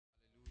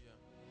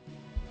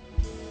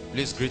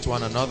Please greet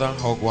one another,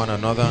 hug one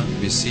another,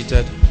 be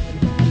seated.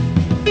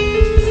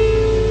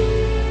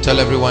 Tell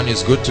everyone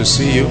it's good to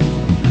see you.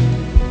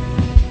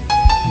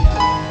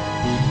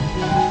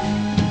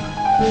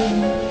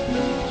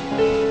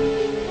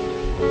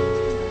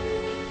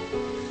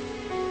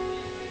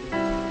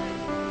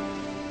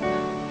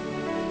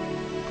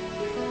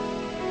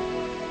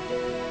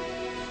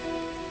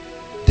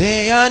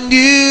 They are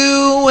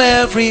new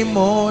every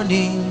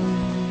morning,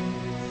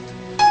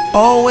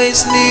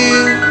 always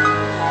new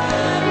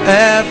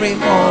every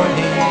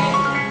morning.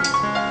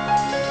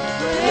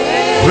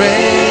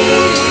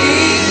 Great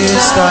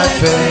is thy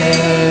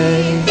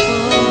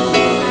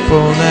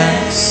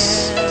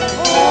faithfulness,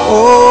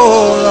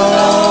 oh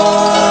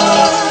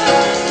Lord.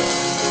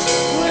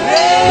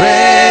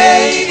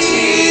 Great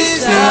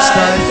is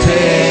thy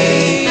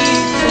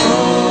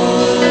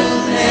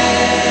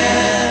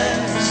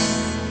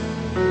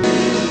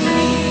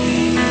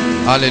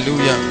faithfulness.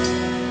 Hallelujah.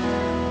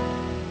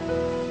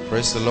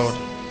 Praise the Lord.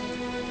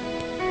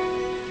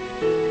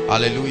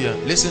 Hallelujah.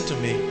 Listen to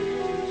me.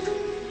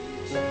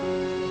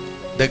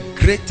 The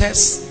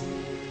greatest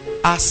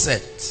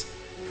asset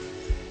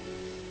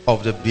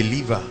of the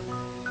believer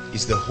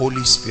is the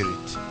Holy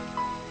Spirit.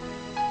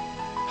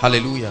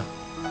 Hallelujah.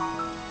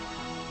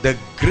 The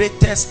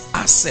greatest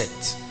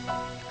asset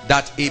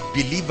that a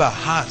believer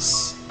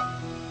has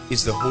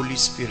is the Holy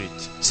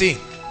Spirit. See,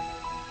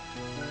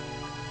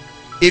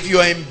 if you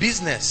are in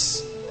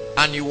business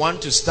and you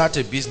want to start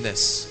a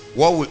business,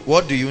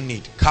 what do you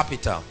need?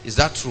 Capital. Is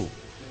that true?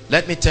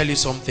 Let me tell you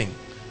something.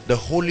 The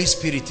Holy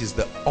Spirit is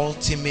the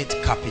ultimate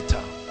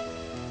capital.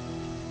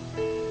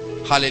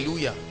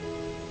 Hallelujah.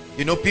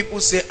 You know, people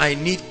say, I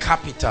need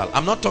capital.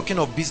 I'm not talking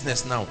of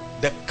business now.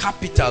 The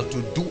capital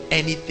to do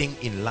anything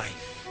in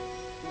life.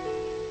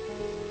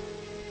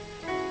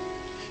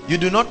 You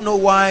do not know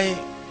why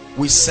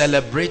we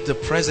celebrate the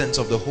presence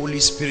of the Holy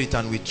Spirit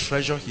and we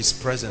treasure his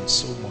presence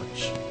so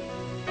much.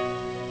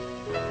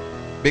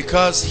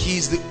 Because he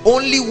is the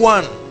only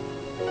one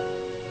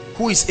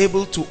who is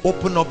able to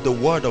open up the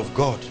word of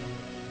God,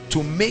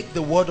 to make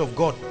the word of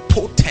God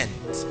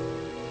potent,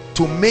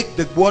 to make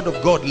the word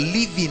of God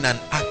living and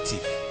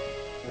active,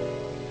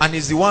 and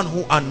is the one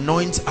who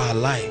anoints our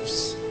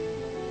lives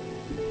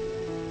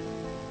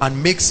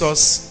and makes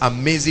us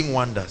amazing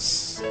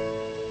wonders.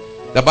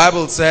 The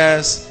Bible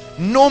says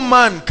no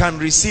man can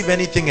receive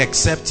anything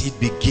except it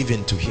be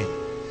given to him.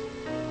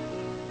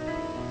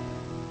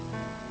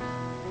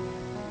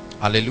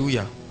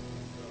 Hallelujah.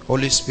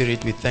 Holy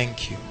Spirit, we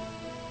thank you.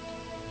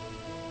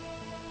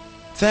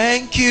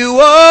 Thank you,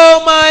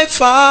 oh my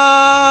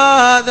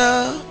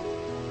Father,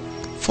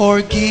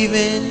 for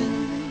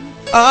giving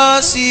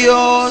us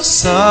your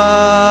Son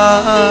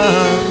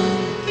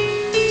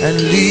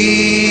and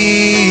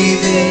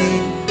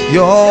leaving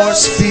your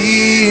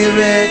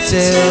Spirit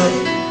till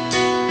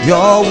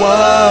your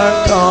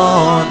work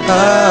on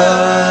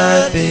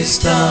earth is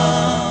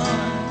done.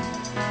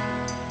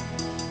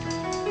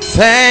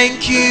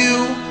 Thank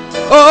you,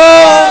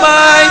 oh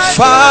my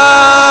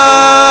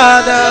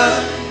Father,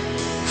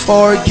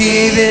 for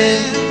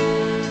giving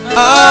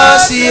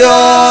us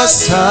your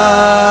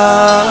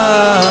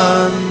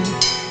Son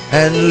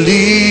and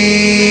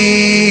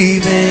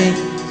leaving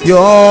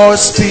your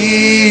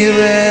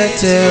Spirit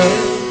till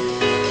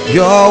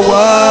your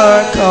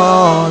work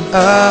on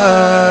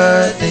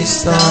earth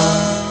is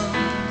done.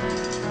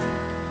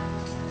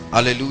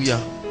 Hallelujah.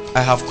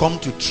 I have come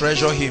to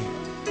treasure him.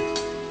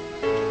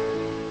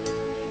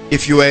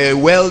 If you are a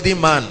wealthy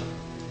man,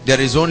 there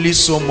is only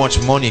so much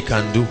money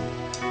can do.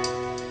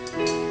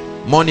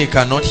 Money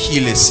cannot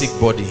heal a sick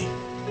body.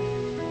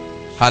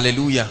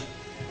 Hallelujah.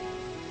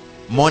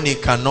 Money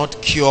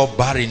cannot cure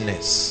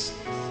barrenness.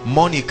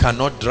 Money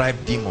cannot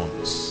drive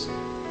demons.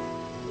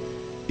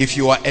 If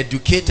you are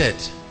educated,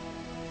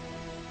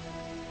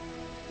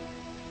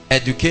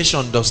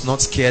 education does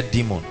not scare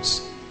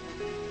demons.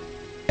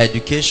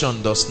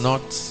 Education does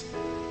not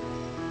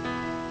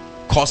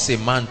cause a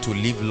man to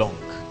live long.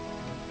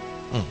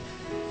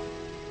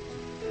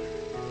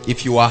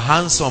 If you are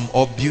handsome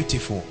or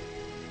beautiful,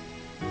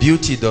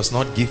 beauty does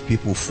not give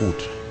people food.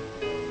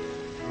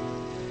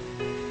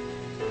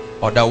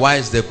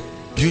 Otherwise, the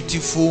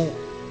beautiful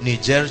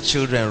Niger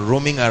children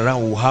roaming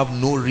around will have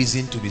no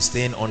reason to be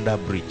staying under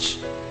bridge.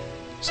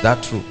 Is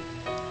that true?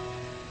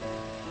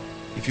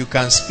 If you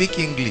can speak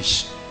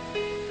English,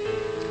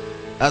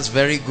 that's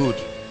very good.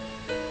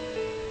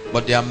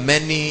 But there are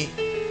many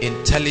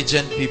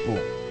intelligent people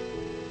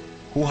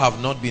who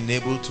have not been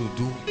able to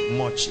do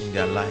much in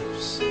their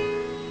lives.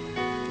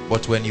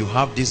 But when you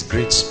have this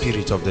great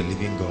Spirit of the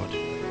living God,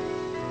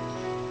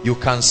 you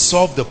can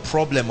solve the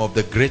problem of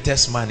the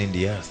greatest man in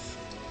the earth.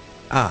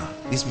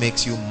 This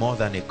makes you more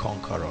than a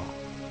conqueror.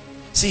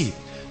 See,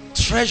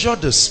 treasure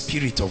the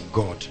Spirit of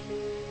God.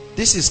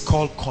 This is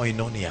called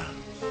Koinonia.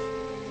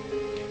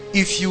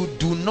 If you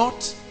do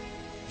not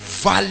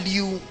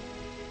value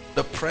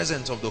the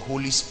presence of the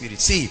Holy Spirit,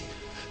 see,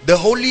 the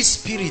Holy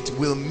Spirit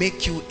will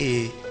make you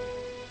a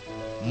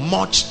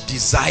much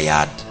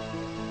desired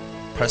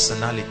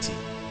personality.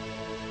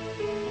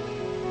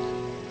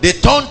 They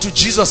turned to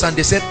Jesus and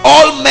they said,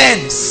 all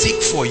men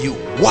seek for you.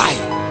 Why?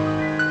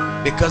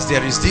 Because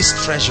there is this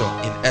treasure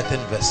in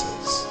earthen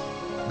vessels.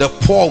 The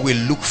poor will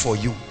look for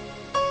you.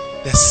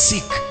 The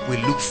sick will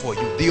look for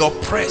you. The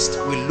oppressed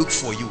will look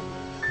for you.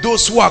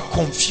 Those who are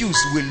confused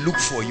will look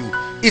for you.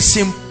 It's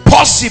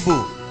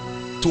impossible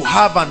to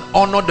have and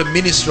honor the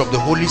ministry of the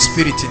Holy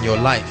Spirit in your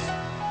life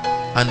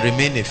and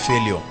remain a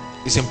failure.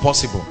 It's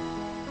impossible.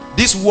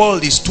 This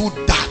world is too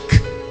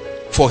dark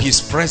for his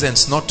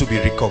presence not to be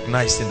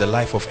recognized in the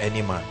life of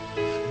any man.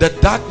 The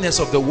darkness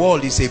of the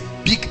world is a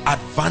big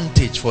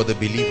advantage for the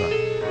believer,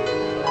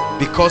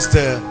 because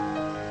the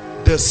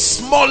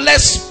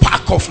smallest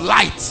spark of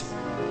light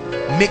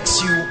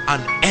makes you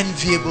an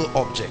enviable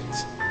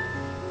object.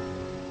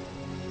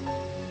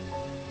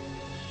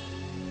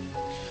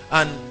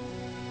 And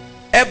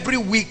every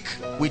week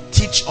we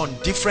teach on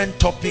different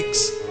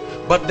topics,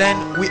 but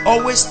then we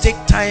always take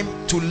time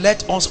to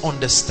let us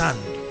understand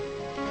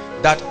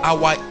that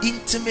our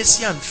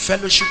intimacy and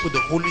fellowship with the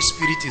Holy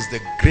Spirit is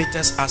the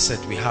greatest asset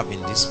we have in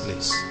this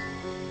place.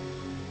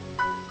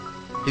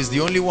 He's the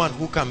only one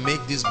who can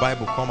make this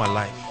Bible come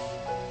alive.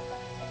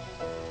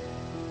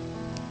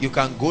 You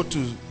can go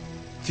to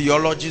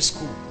theology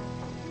school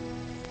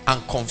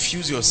and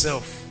confuse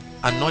yourself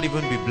and not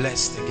even be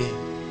blessed again.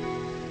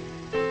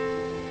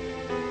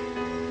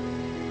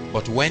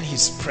 But when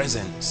his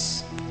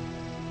presence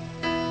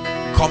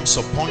comes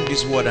upon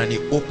this word and he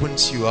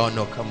opens you, oh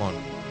no, come on.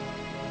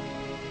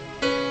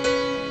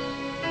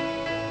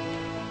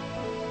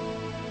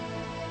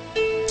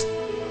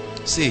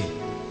 See,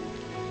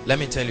 let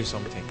me tell you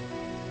something.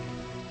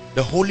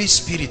 The Holy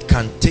Spirit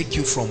can take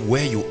you from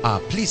where you are.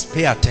 Please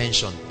pay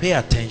attention. Pay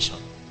attention.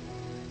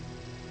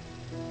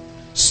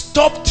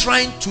 Stop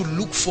trying to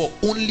look for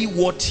only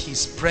what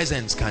his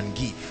presence can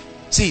give.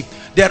 See,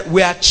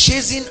 we are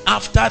chasing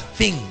after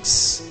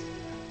things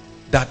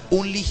that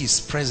only his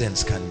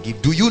presence can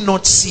give. Do you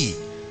not see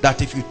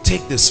that if you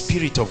take the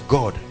Spirit of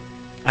God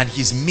and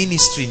his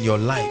ministry in your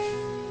life,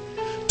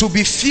 to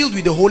be filled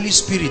with the Holy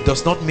Spirit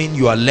does not mean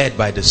you are led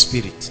by the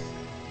Spirit.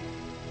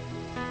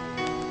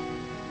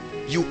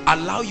 You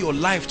allow your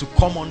life to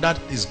come under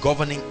his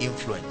governing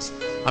influence.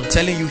 I'm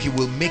telling you, he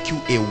will make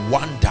you a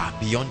wonder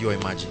beyond your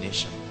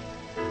imagination.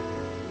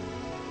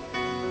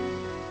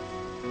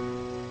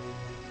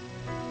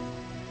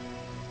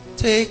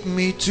 Take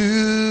me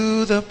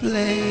to the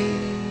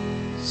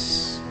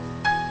place,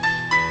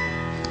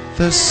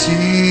 the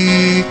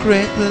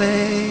secret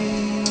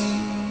place,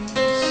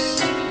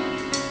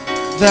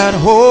 that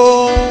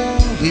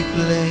holy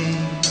place.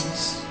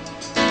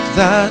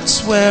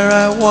 That's where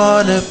I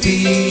wanna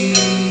be.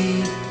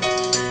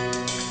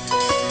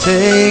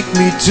 Take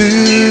me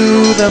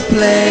to the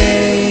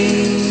place,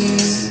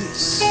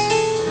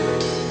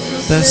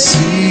 the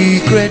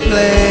secret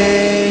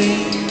place.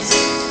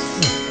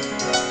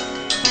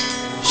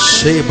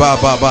 Sheba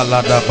Baba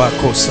Lada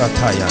Bako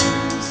Sataya.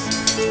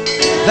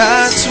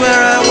 That's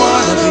where I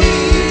wanna be.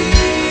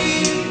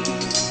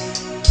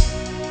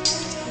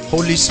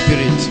 Holy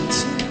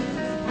Spirit,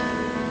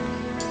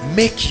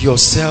 make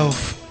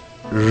yourself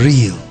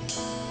real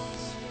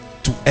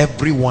to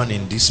everyone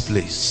in this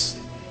place.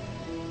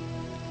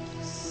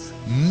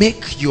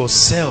 Make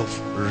yourself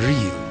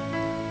real.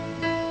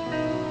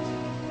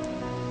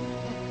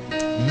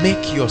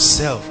 Make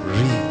yourself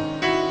real.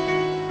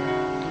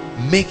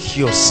 Make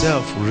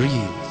yourself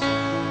real.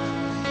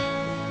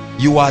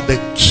 You are the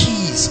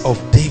keys of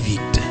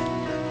David.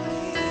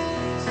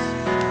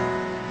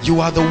 You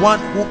are the one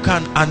who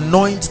can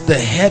anoint the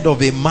head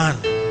of a man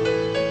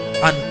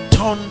and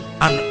turn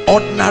an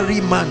ordinary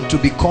man to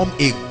become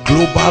a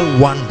global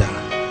wonder.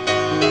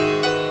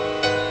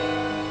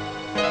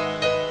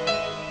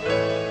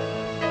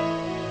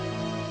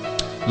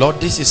 Lord,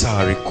 this is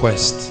our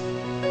request.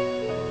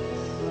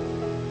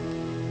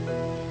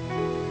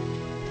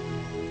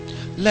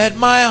 Let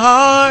my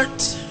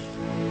heart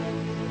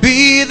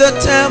be the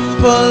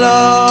temple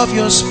of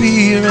your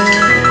Spirit.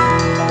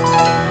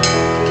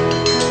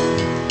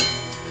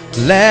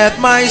 Let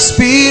my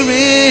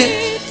spirit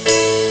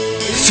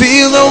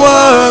feel the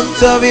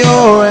warmth of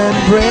your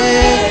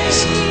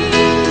embrace.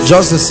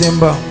 Just the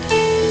symbol.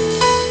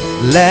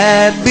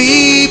 Let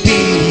me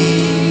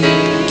be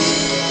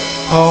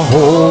a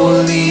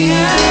holy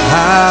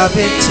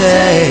habitation,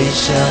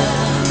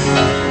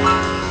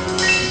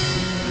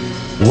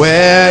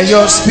 where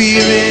your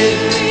Spirit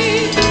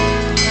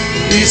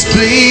is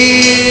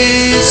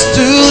pleased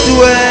to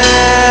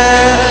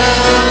dwell.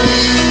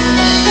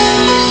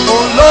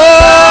 Oh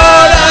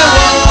Lord, I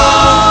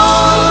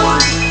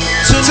want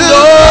to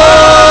know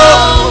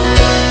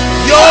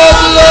your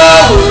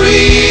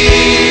glory.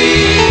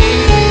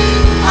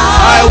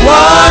 I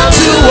want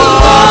to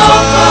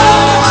offer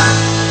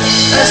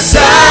a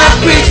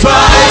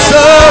sacrifice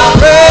of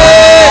praise.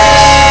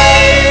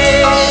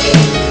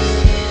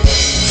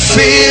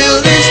 Fill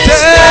this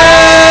temple,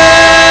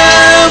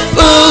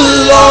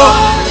 Lord,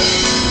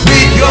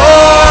 with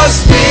your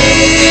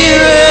Spirit.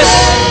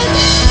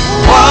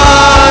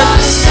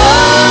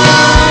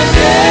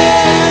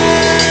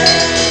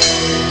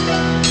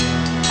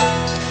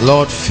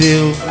 Lord,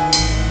 fill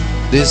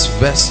this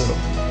vessel.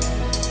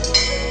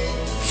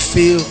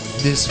 Fill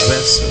this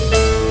vessel.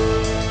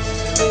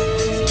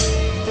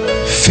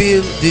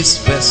 Fill this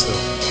vessel.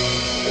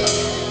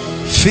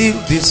 Fill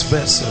this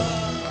vessel.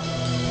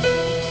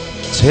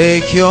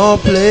 Take your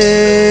place.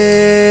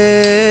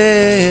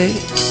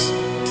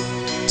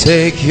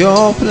 Take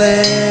your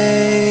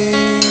place.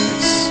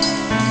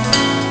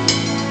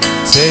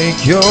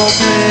 Take your place.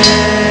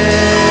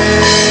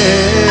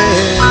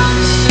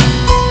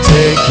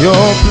 Take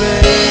your place.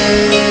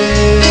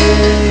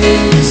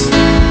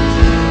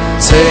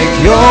 Take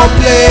your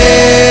place.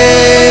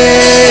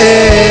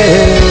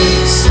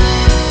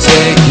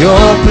 Take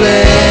your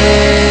place.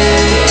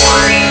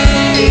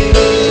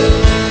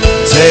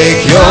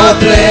 Take your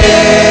place.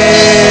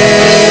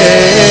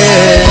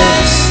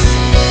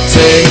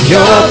 Take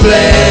your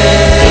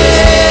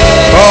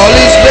place. All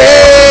is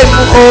name,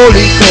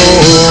 Holy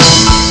Ghost.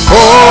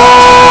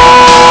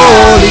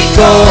 Holy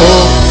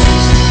Ghost.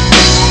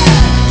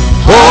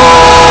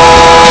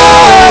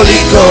 Holy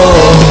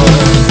Ghost.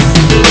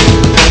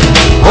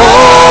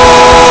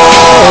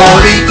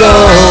 Holy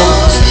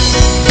Ghost.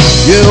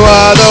 You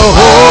are the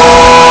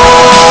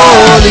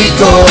Holy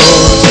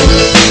Ghost.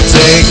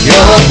 Take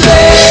your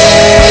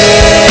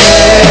place.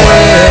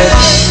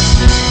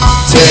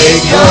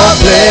 Take your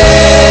place.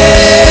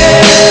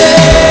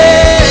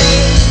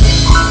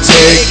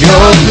 Take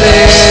your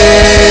place.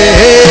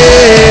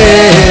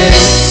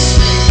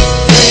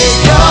 Take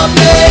your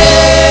place.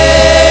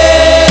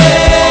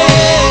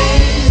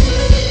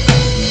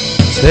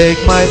 Take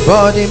my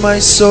body, my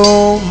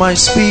soul, my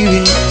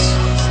spirit.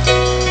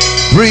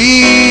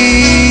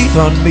 Breathe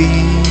on me.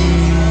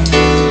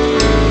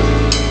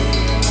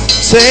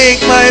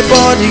 Take my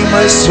body,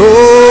 my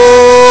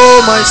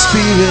soul, my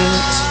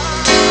spirit.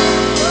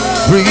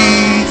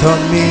 Breathe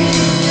on me.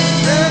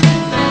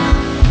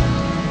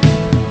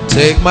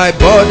 Take my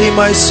body,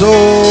 my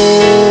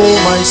soul,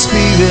 my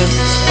spirit.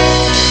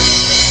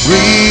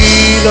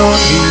 Breathe on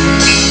me.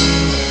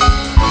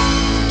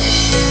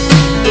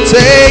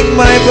 Take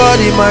my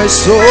body, my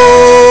soul,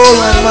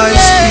 and my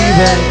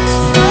spirit.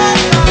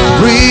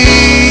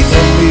 Breathe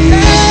on me.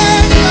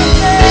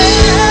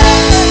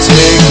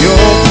 Take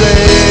your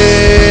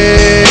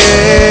place.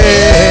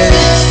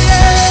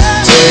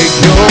 Take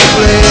your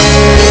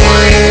place.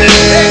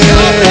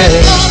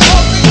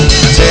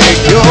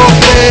 Take your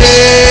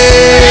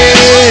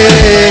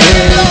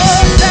place.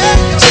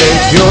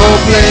 Take your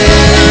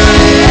place.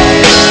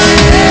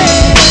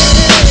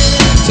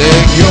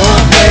 Take your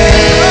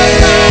place.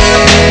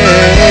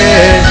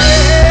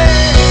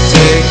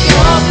 Take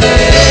your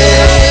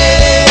place.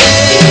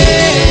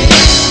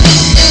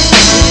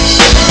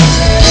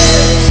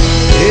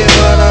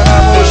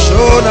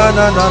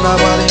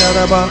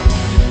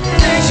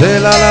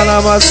 Zela la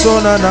la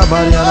masona na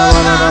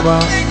mariana na ba.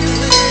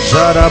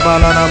 Jara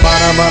bala na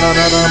bara bara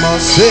na ma.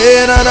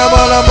 Zena na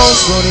bala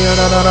mosonia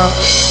na na.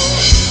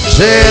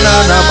 Zena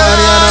na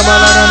mariana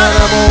bala na na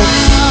mo.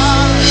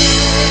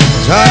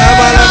 Jara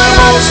bala na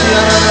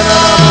mosia na na mo.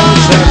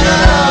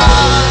 Jara.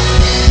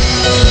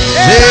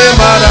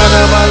 Zemara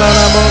na bala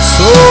na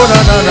mosona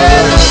na na.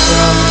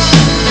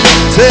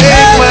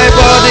 Take my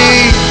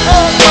body,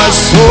 my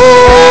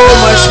soul,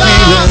 my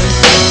spirit.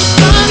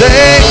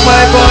 Take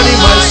my body,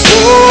 my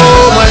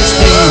soul, my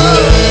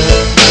spirit.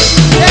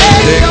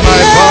 Take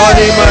my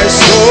body, my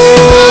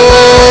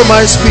soul,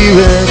 my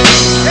spirit.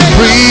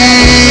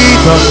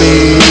 Breathe on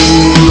me.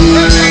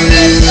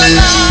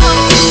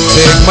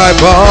 Take my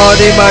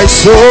body, my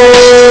soul,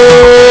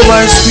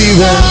 my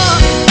spirit.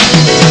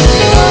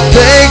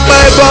 Take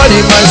my body,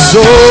 my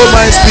soul,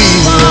 my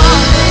spirit.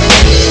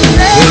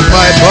 Take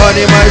my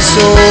body, my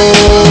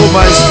soul,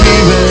 my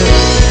spirit.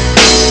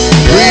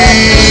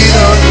 Breathe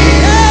on me.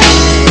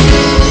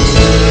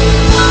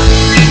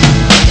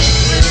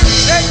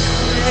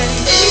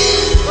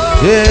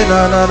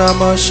 Jena na na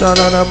ma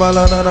shana na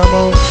bala na na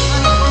mo.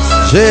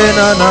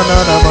 Jena na na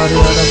na ma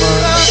na ma.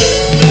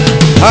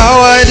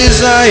 How I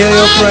desire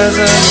your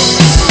presence.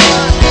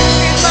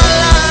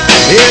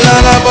 Ila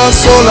na ma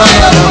sola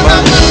na na ma.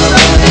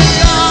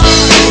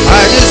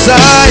 I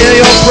desire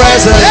your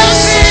presence.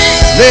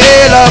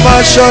 Ila ma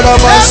shona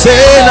ma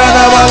sena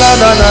na bala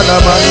na na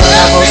ma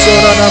na ma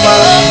sola na ma.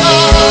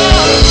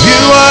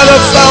 You are the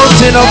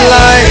fountain of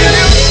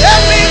life.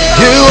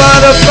 You are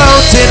the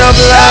fountain of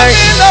life.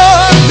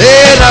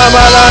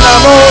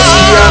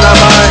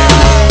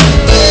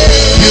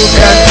 You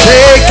can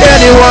take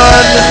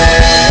anyone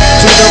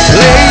to the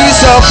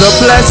place of the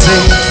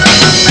blessing,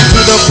 to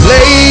the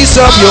place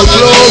of your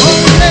glory.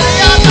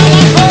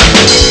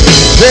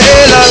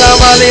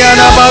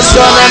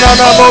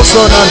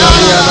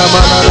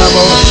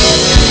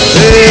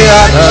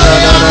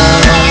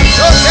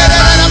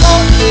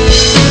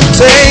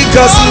 Take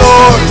us,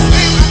 Lord.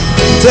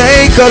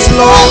 Take us,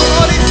 Lord,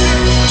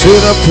 to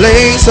the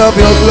place of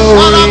your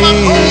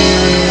glory.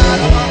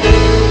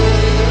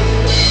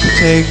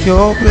 Take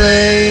your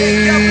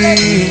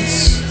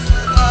place.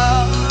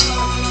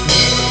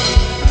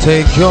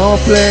 Take your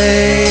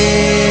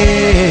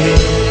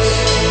place.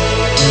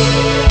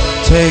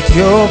 Take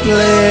your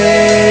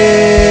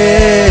place.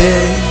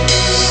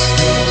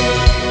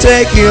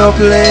 Take your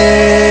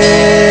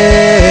place.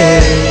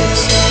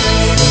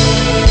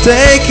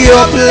 Take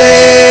your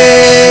place.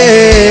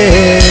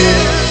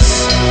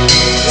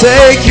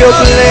 Take your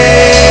place.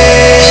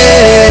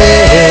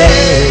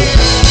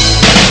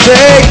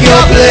 Take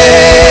your place.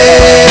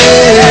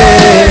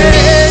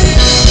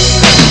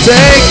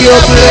 Take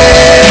your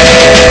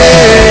place.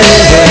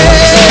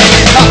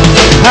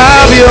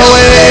 Have your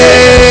way.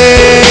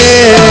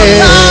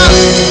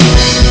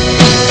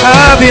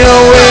 Have your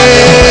way.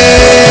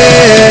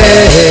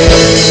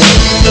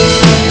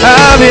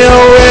 Have your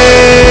way.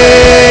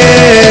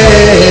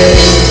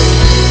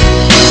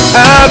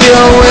 Have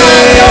your way.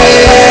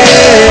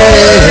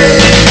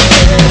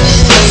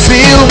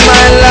 Feel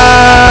my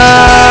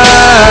life.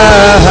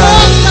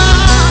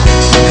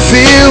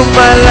 Feel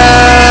my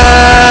life.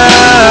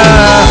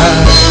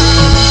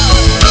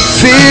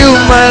 Feel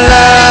my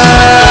life.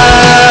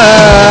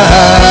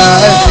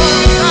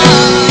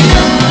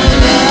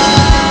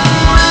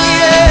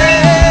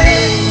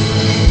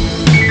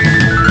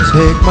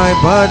 Take my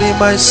body,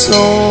 my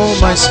soul,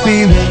 my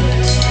spirit.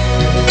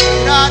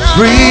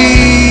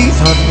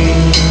 Breathe on me.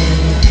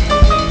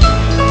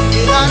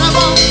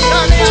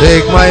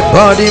 Take my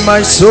body,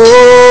 my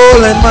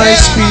soul, and my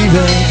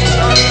spirit.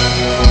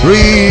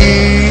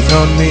 Breathe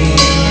on me.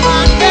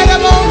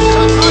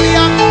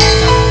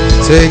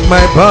 Take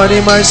my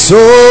body, my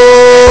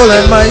soul,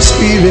 and my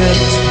spirit.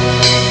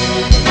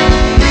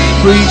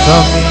 Breathe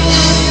on me.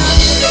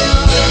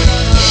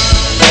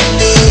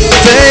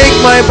 Take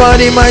my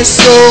body, my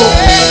soul,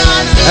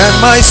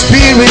 and my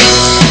spirit.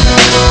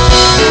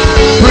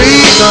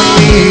 Breathe on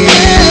me.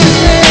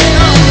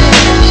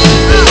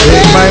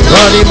 Take my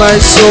body, my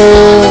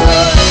soul.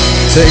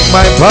 Take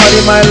my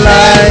body, my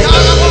life.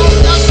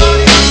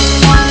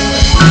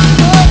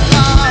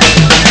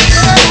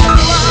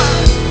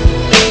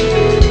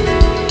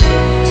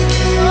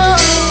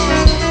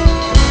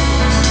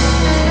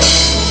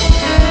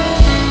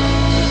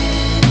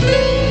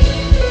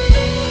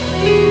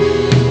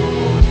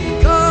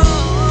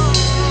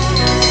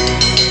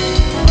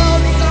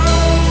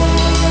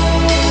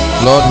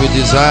 Lord, we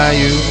desire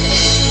you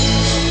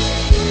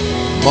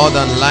more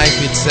than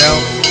life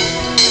itself.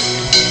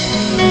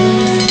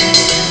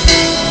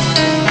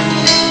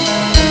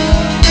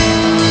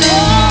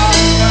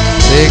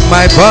 Take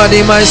my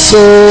body, my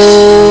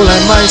soul,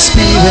 and my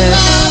spirit.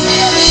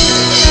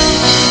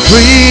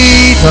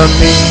 Breathe on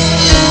me.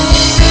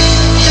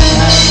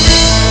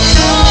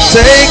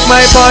 Take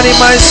my body,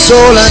 my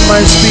soul, and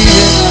my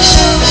spirit.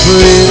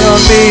 Breathe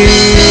on me.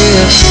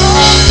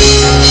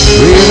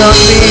 Breathe on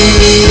me.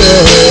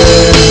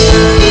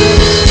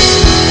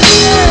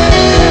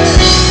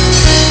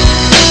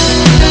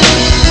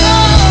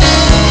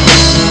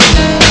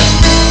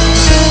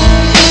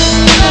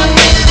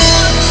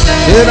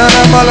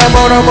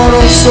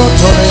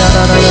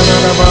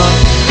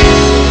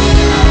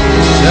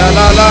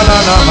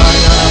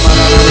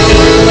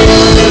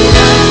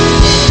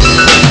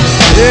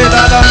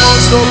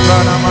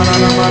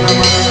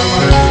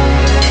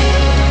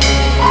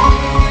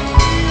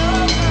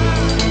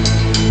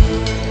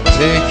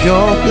 Take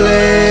your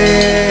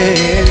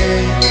place.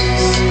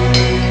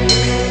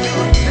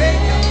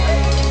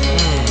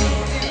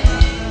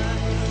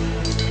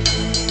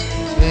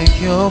 Take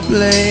your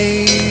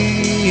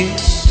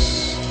place.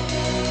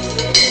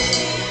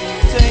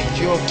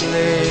 Take your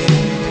place.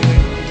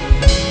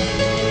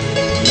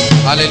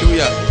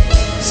 Hallelujah.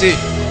 See,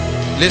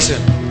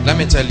 listen, let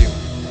me tell you.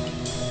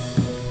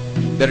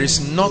 There is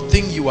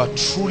nothing you are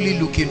truly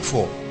looking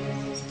for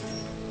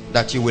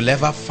that you will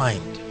ever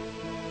find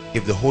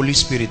if the Holy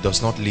Spirit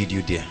does not lead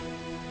you there.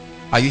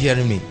 Are you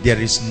hearing me? There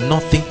is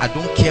nothing, I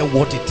don't care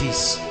what it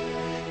is,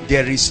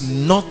 there is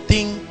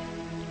nothing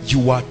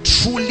you are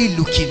truly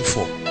looking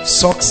for.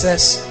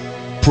 Success,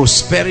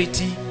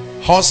 prosperity,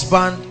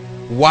 husband,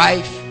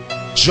 wife,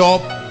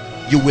 job,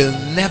 you will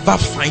never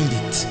find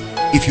it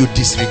if you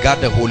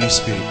disregard the Holy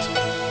Spirit.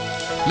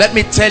 Let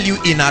me tell you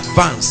in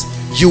advance,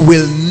 you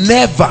will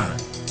never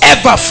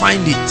ever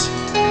find it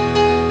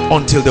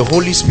until the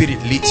Holy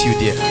Spirit leads you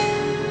there.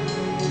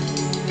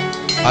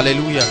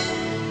 Hallelujah.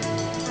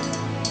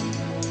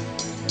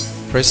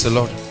 Praise the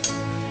Lord.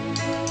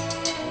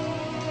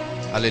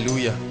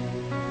 Hallelujah.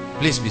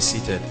 Please be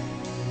seated.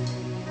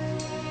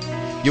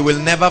 You will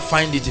never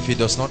find it if it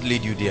does not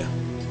lead you there.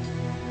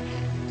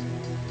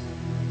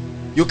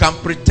 You can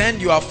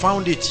pretend you have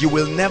found it. You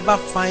will never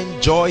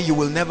find joy. You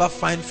will never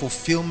find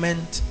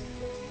fulfillment.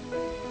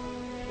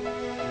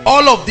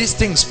 All of these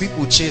things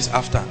people chase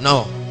after.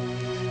 No,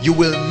 you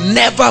will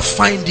never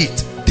find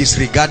it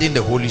disregarding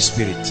the Holy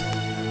Spirit.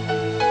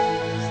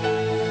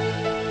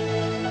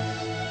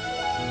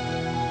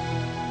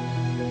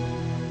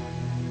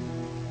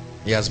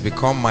 He has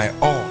become my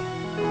all.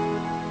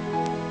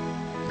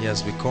 He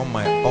has become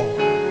my all.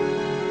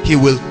 He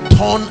will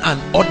turn an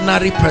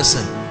ordinary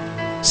person.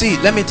 See,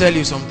 let me tell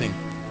you something.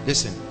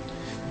 Listen,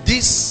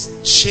 this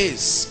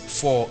chase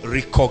for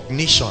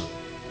recognition,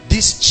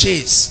 this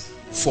chase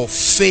for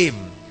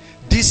fame,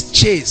 this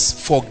chase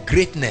for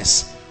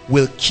greatness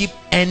will keep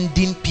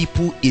ending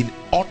people in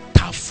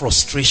utter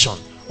frustration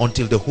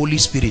until the Holy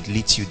Spirit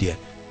leads you there.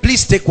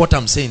 Please take what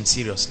I'm saying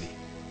seriously.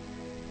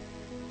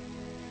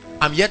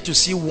 I'm yet to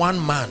see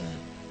one man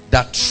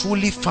that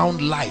truly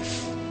found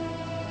life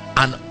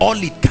and all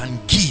it can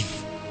give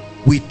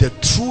with the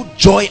true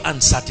joy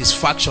and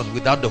satisfaction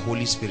without the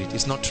Holy Spirit.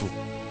 It's not true.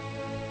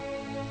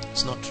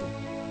 It's not true.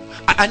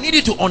 I need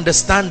you to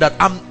understand that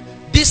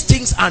these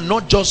things are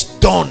not just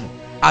done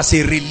as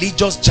a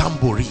religious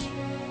jamboree.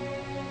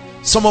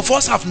 Some of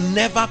us have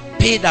never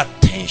paid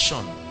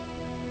attention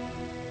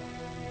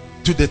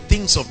to the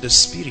things of the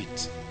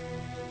Spirit.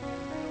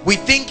 We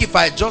think if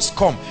I just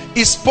come,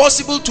 it's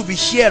possible to be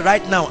here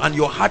right now and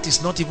your heart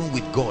is not even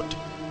with God.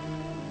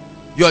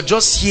 You're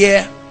just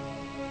here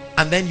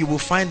and then you will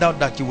find out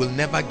that you will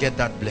never get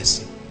that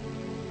blessing.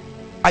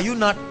 Are you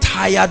not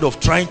tired of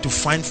trying to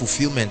find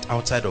fulfillment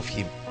outside of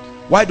Him?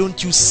 Why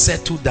don't you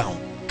settle down,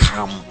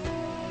 camp,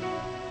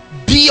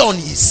 be on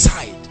His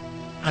side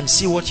and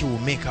see what He will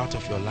make out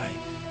of your life?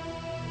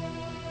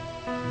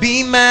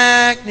 Be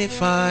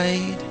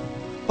magnified,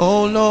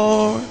 O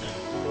Lord.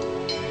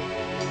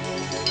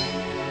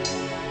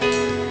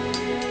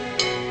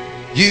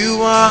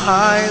 You are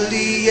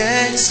highly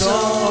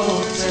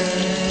exalted,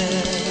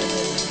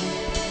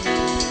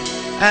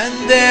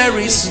 and there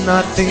is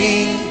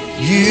nothing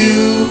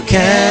you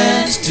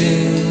can't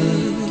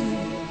do.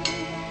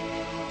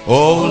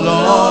 Oh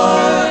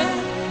Lord,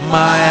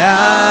 my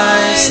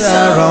eyes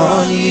are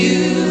on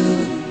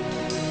you.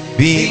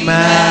 Be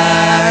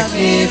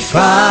magnified,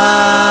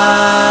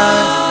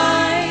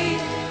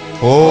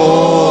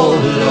 oh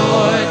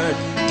Lord,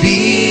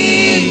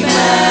 be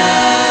magnified.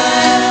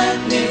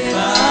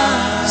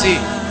 See,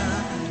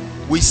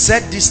 we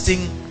said this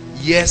thing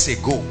years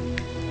ago,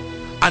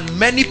 and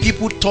many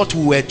people thought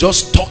we were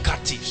just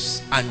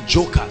talkatives and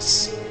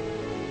jokers.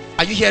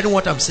 Are you hearing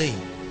what I'm saying?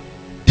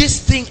 This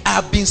thing, I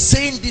have been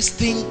saying this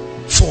thing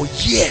for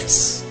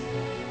years.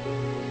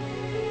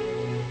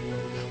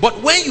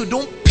 But when you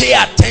don't pay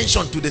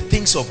attention to the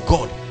things of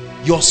God,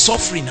 your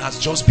suffering has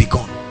just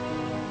begun.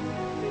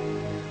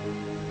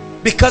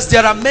 Because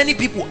there are many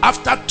people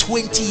after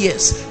 20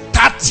 years,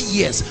 30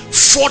 years,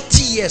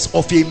 40 years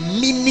of a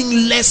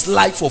meaningless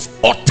life of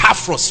utter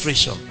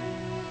frustration,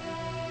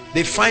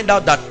 they find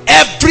out that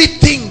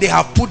everything they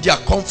have put their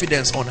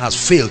confidence on has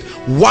failed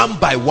one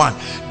by one.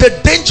 The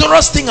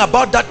dangerous thing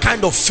about that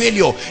kind of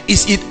failure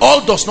is it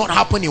all does not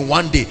happen in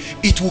one day.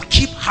 It will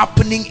keep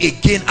happening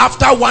again.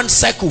 After one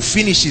cycle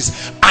finishes,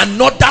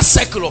 another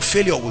cycle of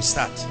failure will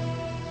start.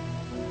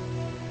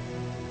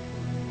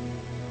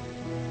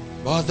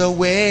 But the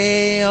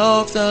way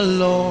of the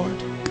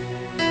Lord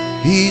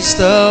is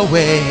the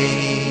way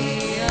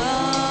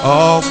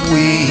of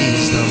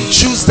wisdom.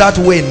 Choose that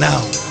way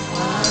now.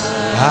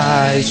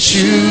 I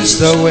choose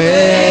the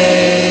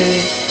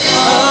way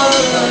of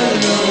the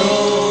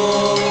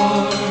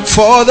Lord.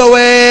 For the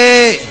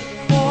way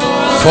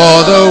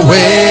of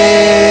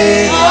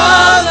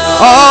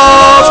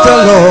the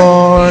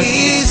Lord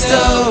is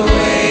the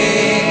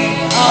way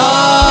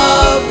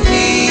of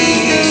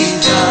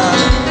wisdom.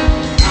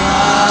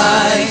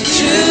 I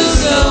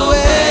choose the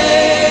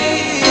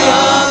way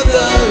of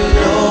the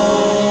Lord.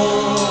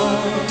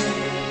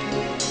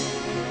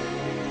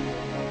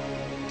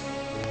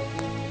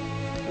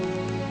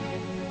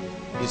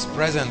 His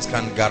presence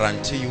can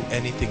guarantee you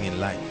anything in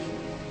life.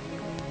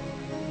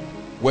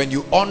 When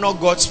you honor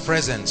God's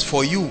presence,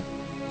 for you,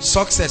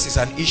 success is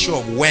an issue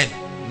of when,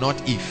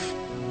 not if.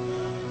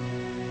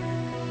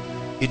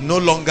 It no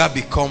longer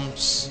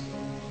becomes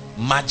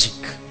magic.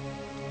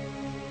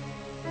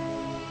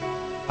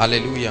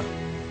 Hallelujah.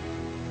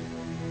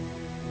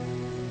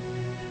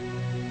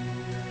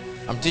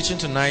 I'm teaching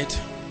tonight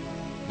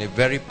on a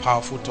very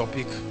powerful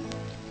topic,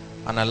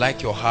 and I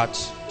like your heart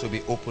to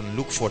be open.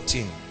 Luke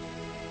 14.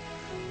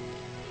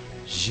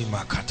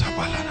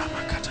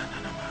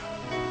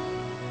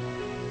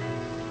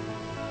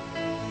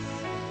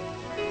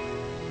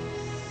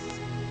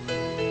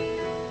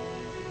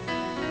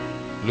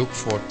 Luke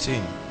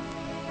 14.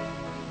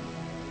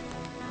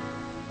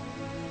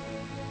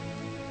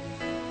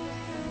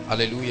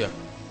 Hallelujah.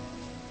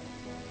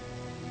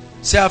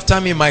 Say after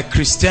me, my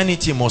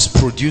Christianity must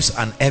produce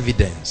an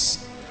evidence.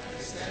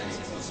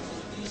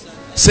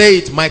 Say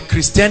it, my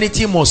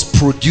Christianity must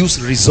produce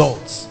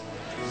results.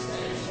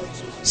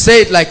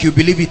 Say it like you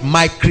believe it.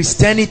 My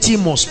Christianity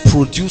must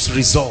produce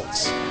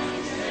results.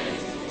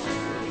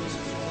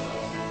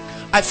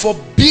 I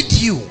forbid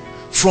you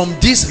from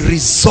this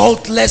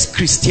resultless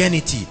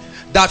Christianity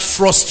that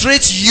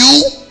frustrates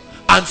you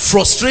and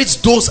frustrates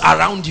those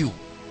around you.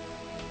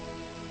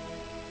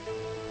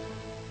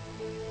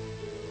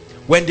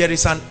 When there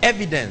is an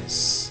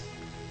evidence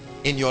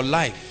in your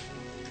life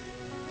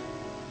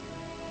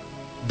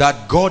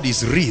that God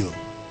is real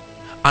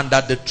and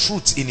that the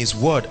truths in His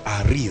word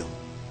are real,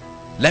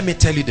 let me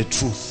tell you the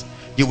truth,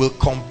 you will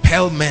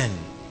compel men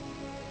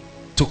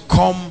to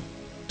come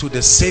to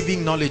the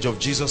saving knowledge of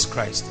Jesus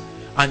Christ,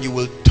 and you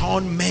will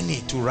turn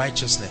many to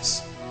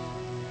righteousness.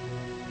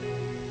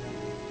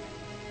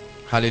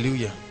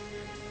 Hallelujah.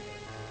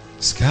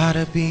 It's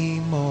gotta be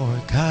more,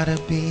 gotta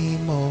be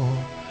more.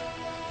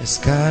 It's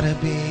gotta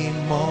be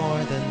more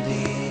than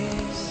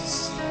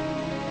this.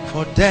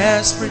 For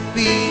desperate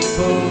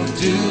people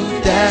do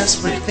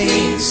desperate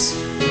things.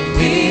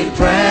 We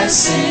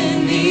press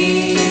in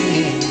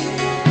need.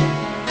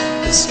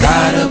 It's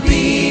gotta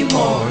be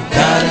more,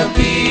 gotta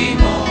be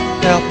more.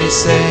 Help me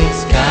say,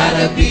 it's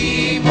gotta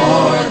be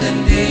more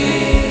than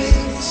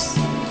this.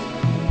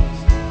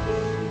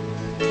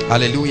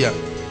 Hallelujah.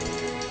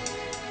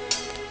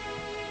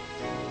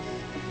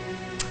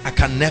 I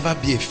can never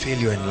be a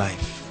failure in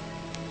life.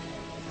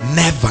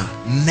 Never,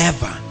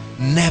 never,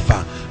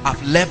 never.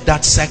 I've left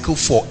that circle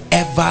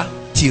forever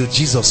till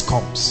Jesus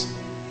comes.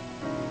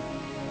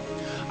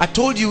 I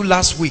told you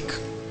last week,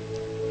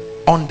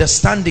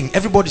 understanding.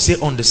 Everybody say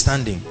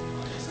understanding.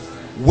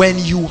 When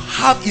you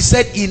have, he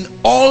said, in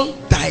all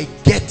thy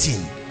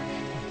getting,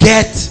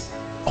 get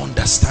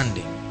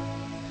understanding.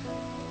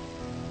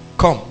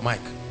 Come,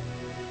 Mike.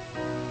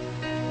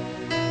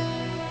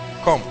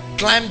 Come,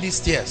 climb these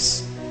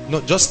stairs. No,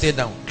 just stay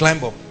down.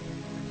 Climb up.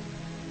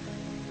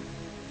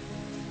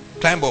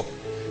 Climb up.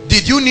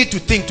 Did you need to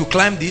think to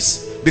climb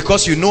this?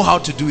 Because you know how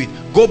to do it.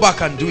 Go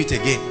back and do it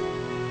again.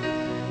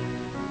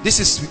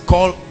 This is we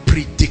call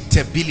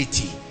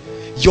predictability.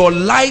 Your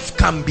life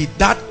can be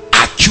that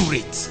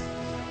accurate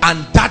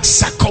and that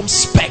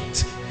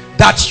circumspect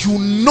that you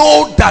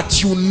know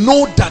that you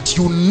know that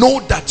you know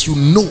that you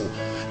know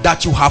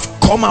that you have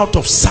come out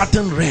of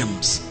certain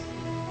realms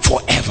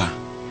forever.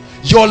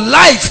 Your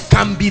life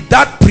can be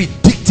that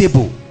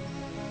predictable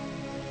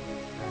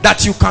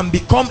that you can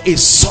become a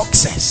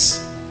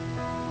success.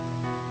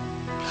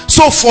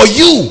 So for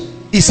you,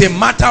 it's a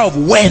matter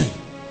of when,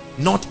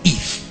 not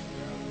if.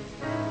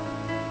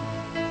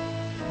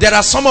 There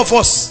are some of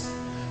us,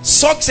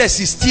 success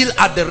is still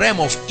at the realm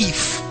of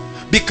if,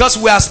 because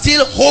we are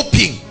still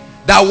hoping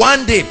that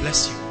one day,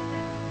 bless you,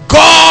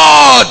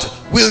 God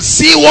will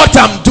see what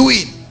I'm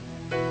doing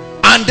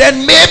and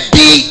then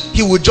maybe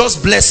he will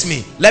just bless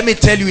me. Let me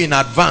tell you in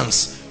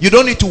advance, you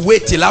don't need to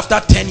wait till after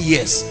 10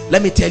 years.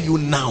 Let me tell you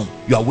now,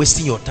 you are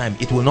wasting your time.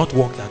 It will not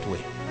work that way.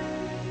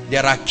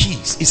 There are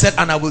keys. He said,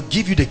 and I will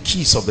give you the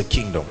keys of the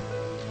kingdom.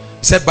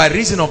 He said, by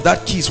reason of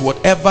that keys,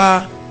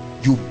 whatever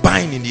you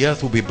bind in the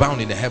earth will be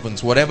bound in the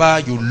heavens. Whatever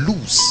you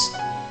lose,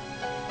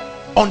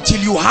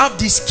 until you have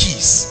these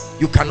keys,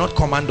 you cannot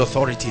command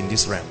authority in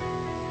this realm.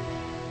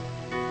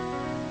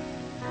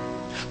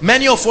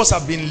 Many of us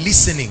have been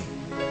listening,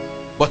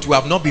 but we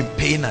have not been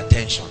paying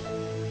attention.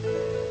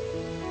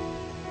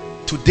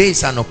 Today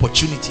is an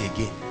opportunity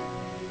again.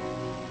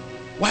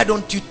 Why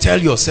don't you tell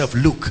yourself,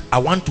 look, I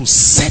want to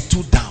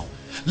settle down.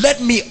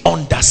 Let me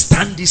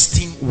understand this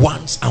thing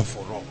once and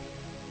for all.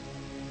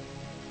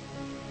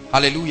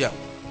 Hallelujah.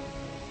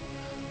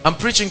 I'm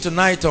preaching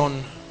tonight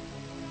on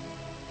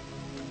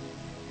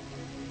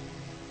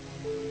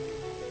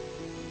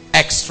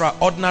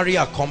extraordinary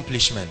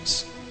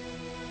accomplishments.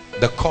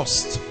 The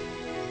cost.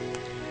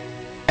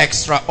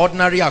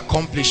 Extraordinary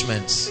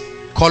accomplishments,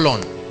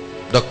 colon,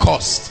 the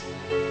cost.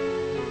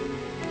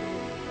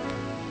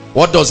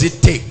 What does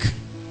it take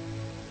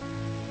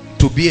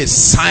to be a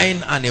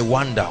sign and a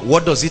wonder?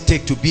 What does it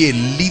take to be a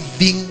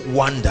living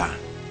wonder?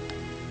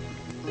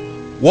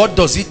 What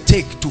does it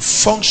take to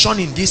function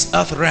in this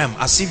earth realm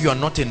as if you are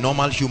not a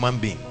normal human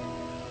being?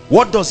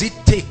 What does it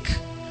take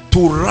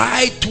to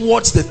ride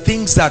towards the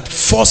things that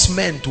force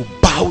men to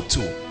bow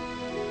to?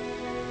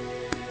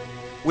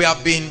 We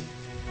have been,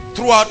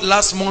 throughout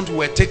last month, we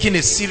were taking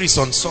a series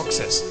on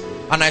success,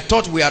 and I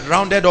thought we had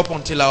rounded up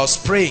until I was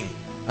praying,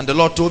 and the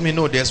Lord told me,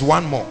 no, there's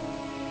one more.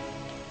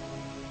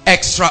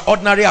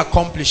 Extraordinary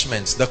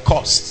accomplishments, the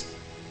cost.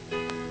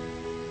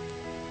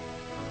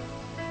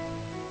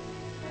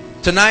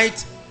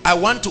 Tonight I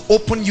want to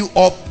open you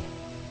up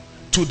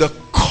to the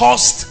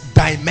cost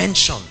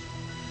dimension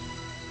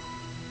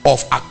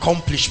of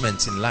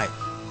accomplishments in life.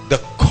 The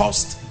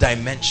cost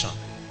dimension.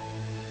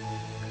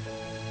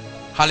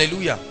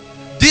 Hallelujah.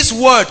 This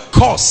word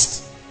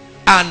cost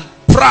and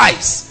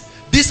price,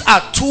 these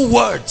are two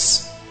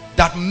words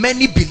that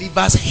many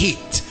believers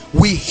hate.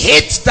 We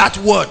hate that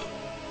word.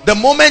 The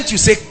moment you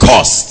say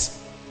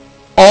cost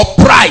or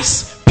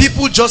price,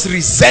 people just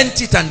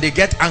resent it and they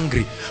get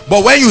angry.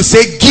 But when you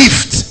say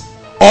gift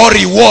or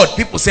reward,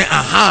 people say,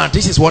 aha,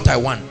 this is what I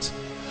want.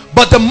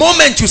 But the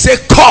moment you say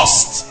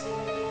cost,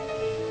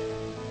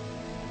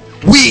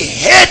 we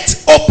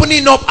hate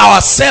opening up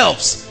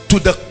ourselves to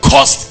the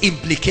cost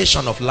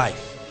implication of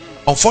life.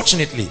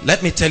 Unfortunately,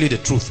 let me tell you the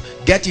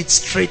truth. Get it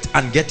straight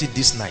and get it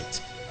this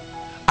night.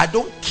 I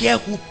don't care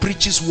who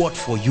preaches what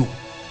for you.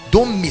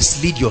 Don't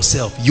mislead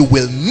yourself. You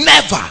will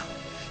never,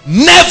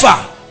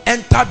 never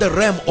enter the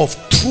realm of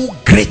true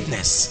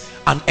greatness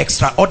and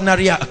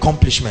extraordinary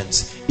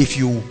accomplishments if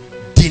you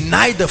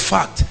deny the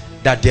fact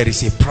that there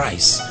is a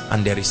price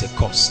and there is a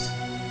cost.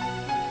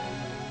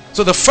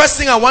 So the first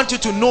thing I want you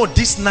to know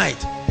this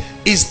night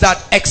is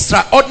that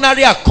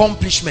extraordinary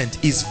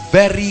accomplishment is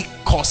very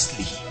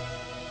costly.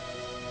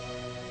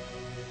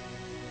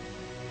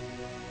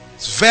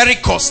 It's very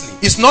costly.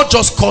 It's not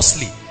just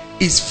costly,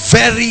 is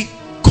very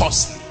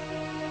costly.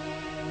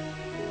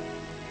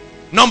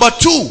 Number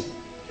two,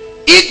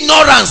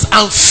 ignorance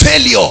and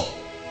failure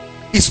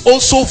is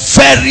also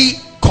very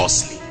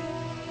costly.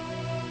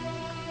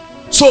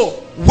 So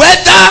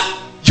whether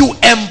you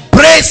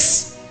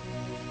embrace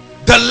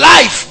the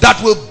life that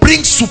will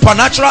bring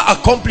supernatural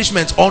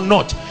accomplishments or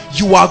not,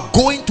 you are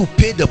going to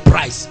pay the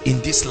price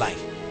in this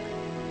life.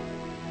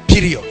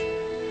 Period.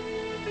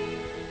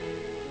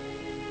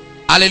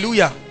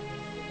 Hallelujah.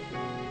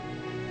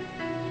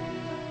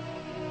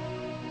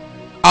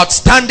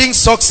 Outstanding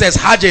success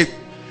had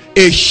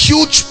a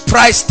huge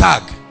price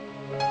tag.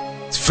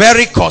 It's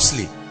very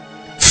costly.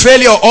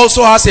 Failure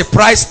also has a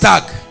price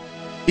tag.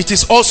 It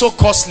is also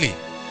costly.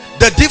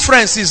 The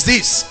difference is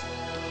this: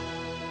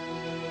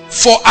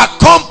 for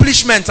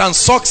accomplishment and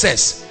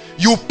success,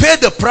 you pay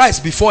the price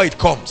before it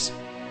comes.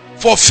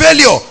 For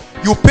failure,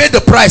 you pay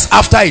the price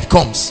after it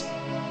comes.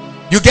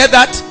 You get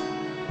that?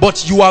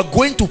 But you are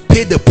going to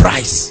pay the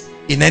price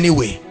in any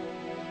way.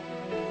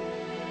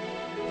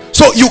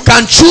 So you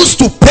can choose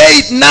to pay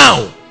it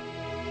now.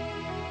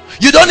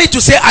 You don't need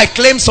to say, I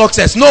claim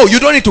success. No, you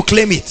don't need to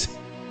claim it.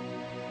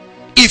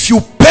 If you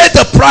pay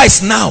the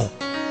price now,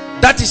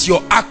 that is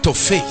your act of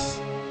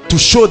faith to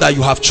show that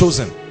you have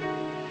chosen.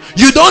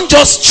 You don't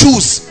just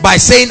choose by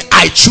saying,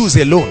 I choose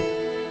alone.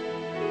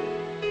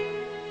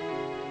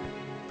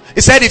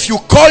 He said, if you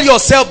call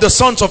yourself the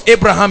sons of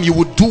Abraham, you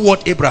would do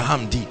what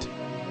Abraham did.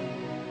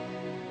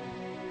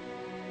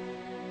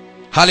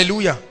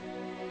 Hallelujah.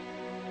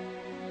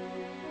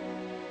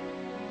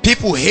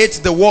 People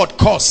hate the word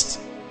cost.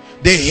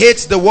 They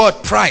hate the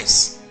word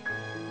price.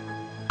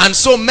 And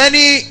so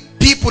many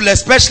people,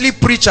 especially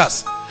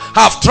preachers,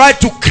 have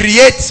tried to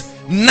create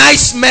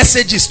nice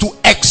messages to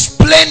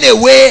explain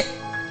away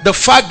the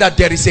fact that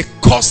there is a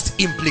cost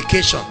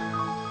implication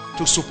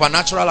to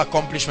supernatural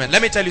accomplishment.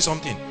 Let me tell you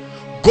something.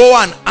 Go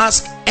and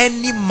ask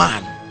any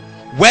man,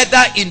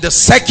 whether in the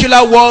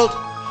secular world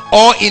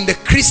or in the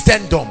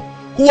Christendom,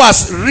 who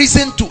has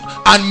risen to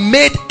and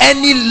made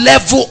any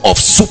level of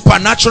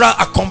supernatural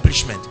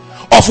accomplishment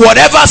of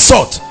whatever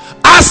sort.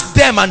 Ask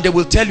them and they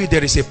will tell you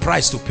there is a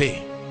price to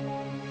pay.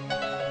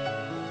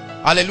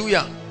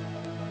 Hallelujah.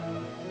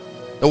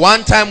 The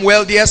one time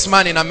wealthiest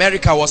man in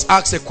America was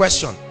asked a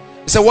question.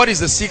 He said, what is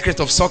the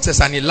secret of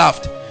success? And he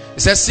laughed. He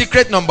said,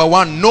 secret number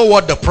one, know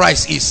what the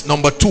price is.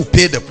 Number two,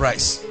 pay the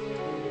price.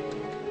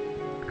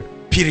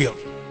 Period.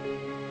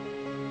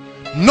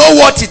 Know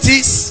what it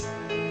is,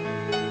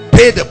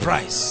 pay the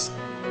price.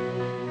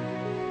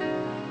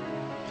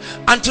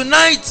 And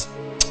tonight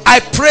I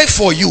pray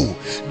for you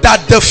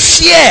that the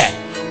fear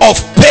of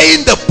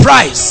paying the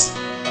price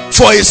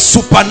for a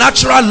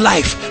supernatural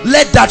life,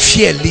 let that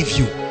fear leave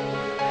you.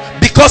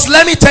 Because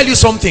let me tell you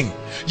something,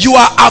 you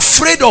are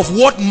afraid of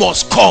what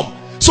must come.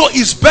 So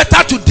it's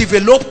better to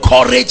develop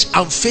courage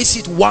and face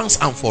it once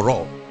and for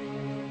all.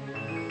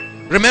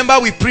 Remember,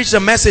 we preached the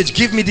message,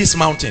 give me this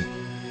mountain.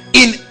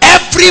 In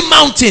every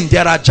mountain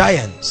there are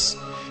giants.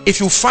 If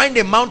you find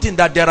a mountain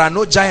that there are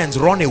no giants,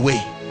 run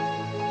away.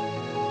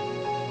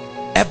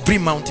 Every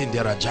mountain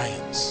there are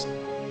giants.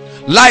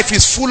 Life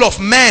is full of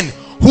men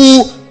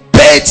who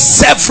paid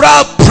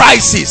several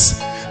prices,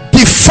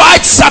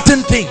 defied certain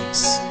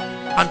things,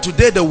 and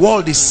today the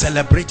world is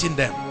celebrating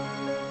them.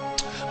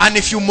 And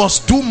if you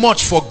must do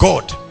much for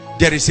God,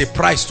 there is a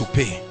price to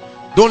pay.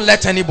 Don't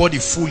let anybody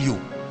fool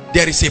you.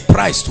 There is a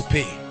price to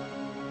pay.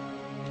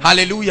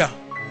 Hallelujah.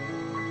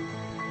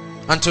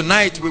 And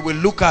tonight we will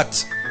look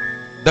at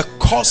the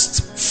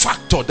cost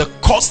factor, the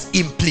cost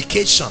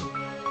implication.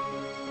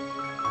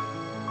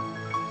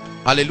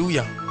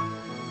 Hallelujah.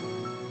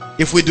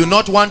 If we do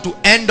not want to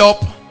end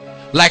up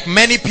like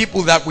many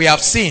people that we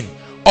have seen,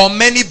 or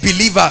many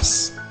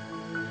believers,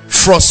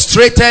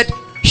 frustrated,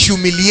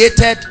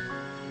 humiliated,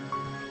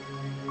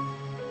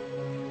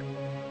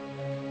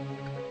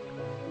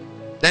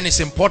 then it's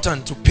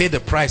important to pay the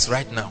price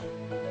right now.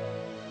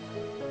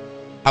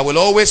 I will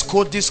always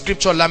quote this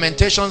scripture,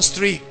 Lamentations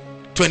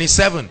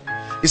 3:27.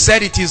 He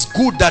said, it is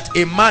good that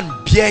a man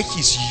bear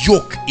his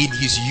yoke in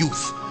his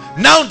youth.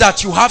 Now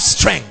that you have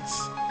strength,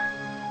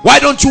 why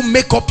don't you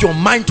make up your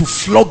mind to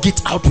flog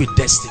it out with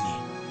destiny,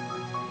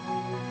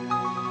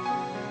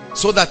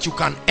 so that you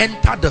can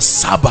enter the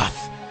Sabbath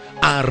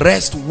and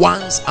rest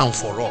once and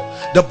for all.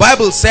 The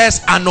Bible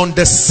says, and on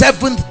the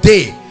seventh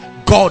day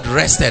God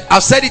rested.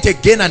 I've said it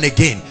again and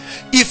again.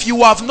 If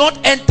you have not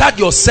entered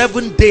your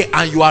seventh day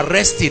and you are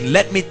resting,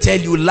 let me tell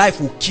you, life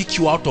will kick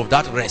you out of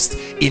that rest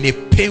in a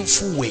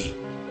painful way.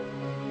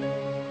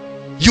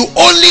 You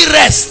only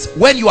rest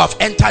when you have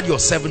entered your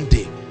seventh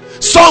day.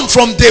 Some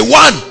from day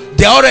one,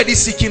 they're already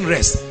seeking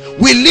rest.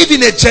 We live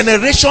in a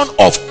generation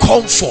of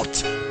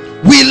comfort.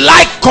 We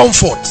like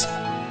comfort.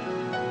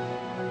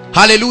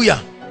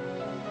 Hallelujah.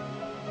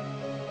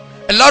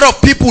 A lot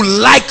of people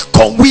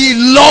we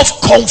love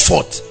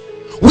comfort.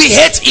 We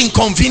hate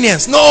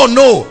inconvenience. No,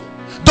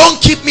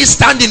 don't keep me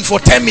standing for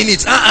 10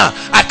 minutes.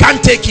 I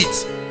can't take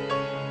it.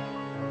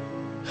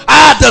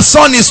 The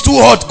sun is too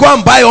hot. Go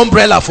and buy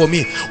umbrella for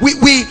me.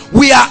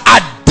 We are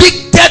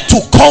addicted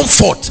to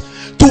comfort,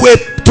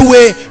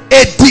 a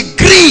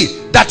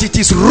degree that it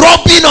is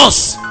robbing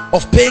us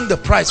of paying the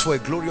price for a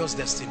glorious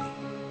destiny.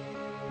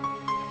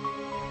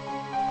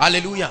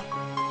 Hallelujah.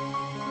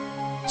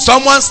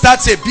 Someone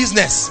starts a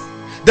business.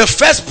 The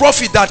first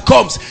profit that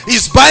comes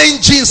is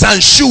buying jeans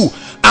and shoe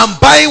and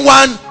buying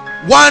one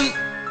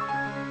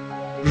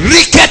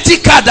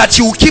rickety car that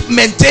you will keep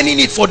maintaining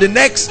it for the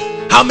next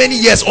how many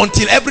years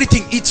until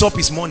everything eats up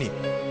his money.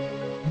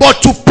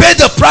 But to pay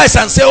the price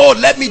and say, oh,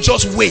 let me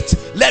just wait,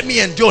 let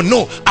me endure.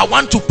 No, I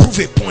want to prove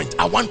a point.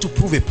 I want to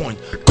prove a point.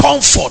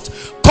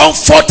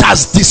 Comfort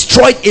has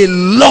destroyed a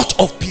lot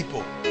of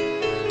people.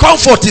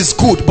 Comfort is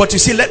good, but you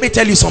see, let me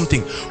tell you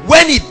something.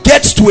 When it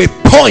gets to a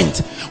point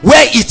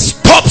where it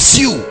stops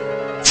you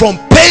from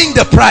paying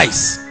the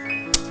price,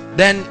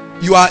 then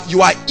you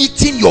are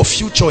eating your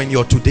future in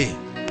your today.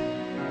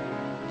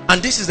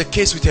 And this is the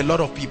case with a lot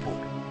of people.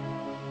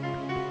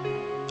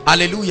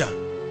 Hallelujah.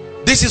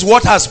 This is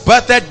what has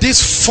birthed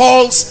this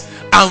false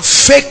and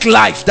fake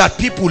life that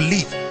people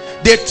live.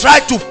 They try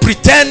to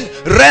pretend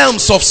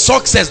realms of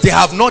success they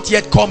have not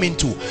yet come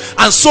into,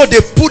 and so they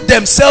put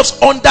themselves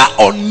under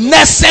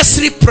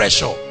unnecessary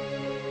pressure.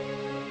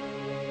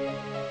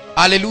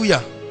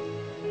 Hallelujah.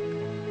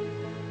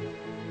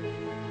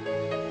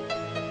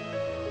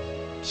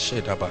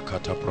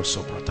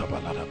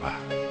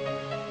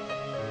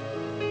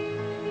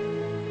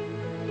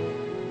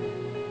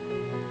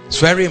 It's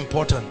very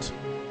important.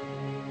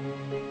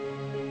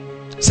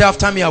 Say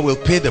after me, I will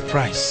pay the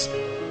price.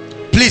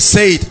 Please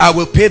say it. I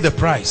will pay the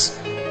price.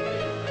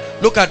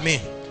 Look at me.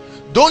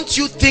 Don't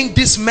you think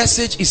this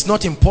message is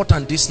not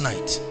important this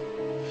night?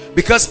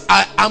 Because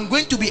I am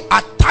going to be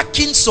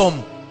attacking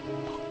some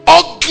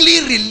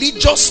ugly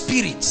religious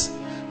spirits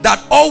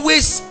that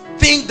always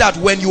think that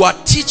when you are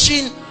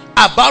teaching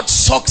about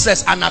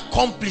success and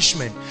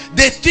accomplishment,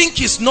 they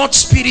think it's not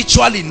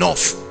spiritual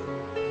enough.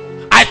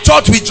 I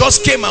thought we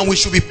just came and we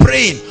should be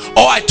praying,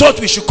 or I thought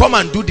we should come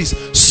and do this.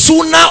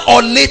 Sooner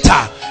or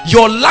later,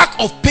 your lack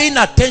of paying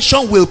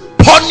attention will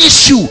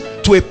punish you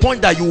to a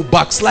point that you will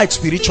backslide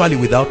spiritually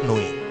without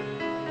knowing.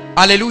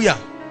 Hallelujah.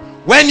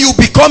 When you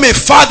become a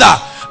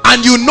father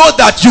and you know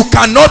that you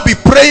cannot be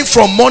praying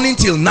from morning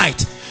till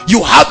night,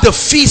 you have the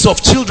fees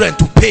of children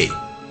to pay.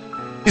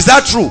 Is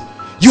that true?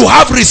 You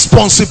have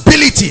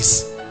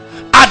responsibilities.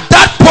 At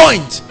that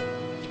point,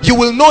 you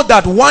will know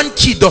that one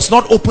key does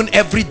not open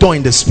every door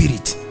in the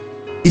spirit.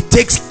 It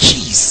takes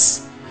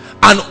keys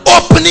and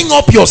opening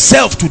up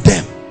yourself to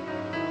them.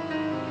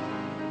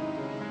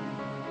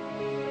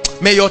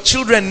 May your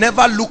children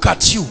never look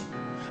at you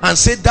and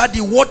say,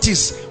 Daddy, what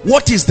is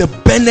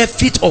the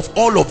benefit of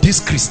all of this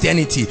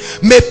Christianity?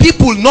 May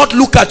people not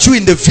look at you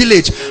in the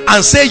village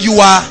and say, you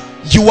are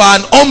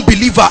an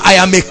unbeliever, I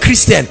am a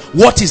Christian.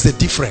 What is the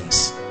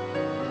difference?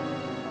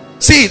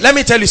 See, let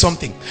me tell you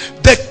something.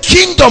 The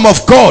kingdom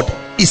of God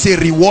is a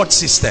reward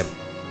system.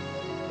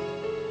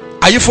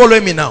 Are you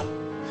following me now?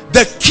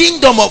 The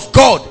kingdom of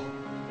God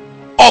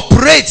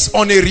operates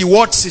on a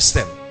reward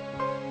system.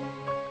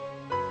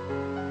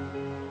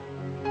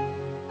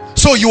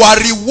 So you are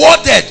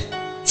rewarded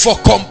for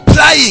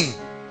complying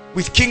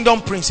with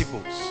kingdom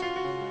principles.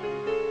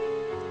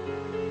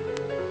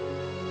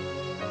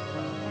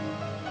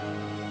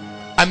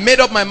 I made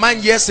up my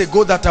mind years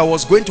ago that I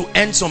was going to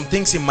end some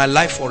things in my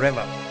life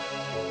forever.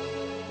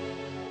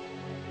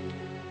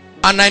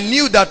 And I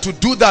knew that to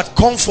do that,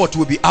 comfort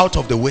will be out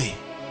of the way.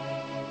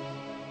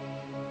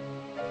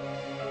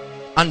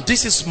 And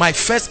this is my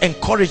first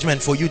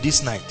encouragement for you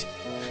this night.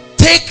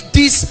 Take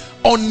this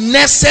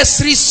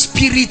unnecessary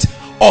spirit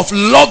of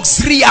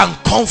luxury and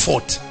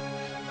comfort.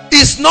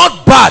 It's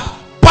not bad.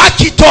 Pack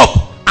it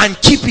up and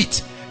keep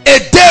it. A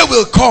day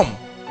will come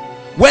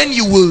when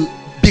you will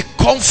be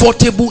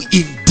comfortable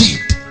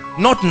indeed.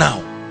 Not now.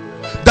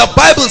 The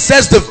Bible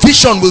says the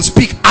vision will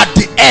speak at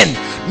the end.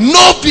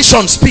 No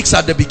vision speaks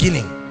at the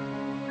beginning.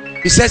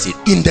 It says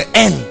in the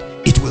end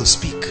it will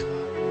speak.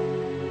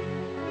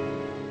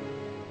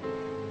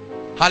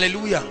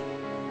 Hallelujah.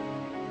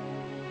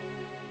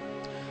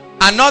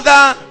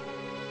 Another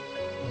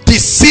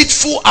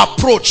deceitful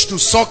approach to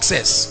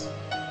success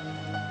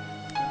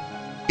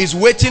is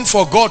waiting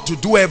for God to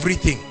do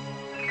everything.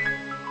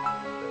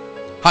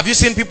 Have you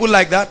seen people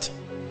like that?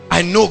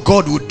 I know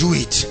God will do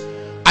it.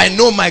 I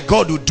know my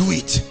God will do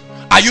it.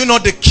 Are you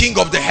not the king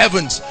of the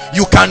heavens?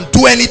 You can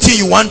do anything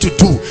you want to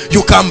do.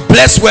 You can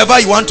bless whoever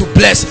you want to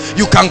bless.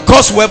 You can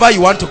curse whoever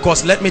you want to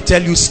curse. Let me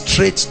tell you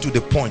straight to the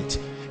point.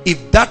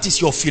 If that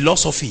is your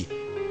philosophy,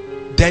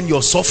 then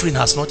your suffering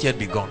has not yet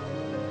begun.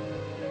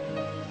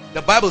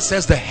 The Bible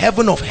says the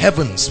heaven of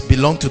heavens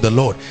belong to the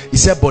Lord. He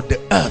said, but the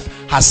earth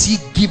has he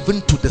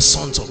given to the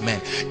sons of men.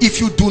 If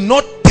you do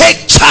not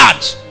take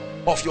charge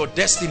of your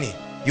destiny,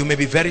 you may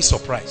be very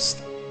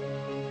surprised.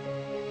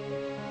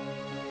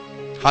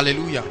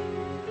 Hallelujah.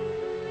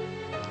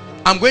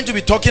 I'm going to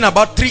be talking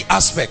about three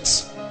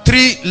aspects,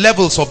 three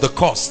levels of the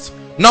cost.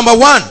 Number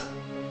one,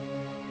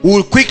 we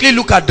will quickly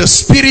look at the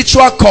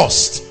spiritual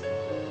cost.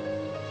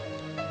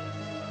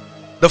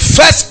 The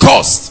first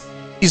cost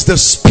is the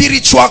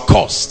spiritual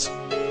cost.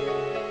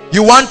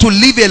 You want to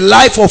live a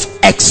life of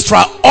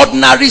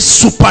extraordinary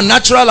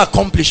supernatural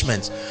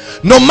accomplishments.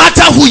 No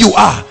matter who you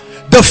are,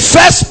 the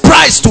first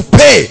price to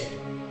pay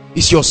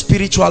is your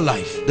spiritual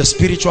life, the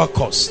spiritual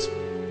cost.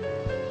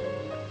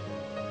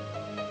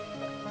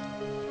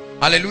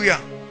 Hallelujah.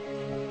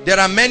 There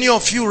are many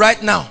of you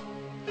right now,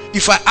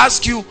 if I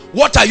ask you,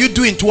 what are you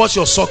doing towards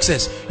your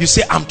success? You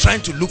say, I'm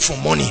trying to look for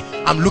money.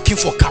 I'm looking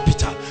for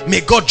capital.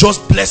 May God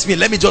just bless me.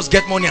 Let me just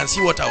get money and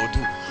see what I will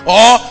do.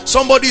 Or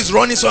somebody is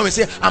running somewhere and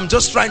say, I'm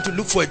just trying to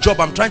look for a job.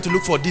 I'm trying to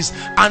look for this.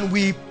 And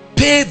we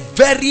pay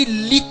very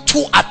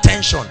little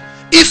attention,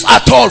 if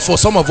at all, for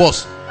some of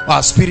us,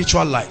 our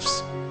spiritual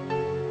lives.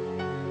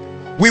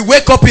 We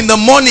wake up in the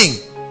morning,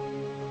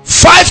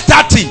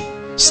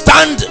 5:30,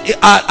 stand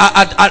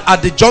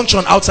at the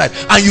junction outside,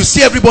 and you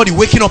see everybody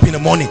waking up in the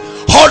morning,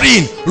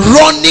 hurrying,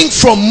 running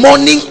from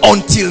morning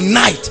until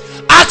night.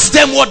 Ask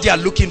them what they are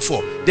looking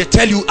for. They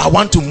tell you, I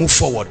want to move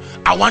forward.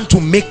 I want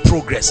to make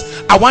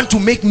progress. I want to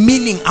make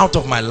meaning out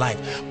of my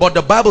life. But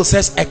the Bible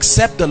says,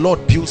 except the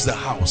Lord builds the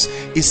house.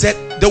 He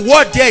said, the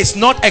word there is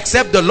not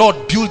except the Lord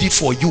build it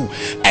for you.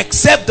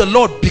 Except the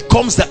Lord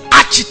becomes the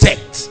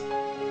architect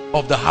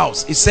of the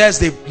house. It says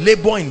they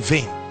labor in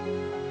vain.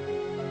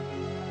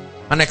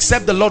 And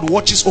except the Lord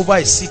watches over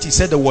a city, he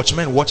said the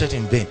watchman watcheth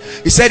in vain.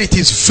 He said it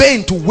is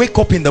vain to wake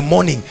up in the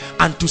morning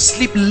and to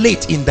sleep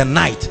late in the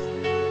night,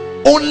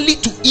 only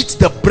to eat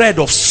the bread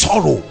of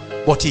sorrow,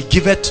 but he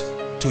giveth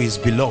to his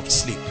beloved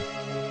sleep.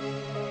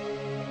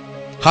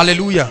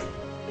 Hallelujah.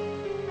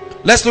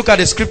 Let's look at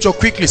the scripture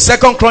quickly.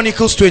 2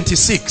 Chronicles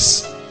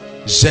 26.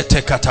 2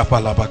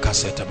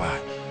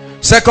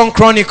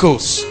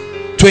 Chronicles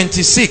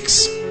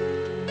 26.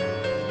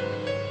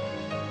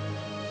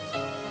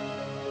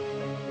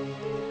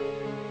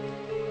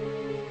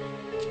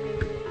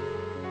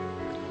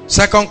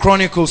 Second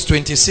Chronicles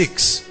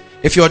 26.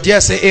 If you're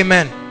there, say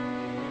amen.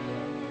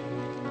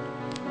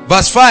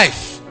 Verse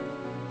 5.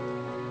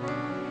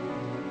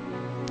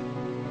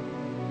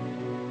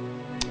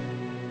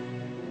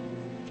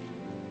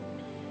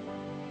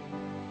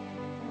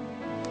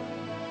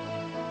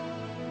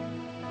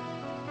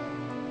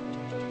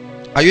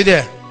 Are you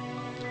there?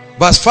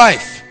 Verse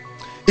 5.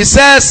 It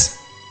says,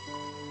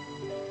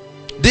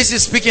 this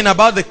is speaking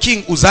about the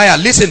king Uzziah.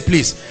 Listen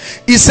please.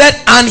 He said,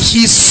 and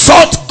he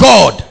sought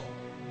God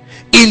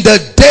in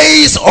the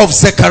days of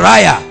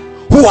Zechariah,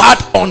 who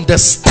had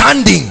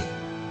understanding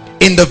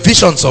in the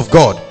visions of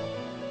God.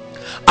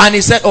 And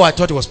he said, oh, I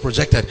thought it was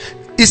projected.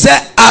 He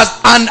said,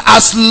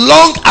 as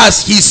long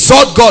as he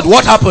sought God,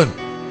 what happened?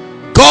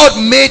 God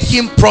made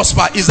him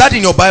prosper. Is that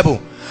in your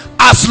Bible?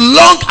 As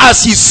long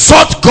as he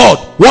sought God,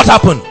 what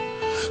happened?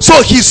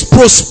 So his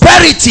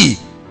prosperity,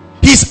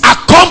 his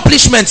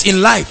accomplishments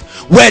in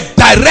life were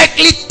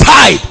directly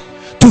tied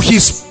to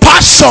his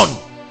passion,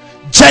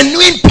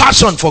 genuine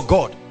passion for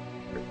God.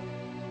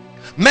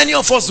 Many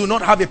of us do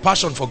not have a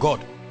passion for God.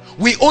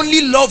 We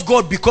only love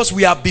God because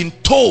we have been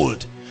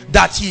told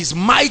that he is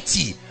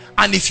mighty,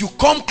 and if you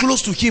come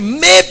close to him,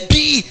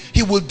 maybe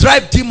he will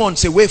drive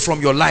demons away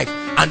from your life,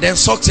 and then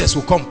success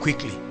will come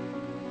quickly.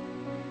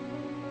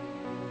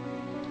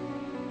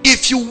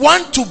 If you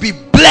want to be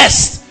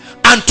blessed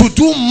and to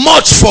do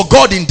much for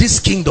God in this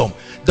kingdom,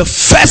 the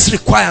first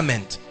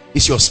requirement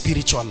is your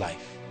spiritual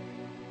life.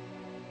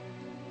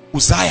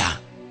 Uzziah,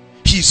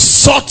 he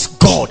sought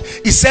God.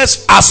 It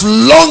says as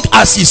long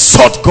as he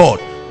sought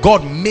God,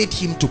 God made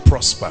him to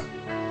prosper.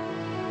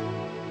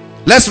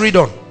 Let's read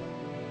on.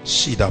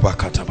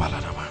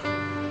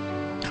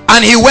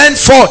 And he went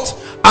forth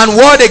and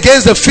warred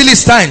against the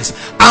Philistines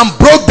and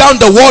broke down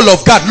the wall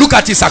of God. Look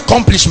at his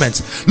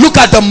accomplishments. Look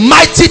at the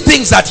mighty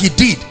things that he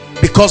did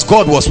because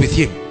God was with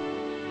him.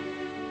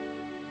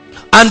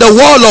 And the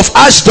wall of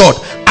Ashdod,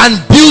 and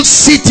built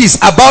cities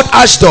about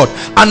Ashdod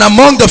and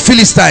among the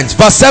Philistines.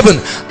 Verse 7.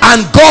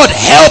 And God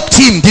helped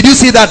him. Did you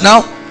see that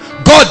now?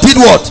 God did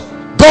what?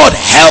 God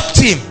helped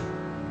him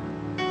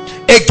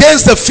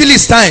against the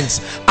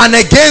Philistines and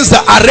against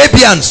the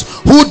Arabians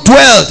who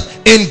dwelled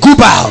in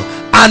Gubal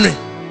and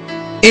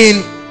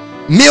in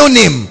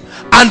Milnim,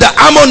 and the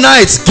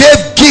Ammonites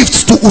gave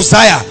gifts to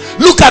Uzziah.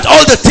 Look at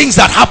all the things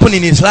that happened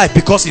in his life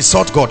because he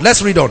sought God.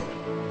 Let's read on.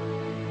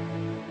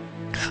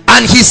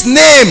 And his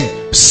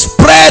name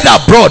spread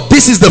abroad.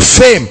 This is the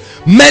fame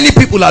many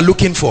people are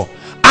looking for.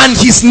 And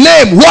his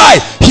name, why?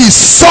 He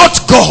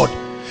sought God.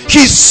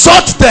 He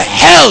sought the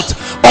health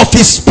of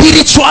his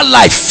spiritual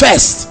life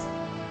first.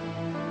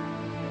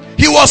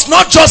 He was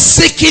not just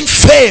seeking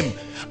fame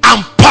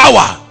and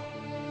power.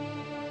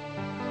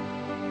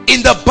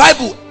 In the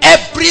Bible,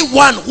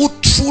 everyone who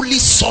truly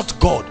sought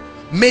God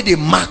made a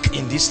mark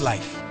in this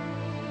life.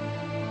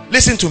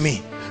 Listen to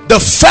me. The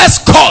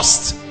first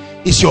cost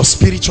is your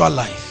spiritual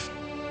life.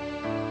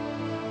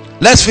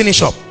 Let's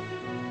finish up.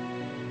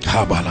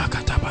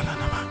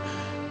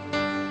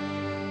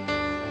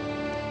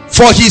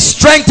 For he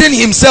strengthened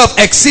himself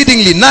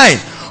exceedingly. 9.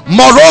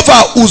 Moreover,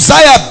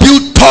 Uzziah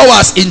built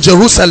towers in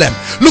Jerusalem.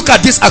 Look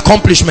at these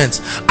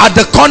accomplishments. At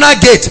the corner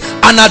gate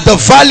and at the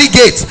valley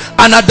gate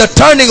and at the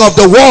turning of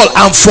the wall,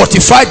 and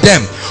fortified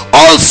them.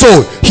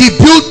 Also he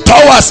built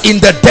towers in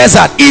the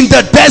desert. In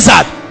the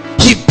desert,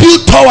 he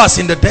built towers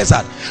in the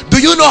desert.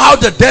 Do you know how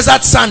the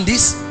desert sand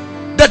is?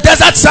 The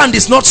desert sand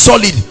is not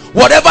solid.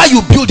 Whatever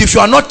you build, if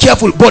you are not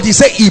careful, but he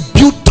said he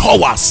built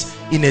towers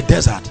in a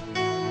desert.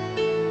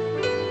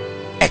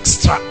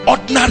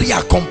 Extraordinary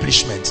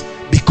accomplishments,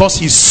 because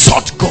he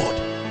sought God.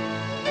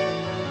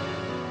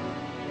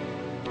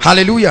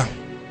 Hallelujah.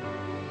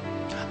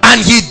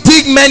 And he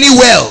digged many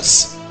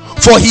wells,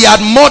 for he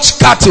had much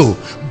cattle,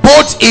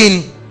 both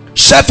in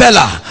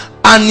Shephelah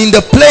and in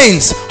the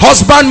plains,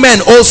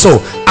 husbandmen also,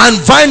 and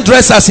vine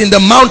dressers in the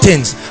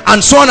mountains,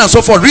 and so on and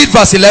so forth. Read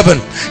verse 11.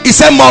 He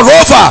said,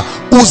 moreover,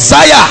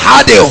 Uzziah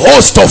had a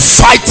host of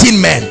fighting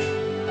men.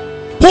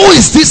 Who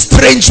is this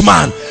strange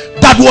man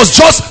that was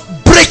just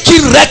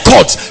breaking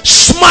records,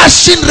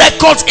 smashing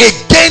records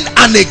again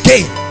and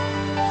again,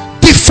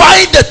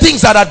 defying the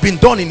things that had been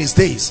done in his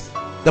days?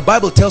 The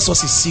Bible tells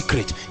us his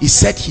secret. He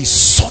said he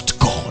sought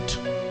God.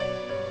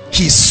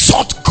 He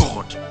sought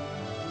God.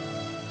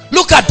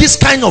 Look at this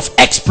kind of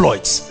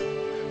exploits.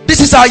 This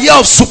is our year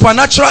of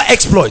supernatural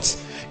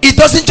exploits. It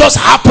doesn't just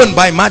happen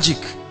by magic.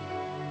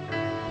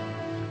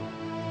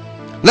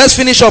 Let's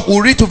finish up.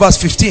 We'll read to verse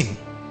 15.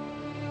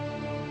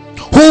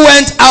 Who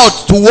went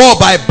out to war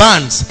by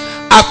bands,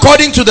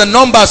 according to the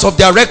numbers of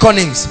their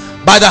reckonings,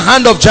 by the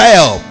hand of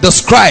Jael the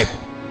scribe.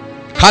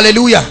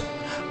 Hallelujah.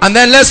 And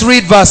then let's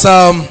read verse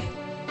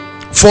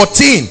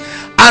 14.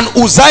 And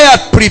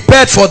Uzziah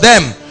prepared for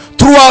them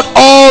throughout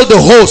all the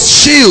hosts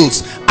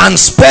shields and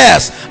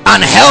spears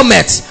and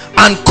helmets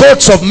and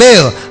coats of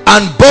mail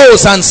and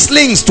bows and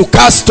slings to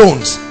cast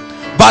stones.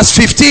 Verse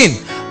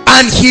 15.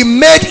 And he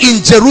made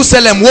in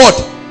Jerusalem what?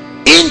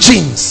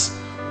 Engines.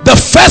 The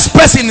first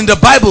person in the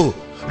Bible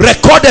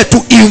recorded to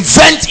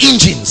invent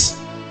engines.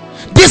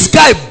 This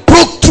guy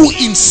broke through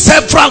in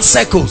several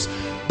circles.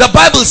 The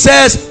Bible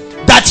says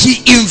that he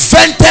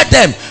invented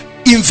them,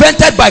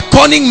 invented by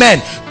cunning men,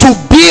 to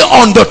be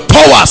on the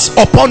towers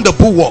upon the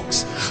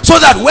bulwarks, so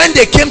that when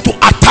they came to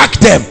attack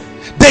them,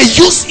 they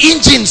used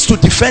engines to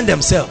defend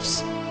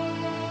themselves.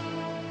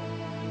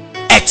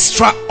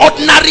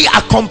 Extraordinary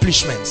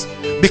accomplishments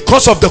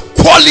because of the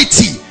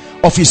quality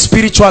of his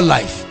spiritual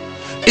life.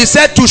 He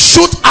said to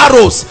shoot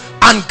arrows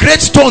and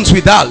great stones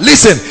without.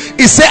 Listen,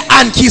 he said,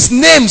 and his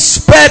name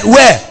spread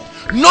where?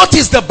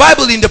 Notice the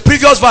Bible in the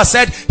previous verse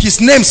said his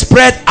name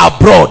spread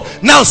abroad.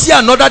 Now see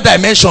another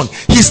dimension.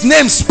 His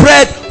name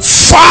spread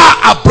far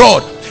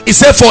abroad. He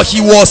said, for he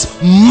was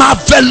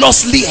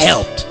marvelously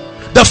helped.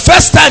 The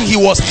first time he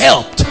was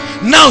helped,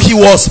 now he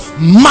was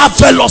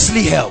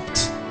marvelously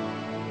helped,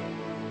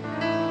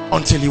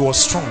 until he was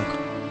strong.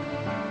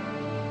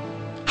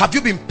 Have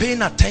you been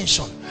paying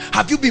attention?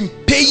 Have you been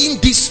paying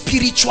this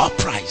spiritual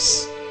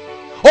price?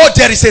 Oh,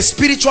 there is a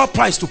spiritual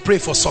price to pray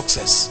for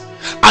success.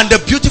 And the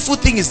beautiful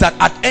thing is that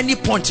at any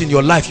point in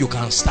your life you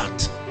can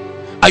start.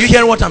 Are you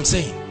hearing what I'm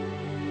saying?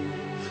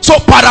 So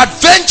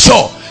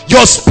peradventure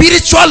your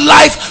spiritual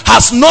life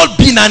has not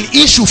been an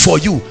issue for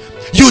you.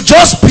 You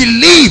just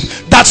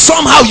believe that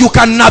somehow you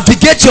can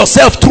navigate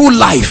yourself through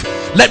life.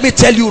 Let me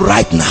tell you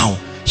right now,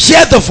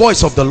 hear the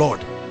voice of the Lord.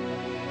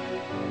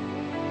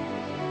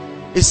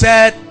 He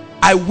said,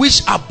 I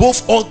wish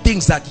above all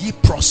things that ye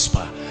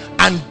prosper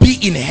and be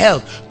in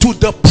health, to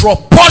the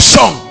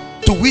proportion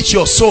to which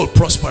your soul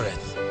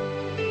prospereth.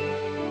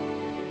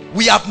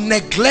 We have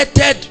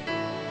neglected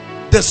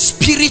the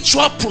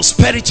spiritual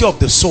prosperity of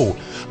the soul,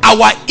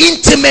 our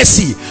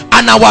intimacy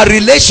and our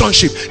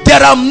relationship.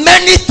 There are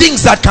many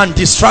things that can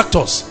distract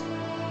us.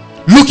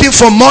 Looking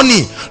for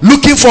money,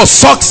 looking for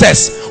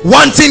success,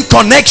 wanting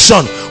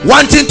connection,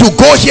 wanting to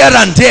go here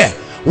and there,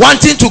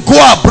 wanting to go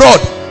abroad.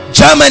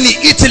 Germany,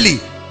 Italy,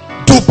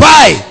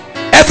 Dubai,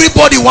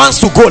 everybody wants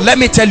to go. Let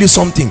me tell you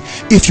something.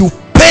 If you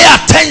pay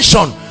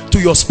attention to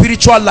your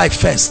spiritual life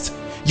first,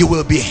 you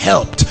will be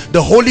helped.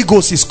 The Holy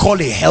Ghost is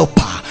called a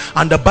helper,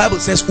 and the Bible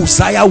says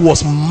Uzziah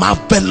was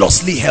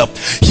marvelously helped.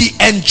 He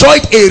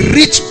enjoyed a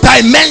rich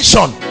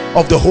dimension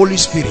of the Holy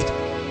Spirit.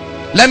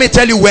 Let me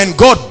tell you, when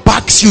God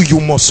backs you,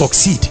 you must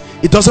succeed.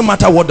 It doesn't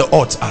matter what the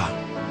odds are.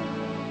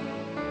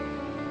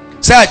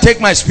 Say, I take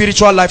my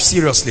spiritual life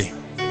seriously.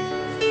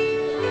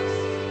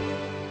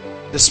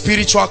 The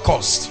spiritual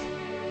cost.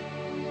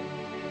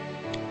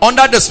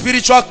 Under the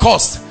spiritual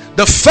cost,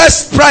 the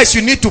first price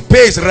you need to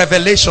pay is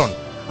revelation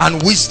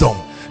and wisdom.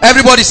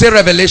 Everybody say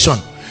revelation.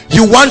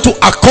 You want to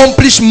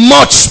accomplish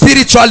much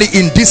spiritually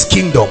in this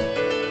kingdom.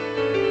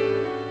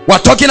 We're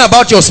talking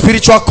about your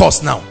spiritual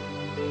cost now.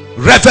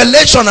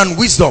 Revelation and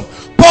wisdom.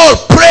 Paul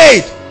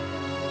prayed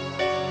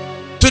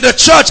to the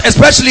church,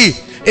 especially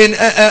in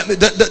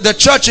the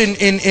church in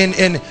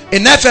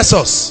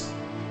Ephesus.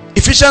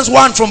 Ephesians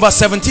 1 from verse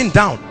 17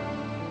 down.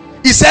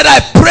 He said, I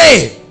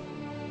pray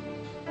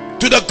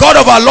to the God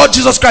of our Lord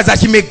Jesus Christ that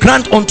he may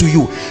grant unto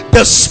you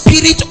the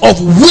spirit of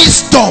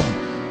wisdom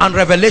and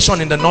revelation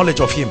in the knowledge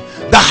of him.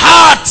 The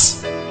heart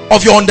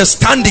of your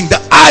understanding,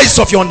 the eyes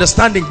of your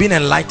understanding being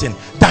enlightened,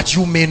 that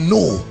you may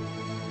know.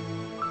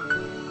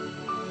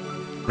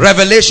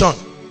 Revelation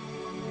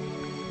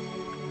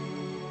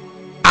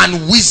and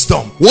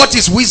wisdom. What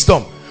is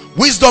wisdom?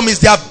 Wisdom is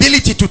the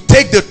ability to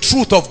take the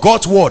truth of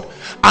God's word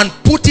and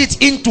put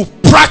it into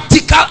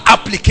practical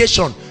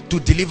application to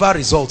deliver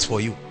results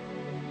for you.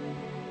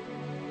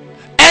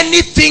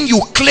 Anything you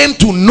claim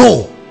to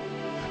know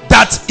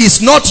that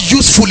is not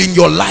useful in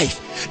your life,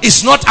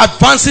 is not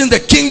advancing the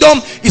kingdom,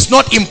 is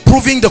not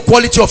improving the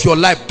quality of your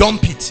life,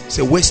 dump it. It's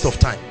a waste of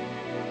time.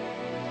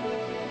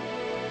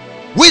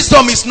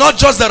 Wisdom is not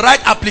just the right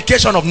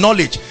application of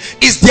knowledge,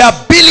 it's the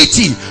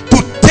ability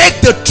to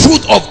take the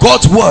truth of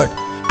God's word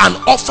and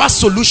offer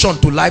solution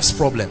to life's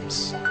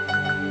problems.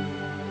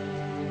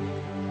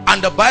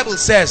 And the Bible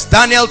says,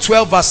 Daniel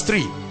 12 verse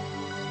 3,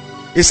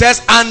 it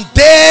says, and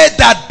they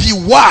that be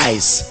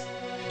wise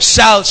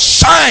shall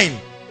shine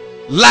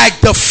like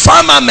the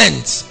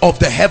firmament of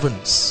the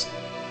heavens.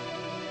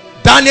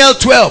 Daniel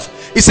 12,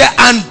 it said,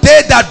 and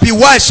they that be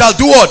wise shall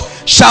do what?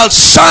 Shall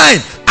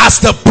shine as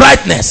the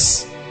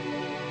brightness.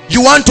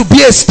 You want to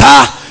be a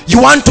star,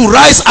 you want to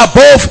rise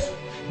above,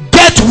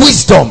 get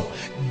wisdom,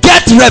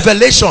 get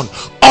revelation,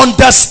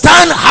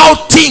 understand how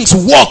things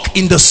work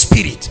in the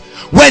spirit.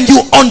 When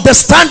you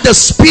understand the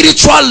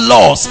spiritual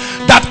laws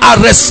that are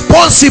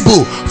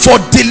responsible for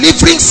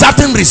delivering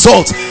certain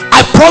results,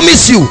 I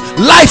promise you,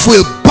 life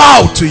will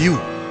bow to you.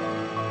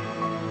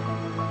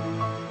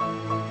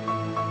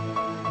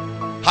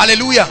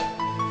 Hallelujah.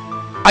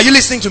 Are you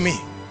listening to me?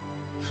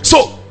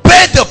 So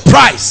pay the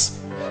price.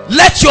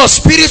 Let your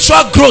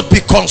spiritual growth be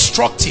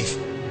constructive.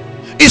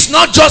 It's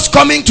not just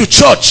coming to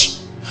church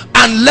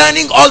and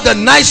learning all the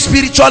nice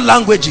spiritual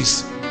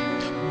languages.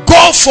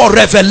 Go for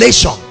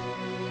revelation.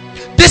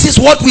 This is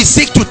what we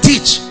seek to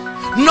teach.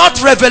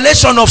 Not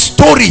revelation of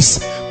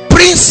stories,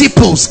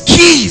 principles,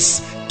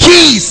 keys.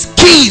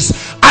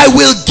 I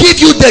will give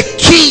you the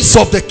keys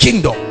of the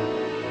kingdom.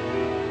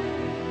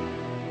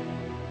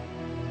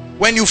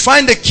 When you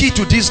find the key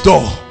to this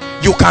door,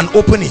 you can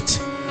open it.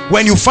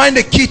 When you find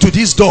the key to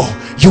this door,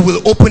 you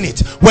will open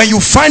it. When you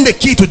find the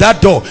key to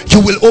that door, you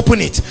will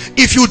open it.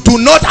 If you do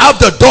not have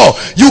the door,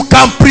 you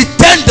can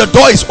pretend the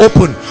door is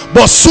open,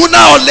 but sooner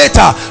or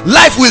later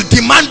life will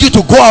demand you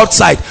to go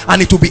outside,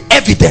 and it will be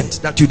evident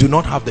that you do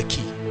not have the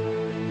key.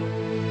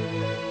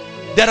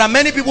 There are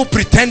many people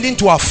pretending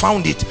to have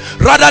found it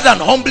rather than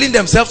humbling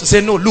themselves to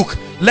say, no, look,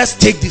 let's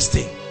take this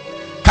thing.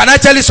 Can I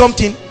tell you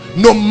something?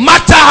 No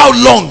matter how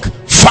long,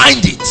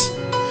 find it.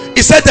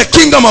 He said the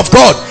kingdom of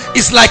God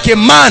is like a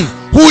man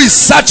who is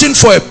searching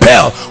for a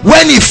pearl.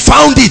 When he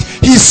found it,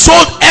 he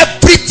sold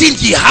everything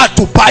he had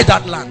to buy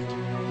that land.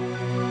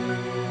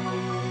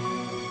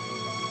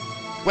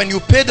 When you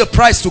pay the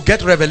price to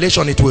get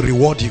revelation, it will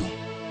reward you.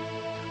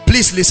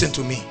 Please listen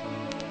to me.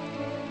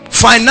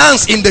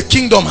 Finance in the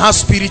kingdom has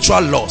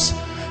spiritual laws.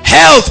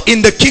 Health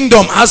in the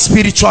kingdom has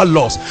spiritual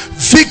laws.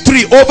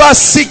 Victory over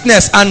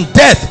sickness and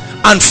death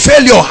and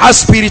failure has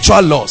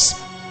spiritual laws.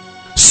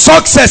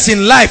 Success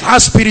in life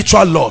has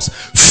spiritual laws.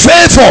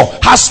 Favor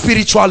has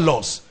spiritual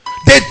laws.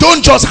 They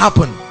don't just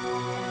happen.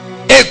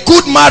 A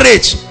good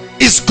marriage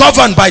is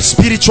governed by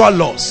spiritual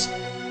laws.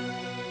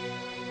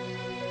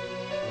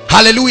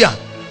 Hallelujah.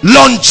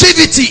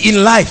 Longevity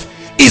in life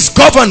is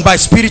governed by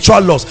spiritual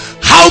laws.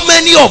 How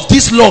many of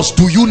these laws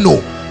do you know?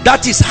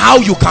 That is how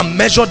you can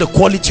measure the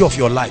quality of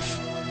your life.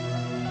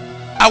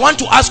 I want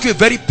to ask you a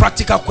very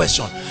practical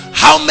question.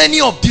 How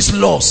many of these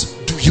laws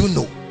do you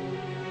know?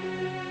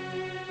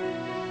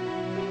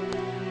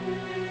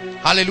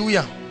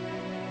 Hallelujah.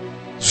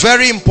 It's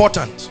very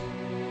important.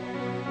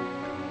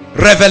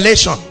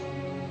 Revelation.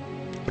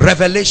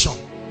 Revelation.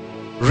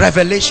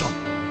 Revelation.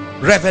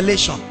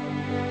 Revelation.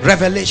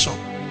 Revelation.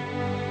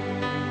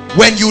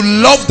 When you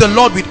love the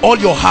Lord with all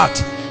your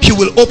heart, he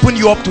will open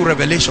you up to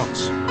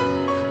revelations.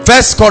 1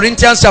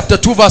 Corinthians chapter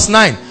 2 verse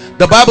 9,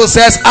 the Bible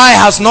says, eye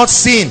has not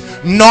seen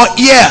nor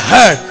ear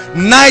heard,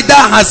 neither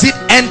has it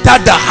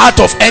entered the heart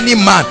of any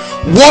man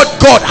what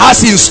God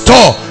has in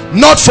store,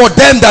 not for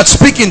them that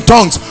speak in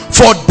tongues,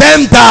 for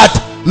them that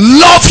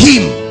love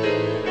him.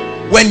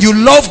 When you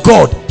love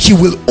God, he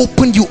will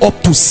open you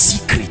up to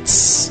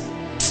secrets.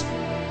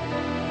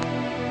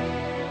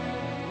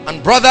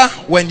 And brother,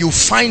 when you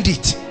find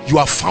it, you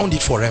have found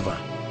it forever.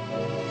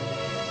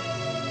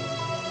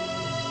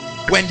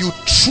 When you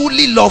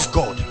truly love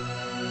God,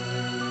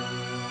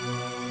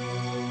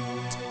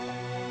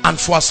 and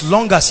for as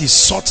long as he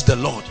sought the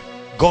Lord,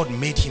 God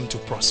made him to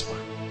prosper.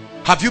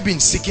 Have you been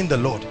seeking the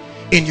Lord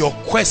in your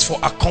quest for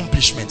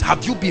accomplishment?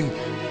 Have you been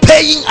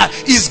paying?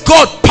 Is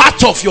God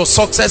part of your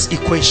success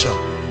equation?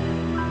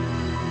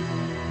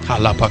 I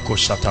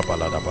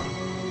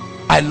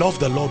love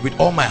the Lord with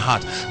all my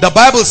heart. The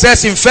Bible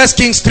says in 1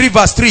 Kings 3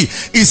 verse 3,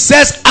 it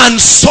says, and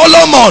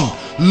Solomon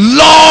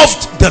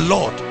loved the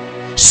Lord.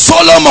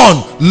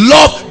 Solomon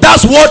loved,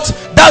 that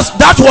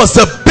was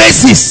the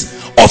basis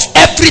of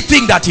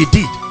everything that he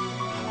did.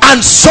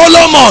 And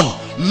Solomon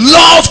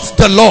loved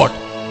the Lord.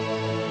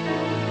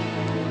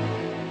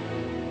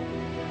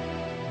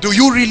 Do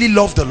you really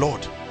love the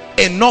Lord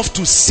enough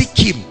to seek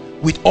him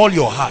with all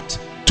your heart,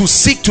 to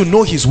seek to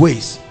know his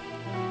ways?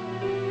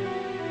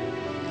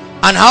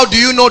 And how do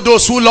you know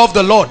those who love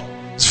the Lord?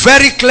 It's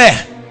very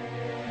clear.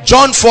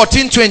 John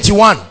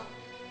 14:21.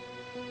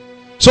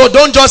 So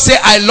don't just say,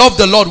 I love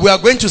the Lord. We are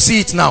going to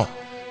see it now.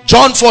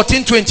 John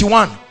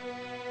 14:21.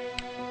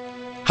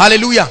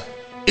 Hallelujah.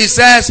 It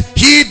says,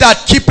 he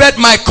that keepeth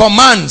my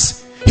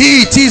commands,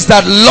 he it is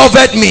that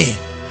loveth me,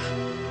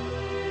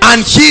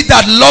 and he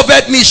that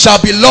loveth me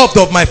shall be loved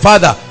of my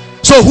Father.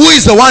 So who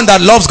is the one that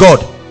loves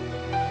God?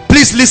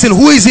 Please listen.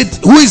 Who is it?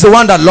 Who is the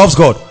one that loves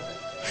God?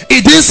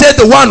 It didn't say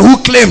the one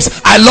who claims,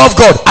 I love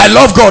God, I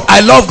love God,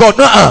 I love God.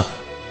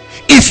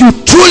 If you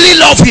truly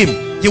love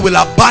him, you will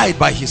abide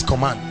by his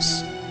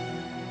commands.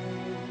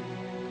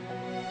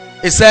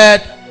 It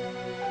said,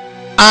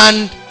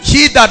 and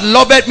he that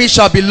loveth me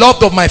shall be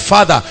loved of my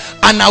Father,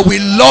 and I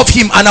will love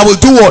him, and I will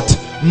do what?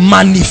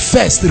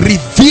 Manifest,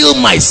 reveal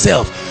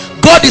myself.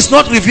 God is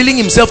not revealing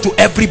himself to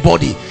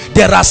everybody.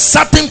 There are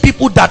certain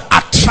people that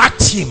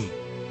attract him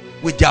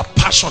with their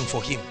passion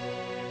for him.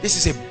 This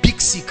is a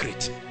big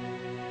secret.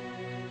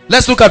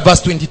 Let's look at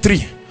verse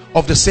 23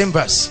 of the same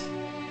verse,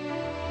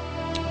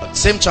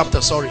 same chapter,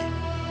 sorry.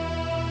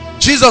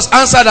 Jesus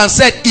answered and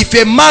said, if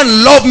a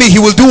man love me, he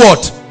will do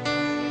what?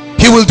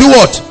 He will do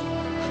what?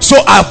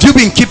 So have you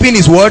been keeping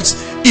his words?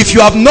 If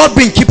you have not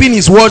been keeping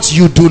his words,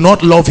 you do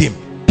not love him,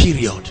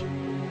 period.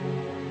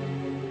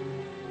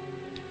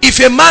 If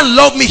a man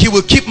love me, he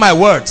will keep my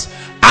words,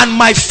 and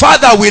my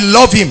Father will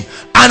love him,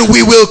 and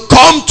we will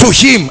come to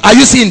him. Are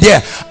you seeing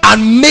there?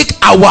 And make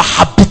our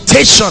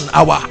habitation,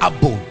 our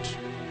abode.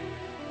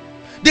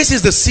 This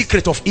is the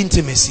secret of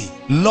intimacy,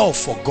 love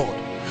for God.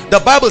 The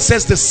Bible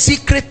says the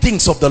secret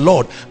things of the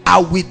Lord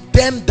are with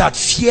them that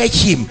fear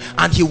him,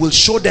 and he will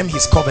show them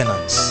his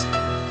covenants.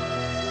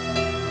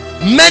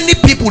 Many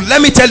people,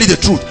 let me tell you the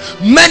truth,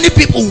 many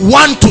people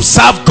want to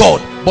serve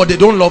God, but they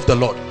don't love the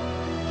Lord.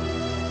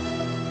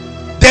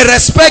 They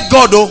respect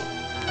God, though.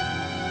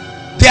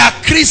 They are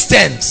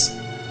Christians.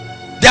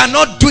 They are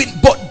not doing,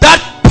 but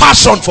that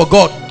passion for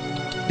God,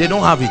 they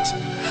don't have it.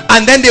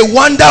 And then they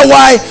wonder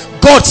why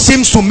God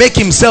seems to make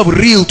himself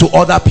real to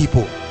other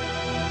people.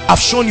 I've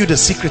shown you the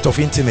secret of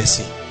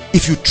intimacy.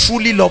 If you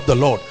truly love the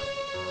Lord,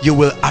 you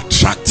will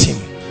attract him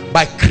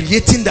by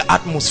creating the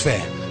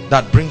atmosphere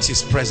that brings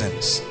his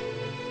presence.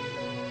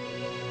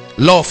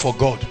 Love for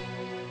God.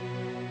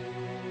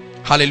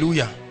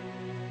 Hallelujah.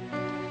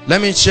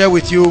 Let me share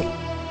with you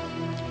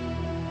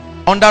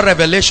under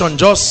Revelation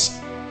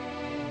just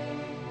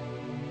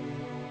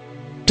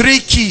 3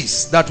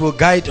 keys that will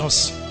guide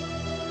us.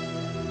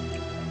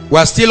 We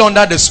are still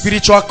under the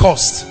spiritual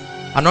cost,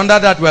 and under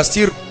that we are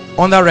still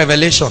under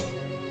revelation.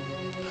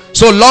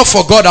 So love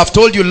for God, I've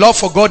told you, love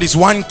for God is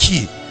one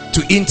key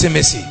to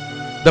intimacy.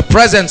 The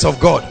presence of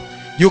God.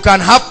 You can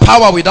have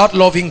power without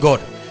loving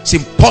God. It's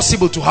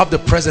impossible to have the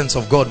presence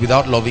of God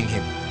without loving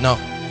him. Now,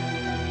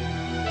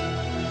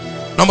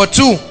 number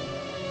 2,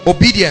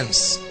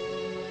 obedience.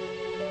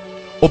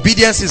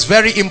 Obedience is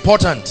very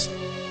important.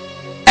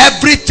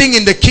 Everything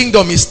in the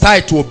kingdom is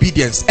tied to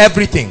obedience.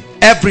 Everything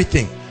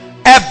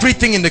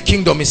in the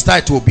kingdom is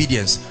tied to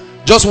obedience.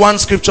 Just one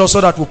scripture so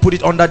that we'll put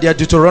it under there.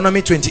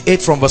 Deuteronomy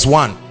 28 from verse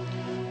 1.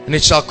 And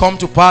it shall come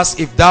to pass,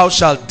 if thou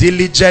shalt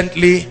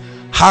diligently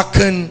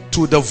hearken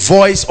to the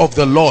voice of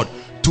the Lord,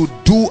 to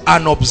do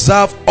and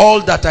observe all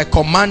that I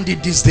command thee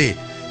this day.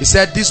 He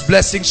said, this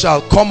blessing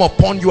shall come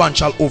upon you and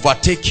shall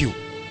overtake you.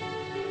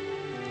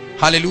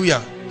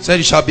 Hallelujah. He said,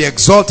 you shall be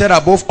exalted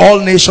above all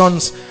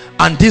nations,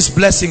 and this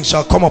blessing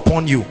shall come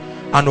upon you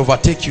and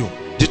overtake you.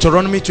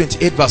 Deuteronomy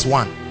 28 verse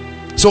 1.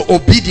 So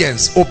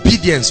obedience,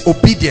 obedience,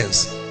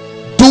 obedience.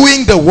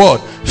 Doing the word.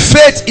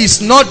 Faith is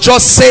not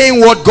just saying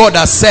what God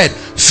has said.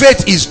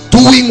 Faith is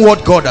doing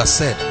what God has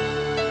said.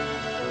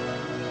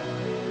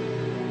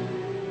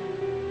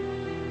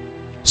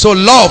 So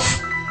love,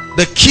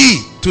 the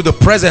key to the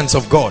presence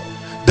of God,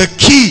 the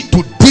key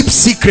to deep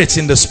secrets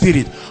in the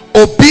spirit.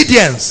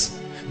 Obedience,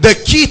 the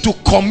key to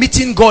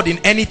committing God in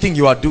anything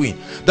you are doing.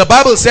 The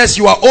Bible says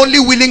you are only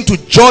willing to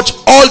judge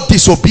all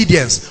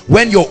disobedience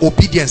when your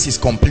obedience is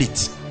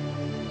complete.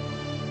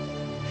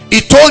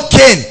 He told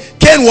Cain,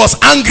 Cain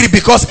was angry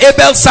because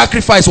Abel's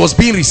sacrifice was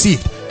being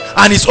received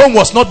and his own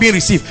was not being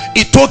received.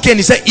 He told Cain,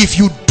 he said, if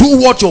you do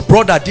what your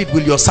brother did,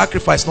 will your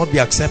sacrifice not be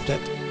accepted?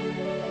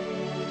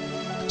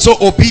 So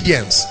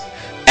obedience.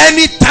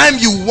 Anytime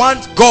you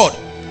want God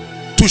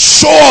to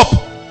show up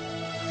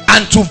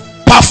and to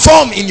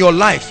perform in your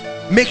life,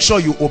 make sure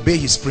you obey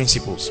his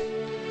principles.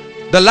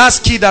 The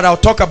last key that I'll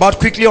talk about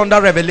quickly under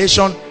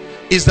Revelation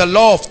is the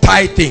law of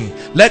tithing.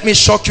 Let me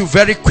shock you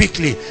very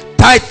quickly.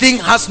 Tithing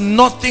has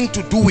nothing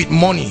to do with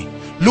money.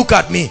 Look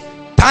at me.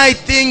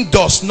 Tithing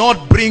does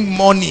not bring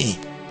money.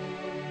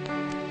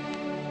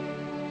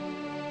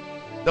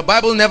 The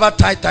Bible never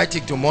tied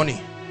tithing to money.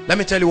 Let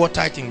me tell you what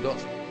tithing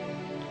does.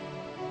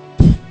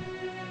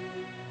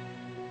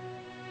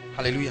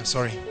 Hallelujah,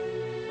 sorry.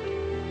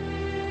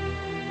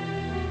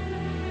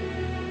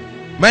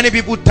 Many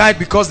people tithe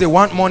because they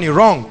want money.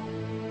 Wrong.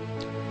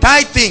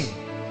 Tithing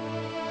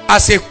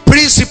as a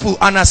principle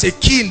and as a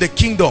key in the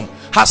kingdom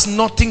has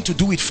nothing to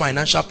do with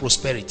financial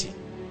prosperity.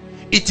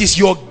 It is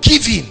your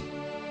giving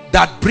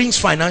that brings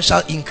financial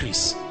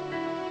increase.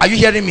 Are you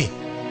hearing me?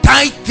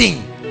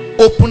 Tithing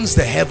opens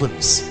the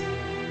heavens.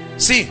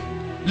 See,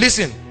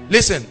 Listen,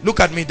 listen, look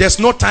at me. There's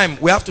no time.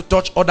 We have to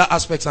touch other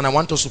aspects and I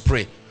want us to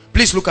pray.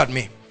 Please look at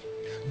me.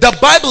 The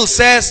Bible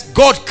says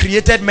God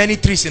created many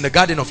trees in the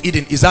Garden of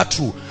Eden. Is that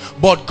true?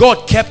 But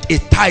God kept a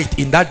tithe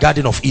in that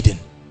Garden of Eden.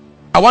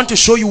 I want to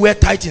show you where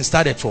tithing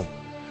started from.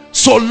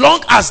 So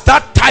long as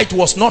that tithe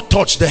was not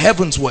touched, the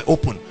heavens were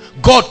open.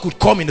 God could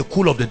come in the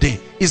cool of the day.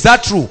 Is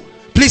that true?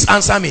 Please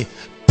answer me.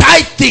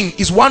 Tithing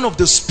is one of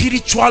the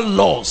spiritual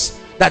laws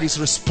that is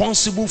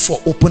responsible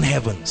for open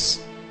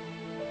heavens.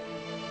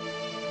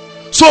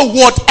 So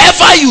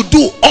whatever you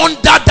do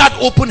under that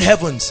open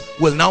heavens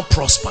will now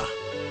prosper.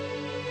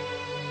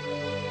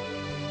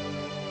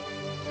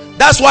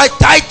 That's why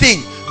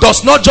tithing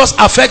does not just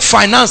affect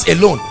finance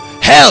alone.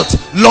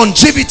 Health,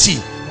 longevity,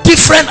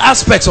 different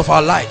aspects of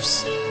our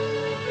lives.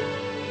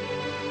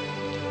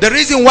 The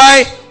reason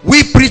why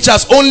we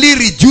preachers only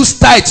reduce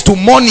tithes to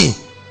money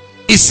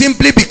is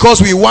simply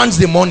because we want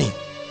the money.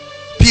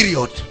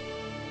 Period.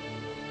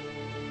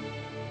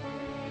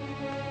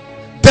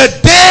 The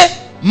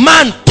day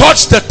man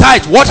touched the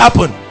tithe, what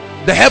happened?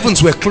 The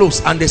heavens were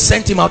closed and they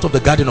sent him out of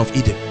the Garden of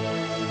Eden.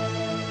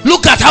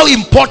 Look at how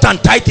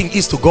important tithing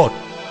is to God.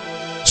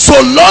 So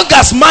long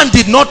as man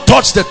did not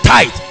touch the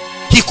tithe,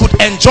 he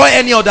could enjoy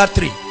any other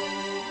tree.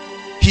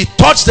 He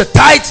touched the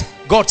tithe,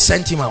 God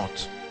sent him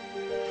out.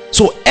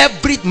 So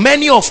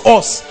many of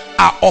us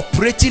are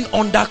operating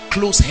under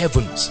closed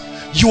heavens.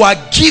 You are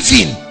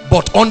giving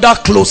but under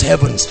closed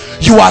heavens.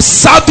 You are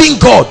serving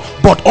God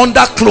but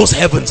under closed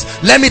heavens.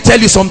 Let me tell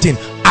you something.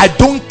 I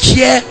don't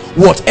care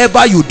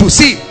whatever you do.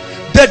 See,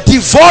 the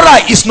devourer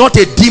is not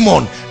a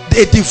demon.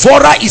 The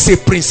devourer is a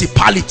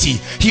principality.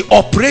 He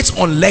operates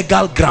on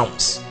legal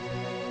grounds.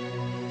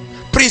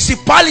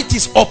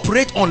 Principalities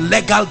operate on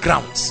legal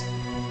grounds.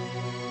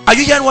 Are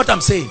you hearing what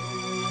I'm saying?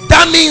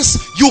 That means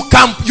you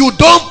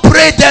don't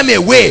pray them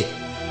away.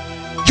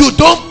 You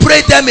don't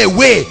pray them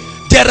away.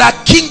 There are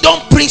kingdom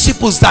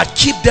principles that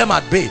keep them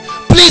at bay.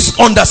 Please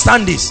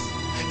understand this.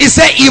 He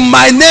said, in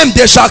my name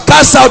they shall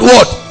cast out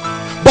what?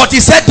 But he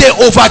said they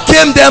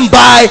overcame them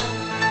by,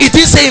 it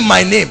didn't say in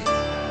my name.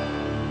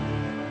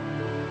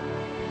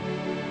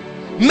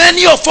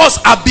 Many of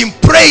us have been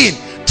praying,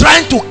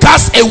 trying to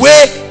cast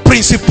away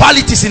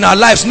principalities in our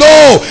lives.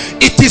 No,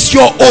 it is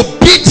your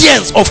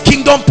obedience of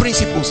kingdom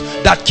principles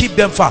that keep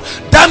them far.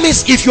 That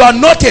means if you are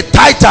not a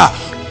tither,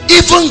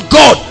 even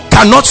God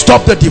cannot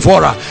stop the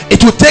devourer.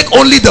 It will take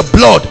only the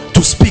blood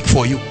to speak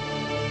for you.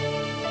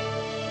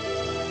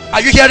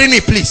 Are you hearing me?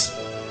 Please,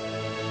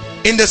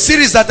 in the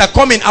series that are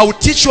coming, I will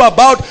teach you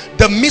about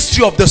the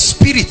mystery of the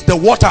spirit, the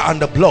water and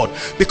the blood,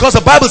 because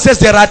the Bible says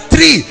there are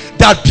three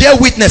that bear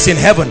witness in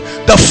heaven: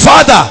 the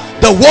Father,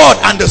 the Word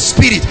and the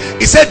Spirit.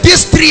 He said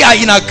these three are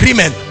in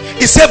agreement.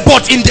 He said,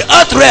 but in the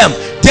earth realm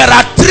there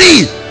are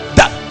three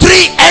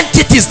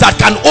entities that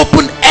can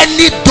open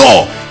any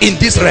door in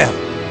this realm: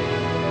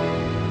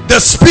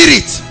 the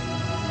Spirit,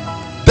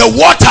 the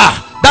water,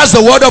 that's the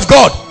word of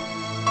God,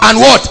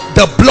 and what?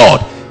 The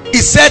blood. He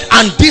said,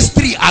 and these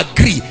three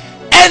agree.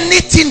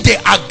 Anything they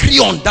agree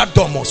on, that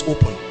door must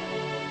open.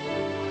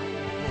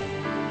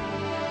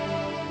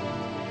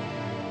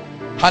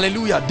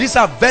 Hallelujah. These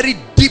are very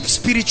deep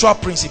spiritual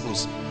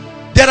principles.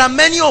 There are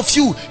many of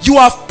you, you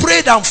have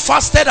prayed and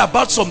fasted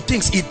about some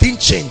things, it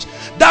didn't change.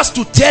 That's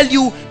to tell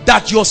you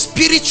that your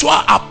spiritual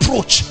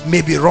approach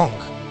may be wrong.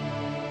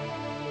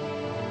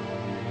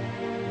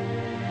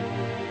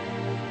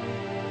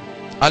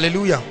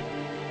 Hallelujah.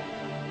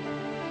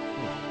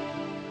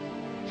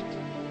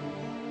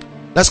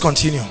 Let's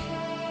continue.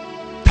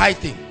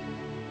 Tithing,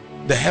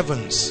 the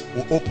heavens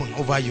will open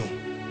over you.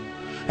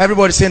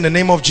 Everybody say, in the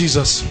name of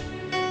Jesus,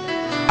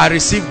 I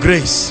receive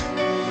grace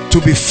to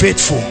be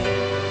faithful.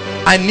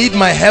 I need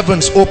my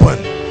heavens open.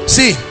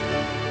 See,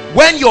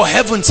 when your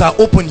heavens are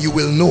open, you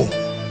will know.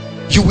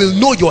 You will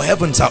know your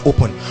heavens are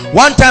open.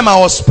 One time I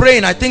was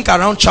praying, I think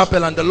around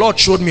chapel, and the Lord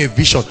showed me a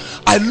vision.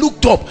 I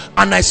looked up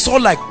and I saw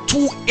like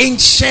two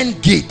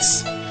ancient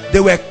gates.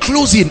 They were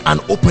closing and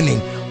opening,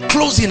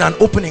 closing and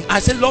opening. I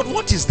said, Lord,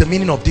 what is the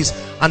meaning of this?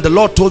 And the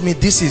Lord told me,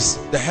 this is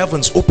the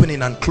heavens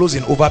opening and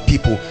closing over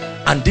people,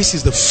 and this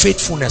is the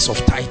faithfulness of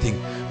tithing.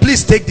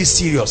 Please take this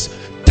serious.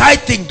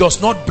 Tithing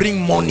does not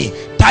bring money.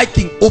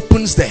 Tithing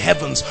opens the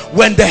heavens.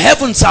 When the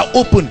heavens are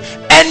open,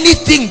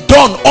 anything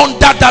done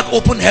under that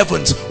open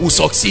heavens will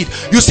succeed.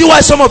 You see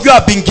why some of you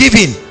have been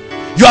giving?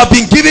 You have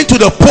been giving to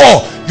the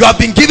poor, you have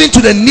been giving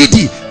to the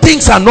needy.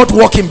 Things are not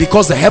working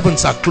because the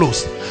heavens are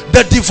closed.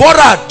 The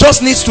devourer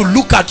just needs to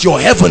look at your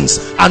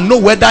heavens and know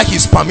whether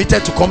he's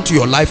permitted to come to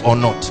your life or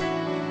not.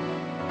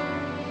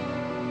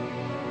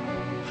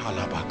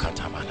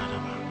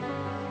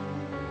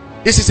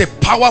 This is a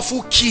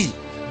powerful key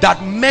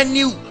that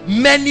many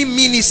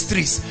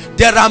ministries,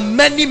 there are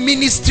many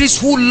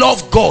ministries who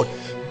love God,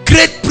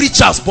 great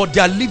preachers, but they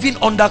are living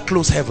under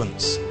closed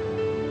heavens.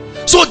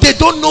 So they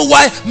don't know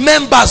why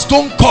members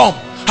don't come.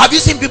 Have you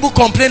seen people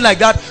complain like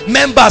that?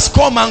 Members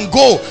come and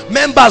go,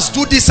 members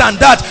do this and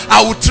that,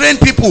 I will train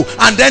people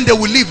and then they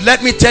will leave.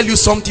 Let me tell you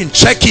something,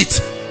 check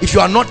it. If you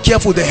are not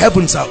careful, the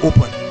heavens are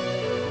open.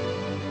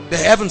 The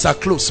heavens are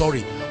closed,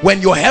 sorry.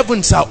 when your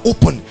heavens are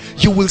open,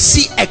 you will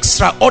see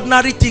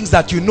extraordinary things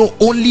that you know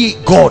only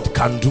God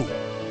can do.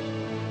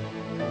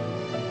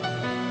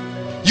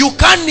 You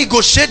can't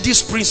negotiate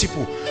this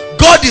principle.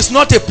 God is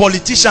not a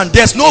politician.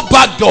 There's no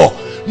back door,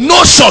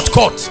 no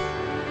shortcut.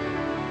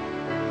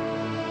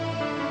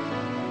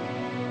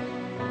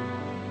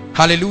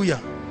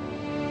 Hallelujah.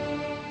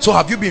 So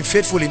have you been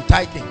faithful in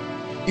tithing?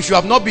 If you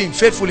have not been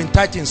faithful in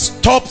tithing,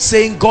 stop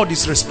saying God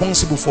is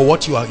responsible for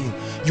what you are in.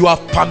 You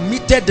have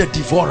permitted the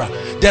devourer.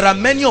 There are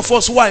many of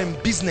us who are in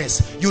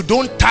business. You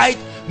don't tithe.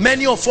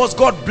 Many of us,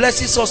 God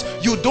blesses us,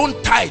 you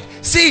don't tithe.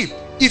 See,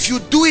 if you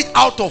do it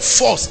out of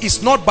force,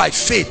 it's not by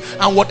faith,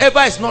 and whatever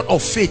is not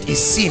of faith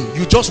is sin.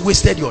 You just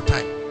wasted your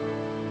time.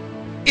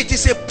 It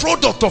is a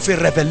product of a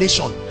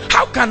revelation.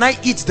 How can I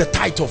eat the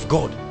tithe of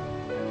God?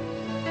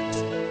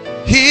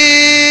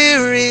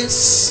 Here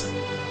is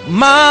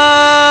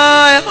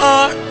my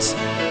heart,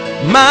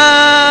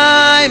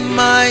 my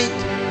mind.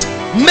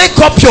 Make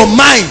up your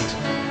mind,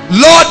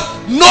 Lord,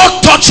 no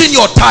touching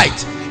your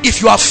tithe.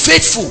 If you are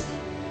faithful,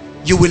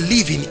 you will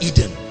live in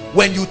Eden.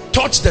 When you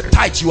touch the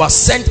tithe, you are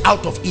sent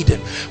out of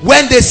Eden.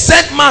 When they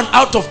sent man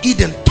out of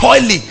Eden,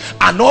 toiling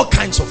and all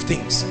kinds of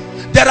things.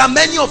 There are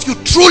many of you,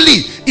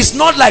 truly, it's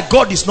not like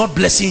God is not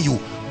blessing you,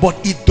 but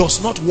it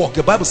does not work.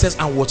 The Bible says,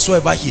 and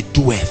whatsoever he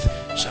doeth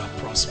shall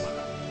prosper.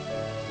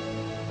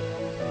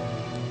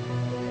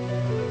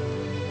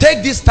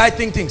 Take this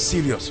tithing thing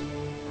serious.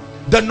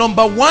 The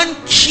number one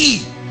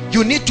key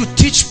you need to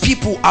teach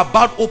people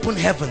about open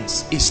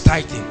heavens is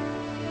tithing.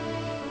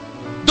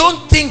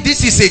 Don't think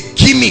this is a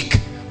gimmick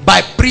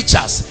by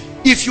preachers.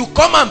 If you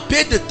come and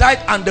pay the tithe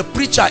and the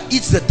preacher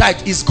eats the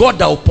tithe, it's God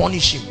that will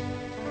punish him.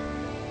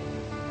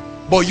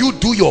 But you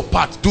do your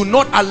part. Do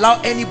not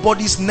allow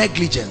anybody's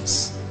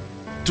negligence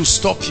to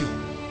stop you.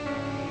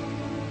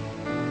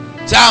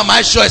 Say, am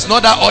I sure it's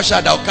not that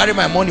usher that will carry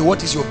my money?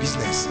 What is your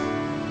business?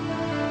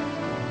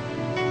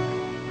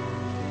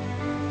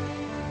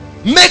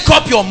 Make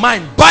up your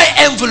mind. Buy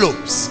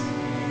envelopes.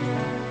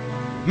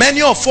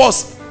 Many of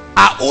us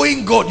are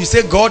owing God. You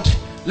say, God,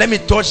 let me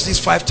touch this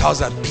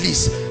 5,000,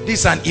 please.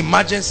 This is an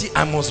emergency.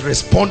 I must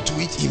respond to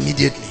it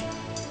immediately.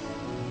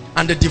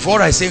 And the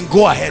devourer is saying,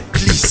 go ahead,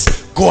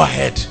 please, go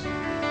ahead.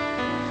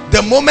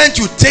 The moment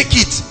you take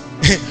it,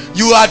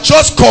 you are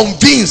just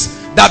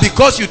convinced that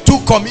because you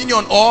took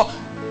communion or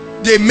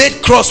they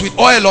made cross with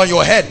oil on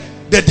your head,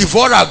 the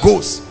devourer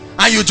goes.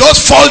 And you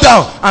just fall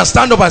down and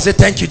stand up and say,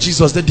 thank you,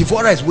 Jesus. The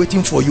devourer is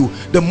waiting for you.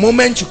 The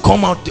moment you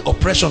come out, the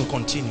oppression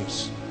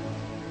continues.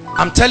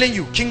 I'm telling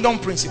you, kingdom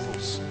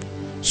principles.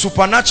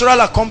 Supernatural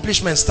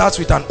accomplishment starts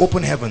with an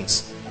open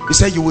heavens. He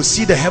said you will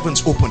see the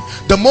heavens open.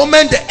 The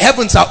moment the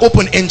heavens are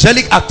open,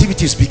 angelic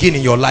activities begin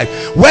in your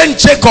life. When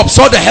Jacob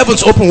saw the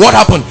heavens open, what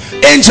happened?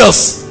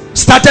 Angels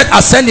started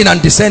ascending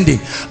and descending.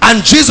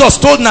 And Jesus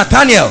told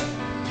Nathanael,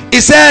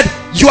 he said,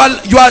 you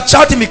are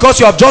shouting because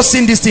you have just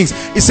seen these things.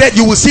 He said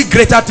you will see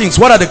greater things.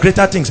 What are the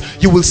greater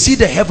things? You will see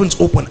the heavens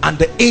open and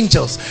the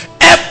angels.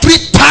 Every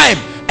time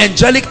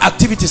angelic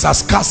activities are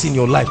scarce in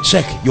your life,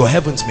 check, your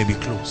heavens may be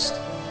closed.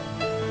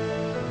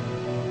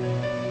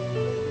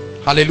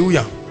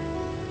 Hallelujah.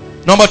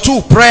 Number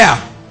two, prayer.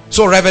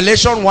 So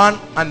Revelation 1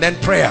 and then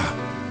prayer.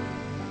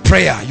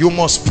 Prayer. You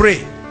must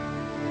pray.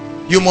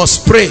 You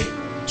must pray.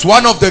 It's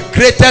one of the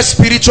greatest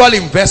spiritual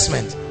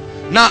investments.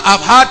 Now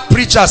I've heard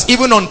preachers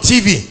even on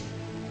TV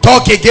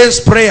talk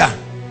against prayer,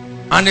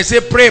 and they say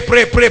pray,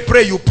 pray, pray,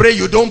 pray. You pray,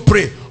 you don't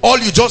pray. All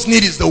you just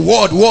need is the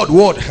word, word,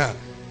 word.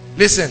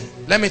 Listen,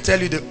 let me tell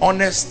you the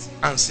honest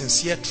and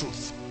sincere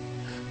truth.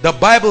 The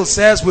Bible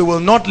says we will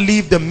not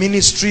leave the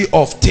ministry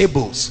of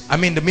tables. I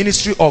mean the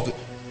ministry of,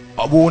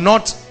 we will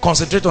not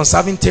concentrate on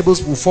serving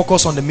tables. We'll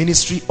focus on the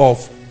ministry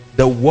of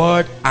the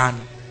word and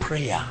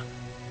prayer.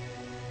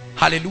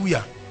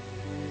 Hallelujah.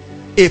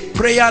 A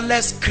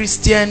prayerless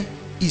Christian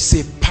is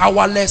a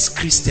powerless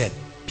Christian,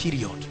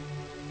 period.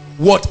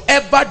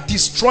 Whatever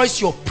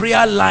destroys your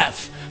prayer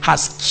life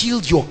has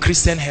killed your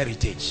Christian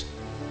heritage.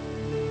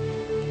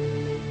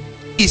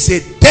 It's a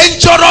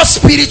dangerous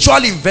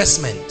spiritual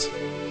investment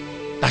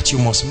that you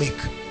must make.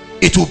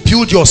 It will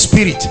build your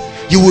spirit.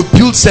 You will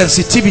build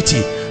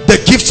sensitivity.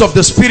 The gifts of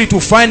the spirit will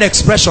find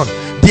expression.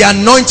 The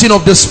anointing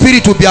of the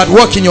spirit will be at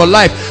work in your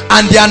life,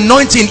 and the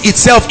anointing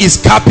itself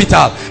is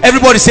capital.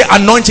 Everybody say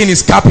anointing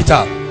is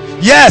capital.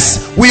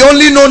 Yes, we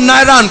only know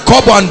naira and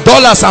kobo and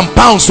dollars and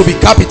pounds to be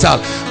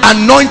capital.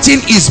 Anointing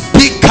is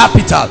big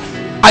capital.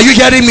 Are you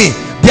hearing me?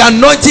 The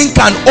anointing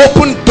can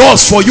open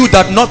doors for you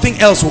that nothing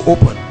else will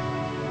open.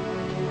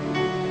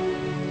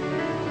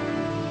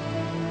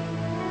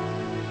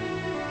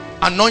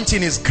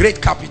 Anointing is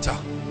great capital.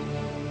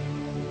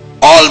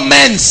 All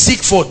men seek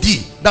for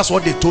thee. That's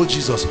what they told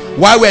Jesus.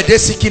 Why were they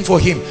seeking for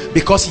him?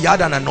 Because he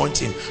had an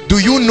anointing. Do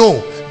you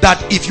know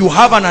that if you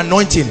have an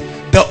anointing,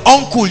 the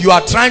uncle you are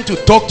trying to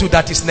talk to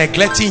that is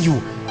neglecting you,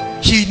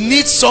 he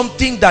needs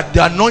something that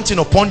the anointing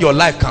upon your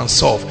life can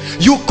solve.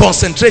 You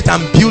concentrate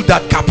and build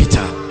that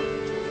capital.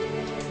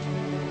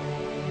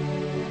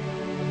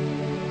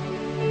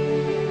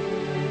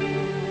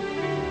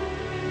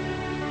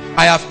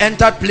 I have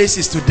entered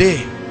places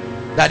today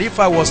that if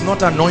I was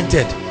not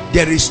anointed,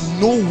 there is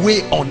no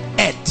way on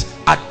earth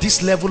at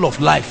this level of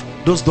life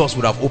those doors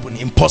would have opened.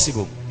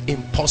 Impossible.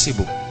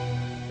 Impossible.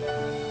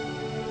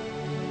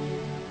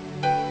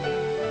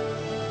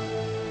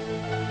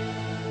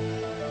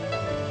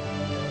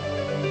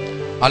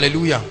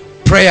 Hallelujah.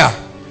 Prayer.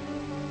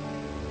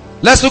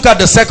 Let's look at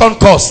the second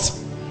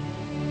cost.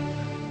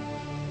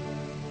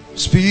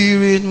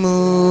 Spirit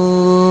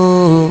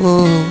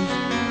move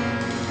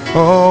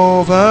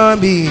over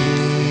me.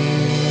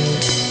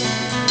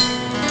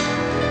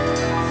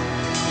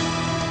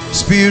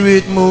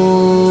 Spirit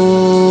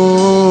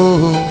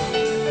move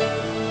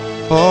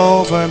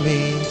over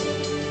me.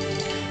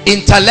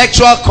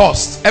 Intellectual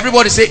cost.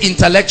 Everybody say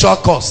intellectual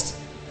cost.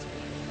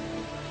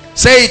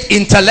 Say it,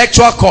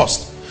 intellectual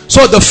cost.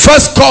 So the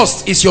first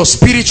cost is your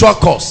spiritual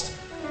cost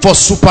for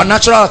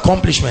supernatural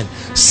accomplishment.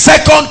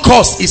 Second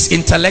cost is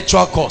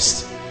intellectual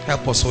cost.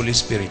 Help us, Holy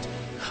Spirit.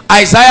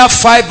 Isaiah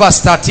 5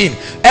 verse 13.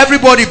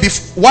 Everybody,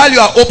 while you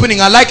are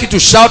opening, I'd like you to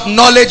shout,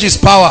 knowledge is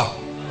power.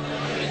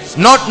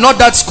 Not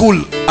that school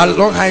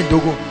along high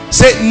Dogo.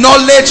 Say,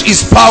 knowledge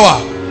is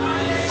power.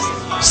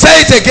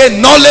 Say it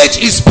again, knowledge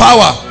is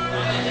power.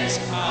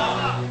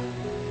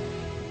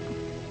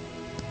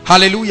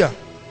 Hallelujah.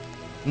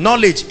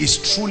 Knowledge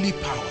is truly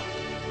power.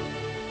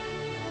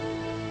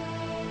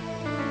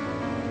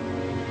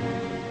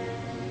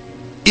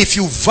 If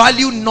you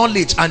value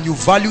knowledge and you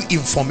value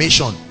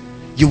information,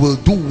 you will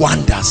do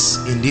wonders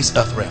in this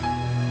earth realm.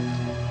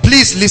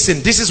 Please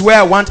listen, this is where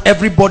I want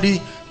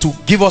everybody to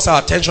give us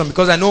our attention,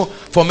 because I know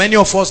for many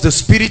of us the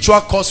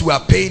spiritual cost, we are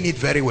paying it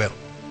very well,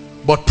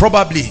 but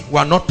probably we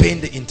are not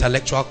paying the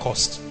intellectual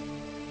cost.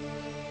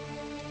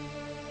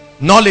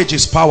 Knowledge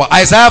is power.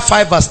 Isaiah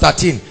 5 verse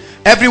 13.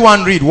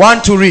 Everyone read.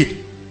 1 to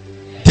read.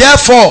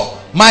 Therefore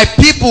my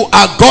people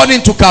are gone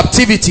into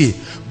captivity,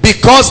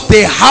 because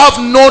they have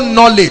no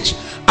knowledge,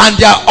 and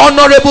their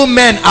honorable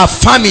men are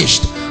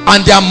famished,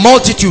 and their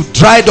multitude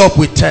dried up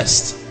with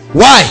thirst.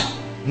 Why?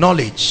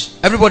 Knowledge.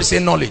 Everybody say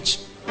knowledge.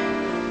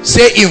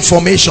 Say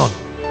information.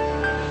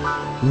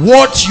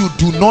 What you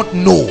do not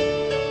know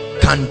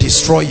can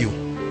destroy you.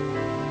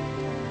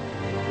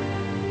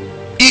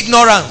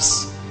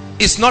 Ignorance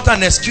is not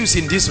an excuse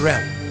in this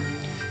realm.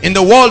 In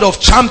the world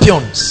of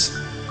champions,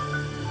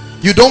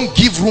 you don't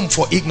give room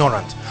for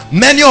ignorance.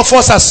 Many of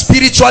us are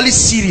spiritually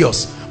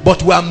serious,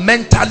 but we are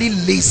mentally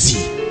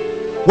lazy.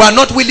 We are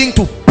not willing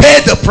to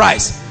pay the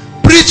price.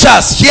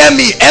 Preachers, hear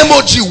me,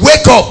 emoji,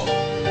 wake up.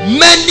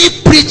 Many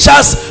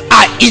preachers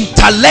are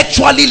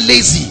intellectually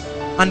lazy,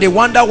 and they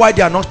wonder why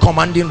they are not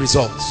commanding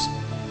results.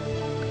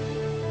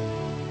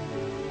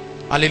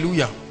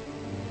 Hallelujah.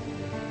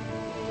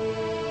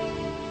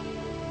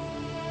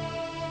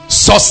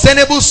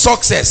 Sustainable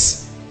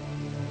success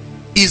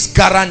is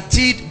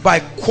guaranteed by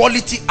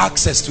quality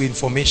access to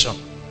information.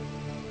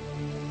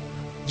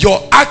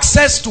 Your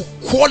access to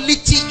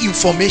quality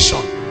information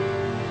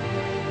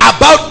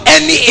about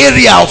any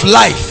area of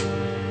life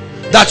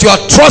that you are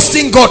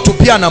trusting God to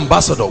be an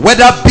ambassador,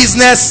 whether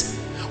business,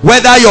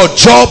 whether your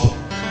job.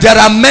 There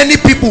are many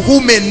people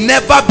who may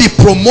never be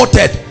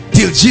promoted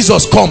till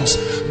Jesus comes,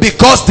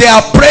 because they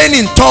are praying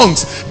in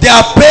tongues, they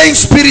are paying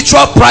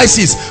spiritual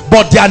prices,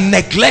 but they are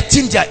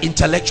neglecting their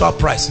intellectual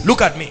price.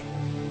 Look at me.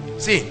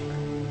 See,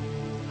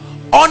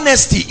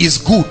 honesty is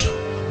good,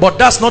 but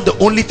that's not the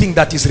only thing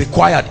that is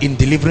required in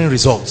delivering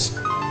results.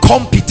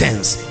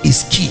 Competence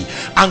is key,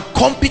 and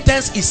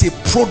competence is a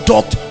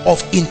product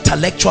of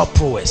intellectual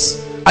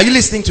prowess. Are you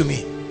listening to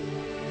me?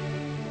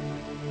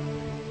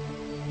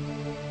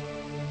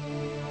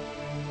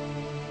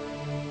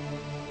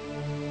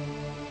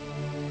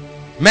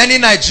 Many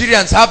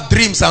Nigerians have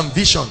dreams and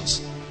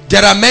visions.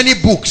 There are many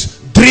books.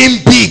 Dream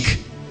big,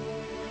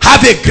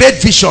 have a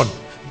great vision.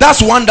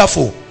 That's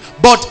wonderful,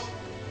 but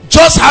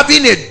just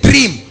having a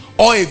dream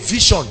or a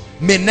vision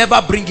may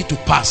never bring it to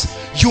pass.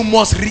 You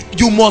must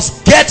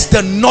get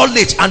the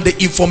knowledge and the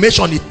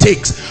information it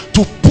takes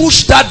to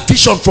push that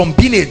vision from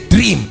being a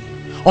dream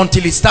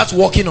until it starts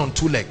walking on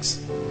two legs.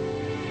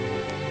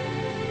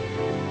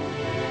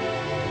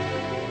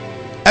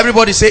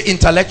 Everybody say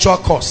intellectual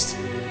cost.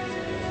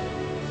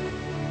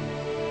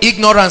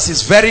 Ignorance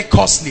is very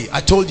costly. I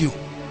told you,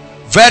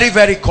 very,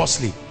 very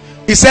costly.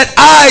 He said,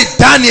 I,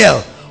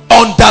 Daniel,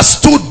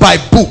 understood by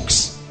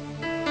books.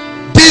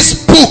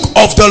 This book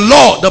of the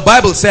law, the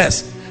Bible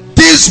says,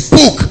 this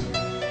book,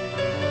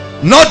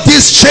 not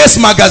this chase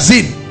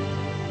magazine,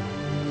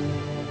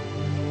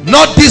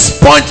 not this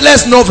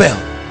pointless novel,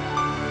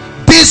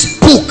 this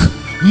book.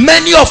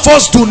 Many of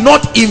us do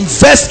not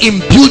invest in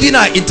building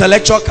our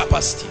intellectual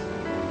capacity.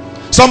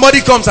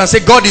 Somebody comes and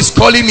says, God is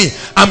calling me,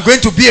 I'm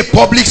going to be a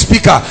public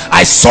speaker.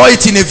 I saw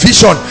it in a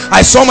vision.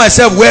 I saw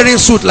myself wearing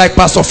suit like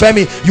Pastor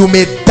Femi. You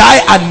may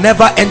die and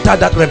never enter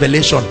that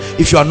revelation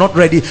if you are not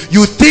ready.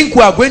 You think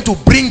we are going to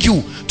bring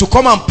you to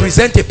come and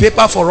present a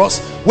paper for us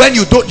when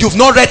you've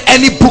not read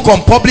any book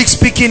on public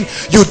speaking,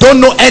 you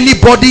don't know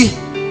anybody.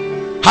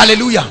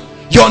 Hallelujah.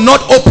 You're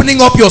not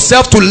opening up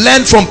yourself to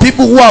learn from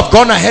people who have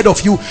gone ahead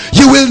of you.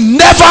 You will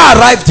never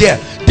arrive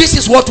there. This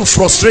is what will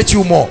frustrate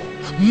you more.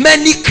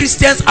 Many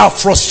Christians are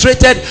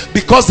frustrated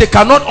because they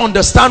cannot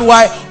understand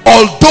why,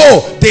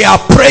 although they are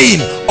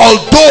praying,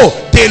 although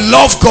they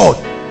love God,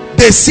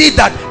 they see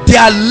that they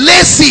are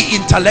lazy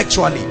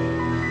intellectually.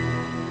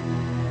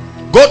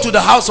 Go to the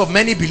house of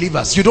many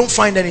believers, you don't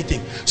find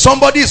anything.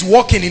 Somebody is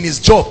working in his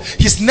job,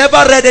 he's never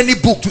read any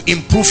book to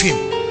improve him,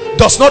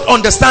 does not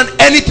understand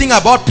anything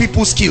about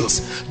people's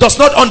skills, does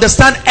not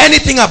understand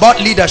anything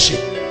about leadership.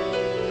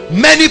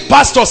 Many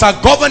pastors are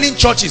governing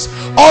churches,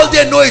 all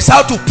they know is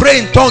how to pray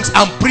in tongues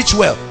and preach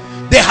well.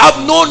 They have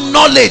no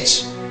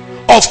knowledge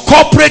of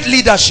corporate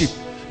leadership.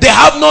 They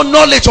have no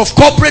knowledge of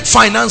corporate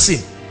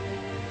financing.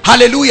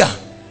 Hallelujah.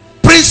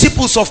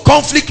 Principles of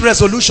conflict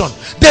resolution,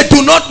 they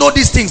do not know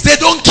these things. They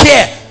don't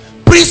care.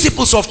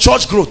 Principles of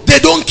church growth, they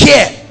don't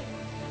care.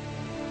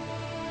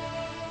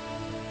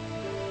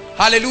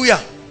 Hallelujah.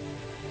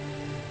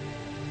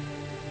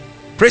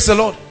 Praise the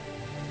Lord.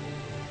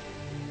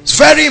 It's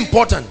very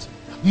important.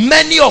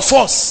 Many of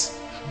us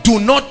do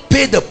not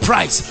pay the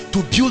price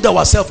to build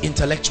ourselves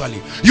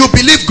intellectually. You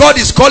believe God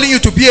is calling you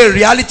to be a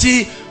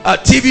reality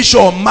TV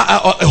show, or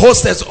a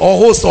hostess or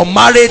host, or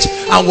marriage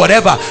and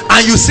whatever,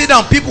 and you sit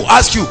down, people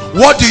ask you,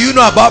 what do you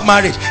know about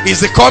marriage? Is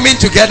the coming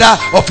together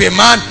of a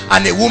man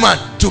and a woman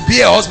to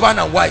be a husband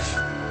and wife.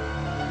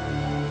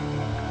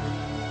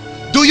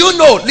 Do you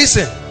know,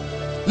 listen,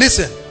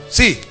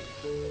 see,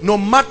 no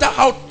matter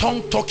how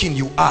tongue-talking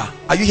you are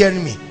you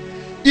hearing me?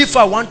 If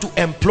I want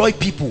to employ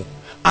people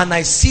and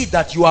I see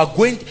that you are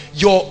going,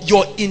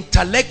 your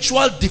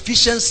intellectual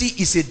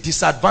deficiency is a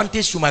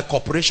disadvantage to my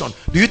corporation,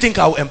 do you think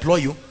I will employ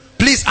you?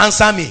 Please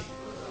answer me.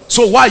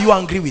 So why are you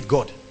angry with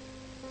God?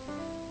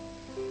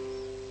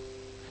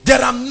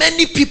 There are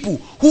many people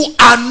who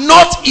are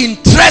not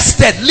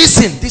interested.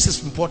 Listen, this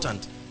is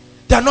important.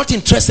 They are not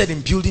interested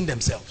in building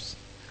themselves.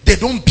 They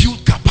don't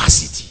build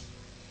capacity.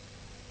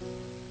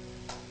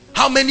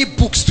 How many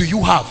books do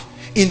you have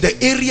in the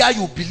area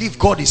you believe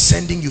God is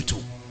sending you to?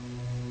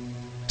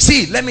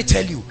 See, let me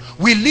tell you,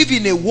 we live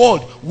in a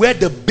world where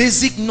the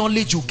basic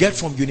knowledge you get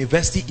from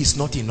university is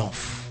not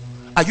enough.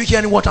 Are you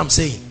hearing what I'm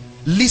saying?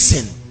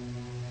 Listen,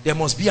 there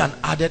must be an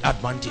added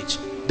advantage.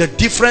 The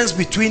difference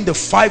between the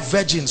 5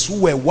 virgins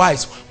who were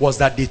wise was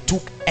that they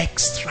took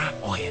extra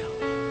oil.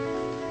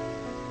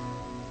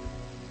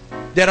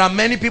 There are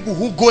many people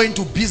who go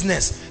into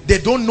business, they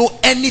don't know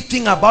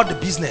anything about the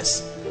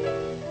business.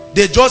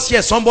 They just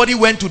hear somebody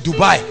went to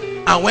Dubai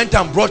and went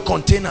and brought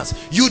containers.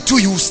 You too,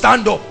 you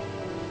stand up,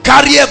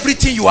 carry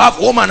everything you have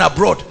home and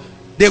abroad.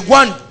 They go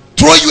and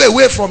throw you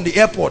away from the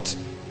airport.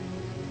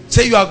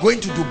 Say you are going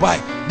to Dubai.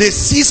 They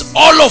seize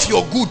all of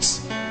your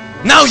goods.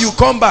 Now you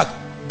come back.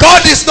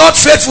 God is not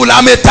faithful.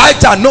 I'm a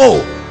tither.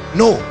 No.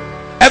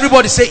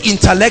 Everybody say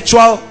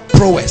intellectual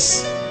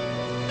prowess.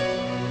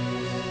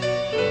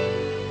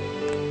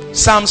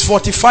 Psalms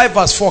 45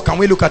 verse 4. Can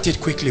we look at it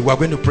quickly? We're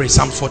going to pray.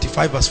 Psalm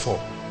 45 verse 4.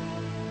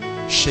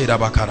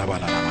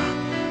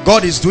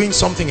 God is doing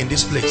something in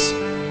this place.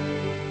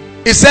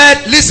 He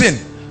said, listen,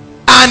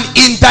 and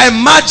in thy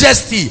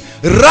majesty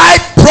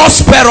write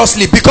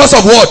prosperously, because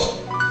of what?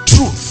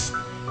 Truth,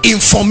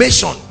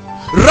 information.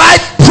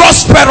 Write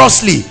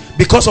prosperously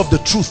because of the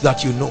truth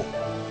that you know.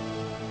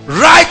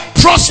 Write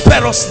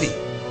prosperously.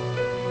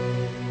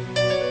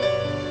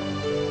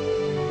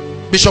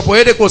 Bishop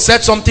Oyedepo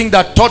said something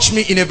that touched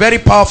me in a very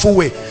powerful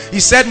way.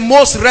 He said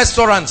most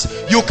restaurants,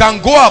 you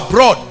can go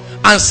abroad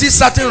and see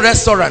certain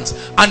restaurants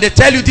and they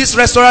tell you this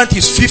restaurant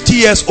is 50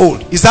 years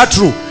old. Is that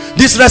true?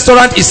 This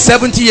restaurant is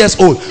 70 years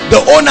old. The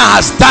owner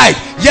has died,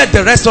 yet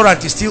the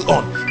restaurant is still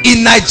on.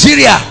 In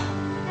Nigeria,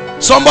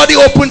 somebody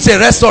opens a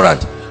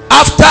restaurant.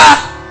 After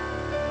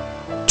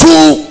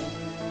two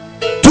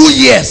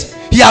years,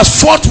 he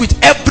has fought with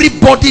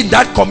everybody in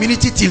that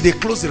community till they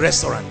close the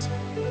restaurant.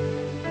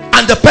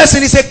 And the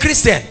person is a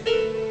Christian.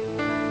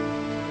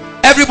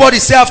 Everybody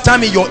say after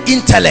me, your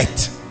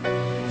intellect,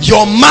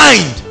 your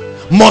mind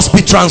must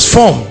be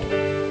transformed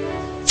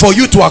for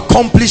you to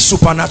accomplish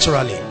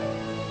supernaturally.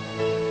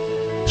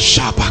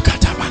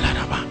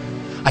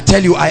 I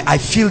tell you, I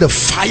feel the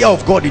fire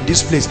of God in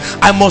this place.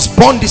 I must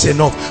burn this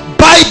enough.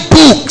 Buy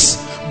books,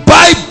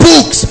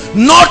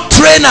 not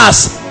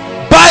trainers.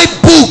 Buy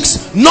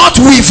books, not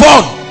weave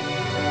on.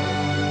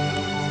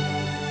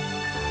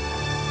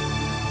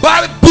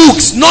 Buy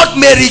books, not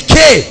Mary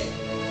Kay.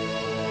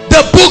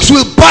 The books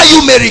will buy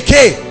you Mary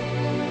Kay.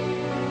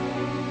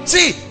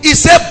 See, he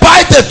said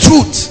buy the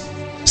truth,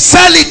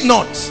 sell it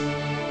not.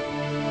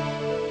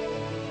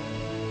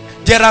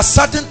 There are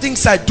certain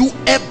things I do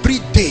every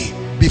day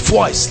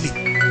before I sleep.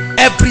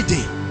 Every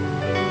day.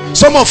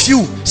 Some of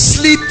you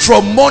sleep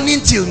from morning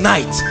till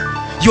night.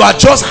 You are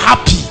just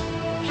happy,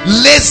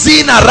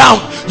 lazing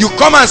around. You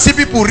come and see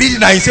people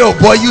reading and you say, oh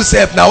boy, you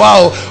self now,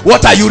 wow,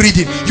 what are you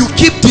reading? You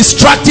keep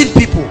distracting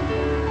people.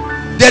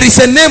 There is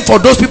a name for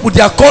those people.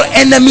 They are called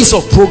enemies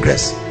of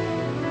progress.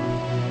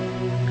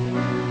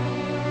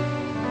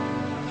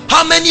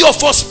 How many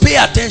of us pay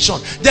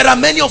attention? There are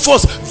many of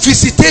us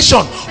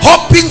visitation,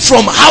 hopping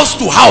from house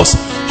to house,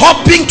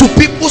 hopping to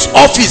people's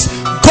office,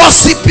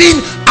 gossiping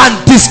and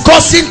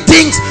discussing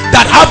things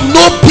that have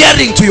no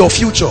bearing to your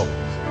future.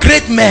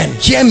 Great men,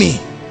 hear me,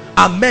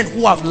 are men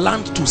who have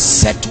learned to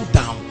settle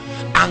down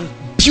and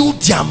build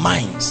their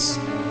minds.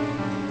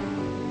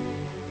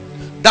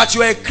 That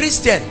you are a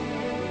Christian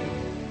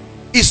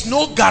is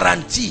no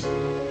guarantee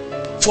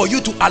for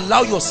you to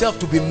allow yourself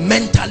to be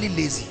mentally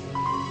lazy.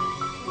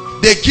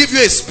 They give you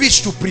a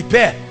speech to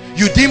prepare.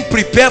 You didn't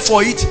prepare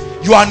for it.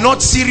 You are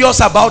not serious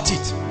about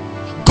it.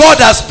 God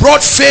has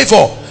brought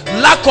favor.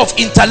 Lack of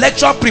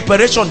intellectual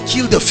preparation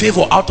killed the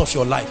favor out of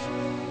your life.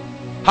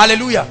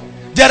 Hallelujah.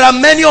 There are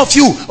many of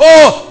you,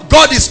 oh,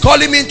 God is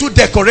calling me into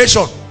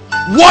decoration.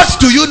 What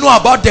do you know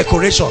about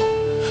decoration?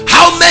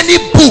 How many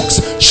books?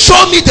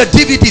 Show me the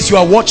DVDs you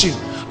are watching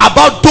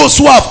about those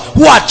who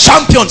are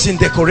champions in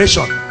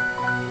decoration.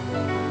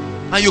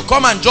 And you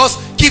come and just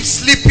keep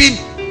slipping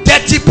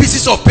dirty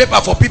pieces of paper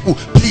for people.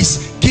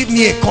 Please give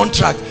me a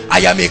contract. I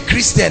am a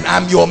Christian.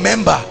 I'm your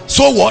member.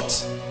 So what?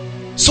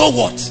 So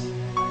what?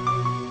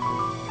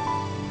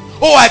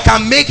 Oh, I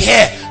can make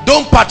hair.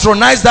 Don't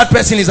patronize that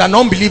person. Is an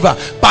unbeliever.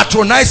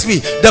 Patronize me.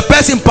 The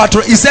person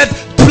he said,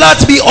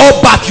 plait me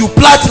all back. You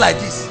plait like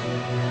this.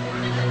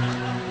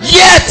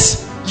 Yet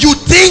you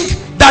think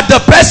that the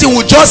person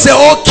will just say,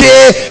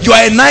 okay, you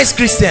are a nice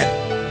Christian.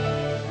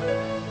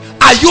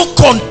 Are you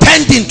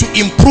contending to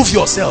improve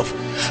yourself?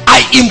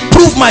 I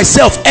improve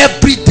myself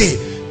every day.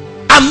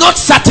 I'm not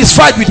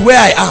satisfied with where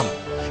I am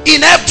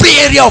in every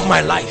area of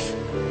my life.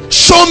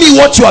 Show me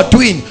what you are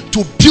doing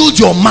to build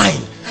your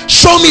mind.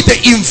 Show me the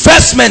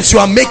investments you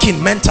are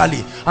making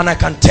mentally, and I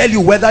can tell you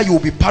whether you will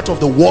be part of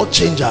the world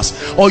changers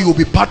or you will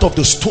be part of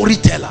the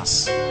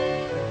storytellers.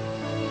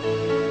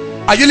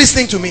 Are you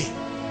listening to me?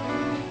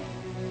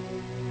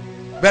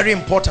 Very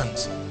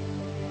important.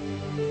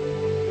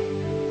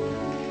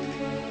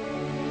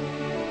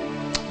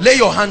 Lay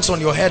your hands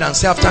on your head and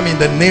say after me, in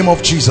the name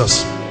of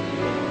Jesus,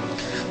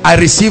 I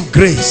receive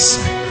grace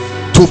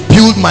to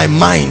build my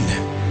mind.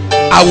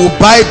 I will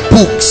buy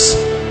books.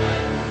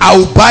 I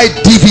will buy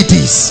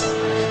DVDs.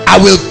 I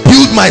will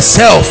build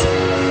myself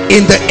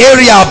in the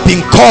area I've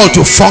been called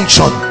to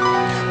function.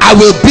 I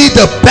will be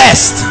the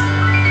best.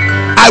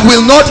 I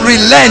will not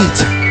relent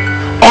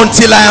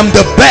until I am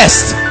the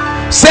best.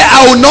 Say,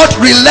 I will not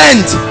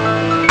relent.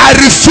 I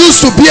refuse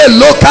to be a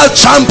local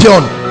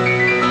champion.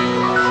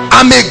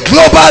 I'm a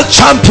global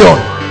champion.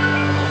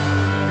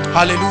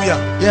 Hallelujah.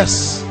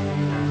 Yes.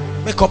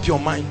 Make up your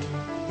mind.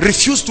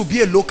 Refuse to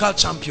be a local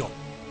champion.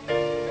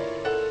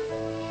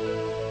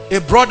 A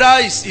brother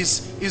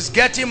is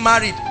getting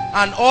married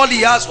and all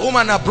he has home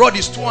and abroad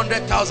is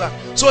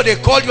 200,000. So they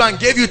called you and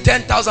gave you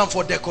 10,000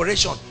 for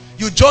decoration.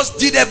 You just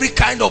did every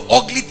kind of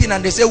ugly thing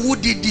and they say, who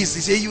did this?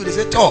 They say you. They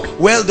say, oh,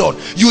 well done.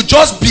 You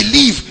just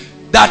believe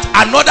that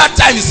another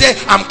time you say,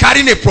 I'm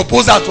carrying a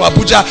proposal to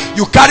Abuja.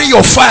 You carry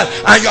your file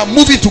and you are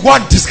moving to go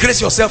and disgrace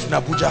yourself in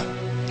Abuja.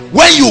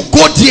 When you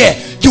go there,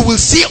 you will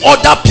see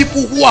other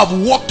people who have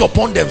worked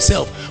upon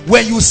themselves.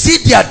 When you see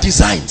their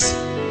designs,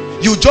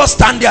 you just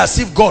stand there as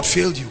if God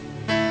failed you.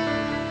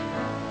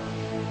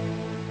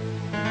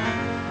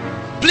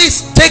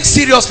 Please take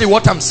seriously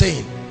what I'm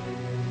saying.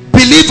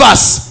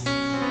 Believers,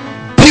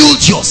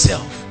 build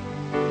yourself.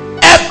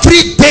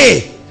 Every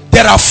day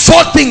there are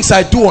 4 things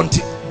I do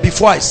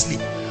before I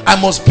sleep.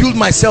 I must build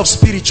myself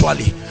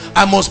spiritually.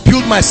 I must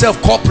build myself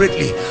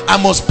corporately.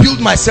 I must build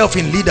myself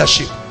in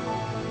leadership.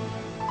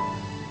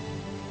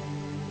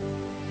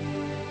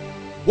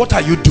 What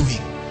are you doing?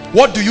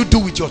 What do you do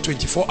with your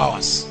 24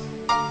 hours?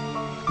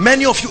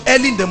 Many of you,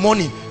 early in the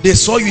morning, they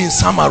saw you in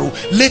Samaru.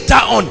 Later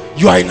on,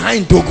 you are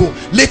in Dogo.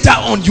 Later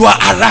on, you are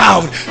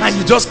around. And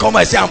you just come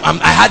and say,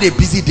 I had a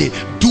busy day.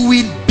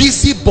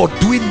 Busy but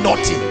doing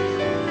nothing.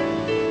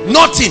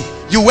 Nothing.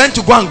 You went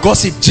to go and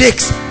gossip.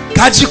 Jakes,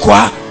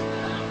 Kajikwa.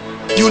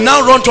 You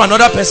now run to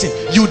another person.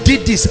 You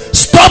did this.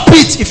 Stop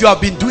it if you have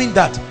been doing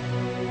that.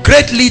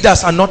 Great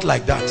leaders are not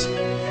like that.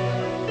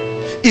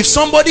 If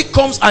somebody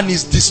comes and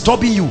is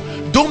disturbing you,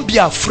 don't be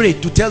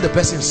afraid to tell the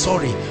person,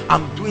 sorry,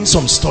 I'm doing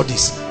some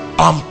studies,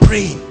 I'm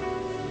praying.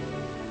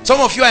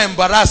 Some of you are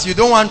embarrassed. You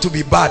don't want to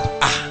be bad.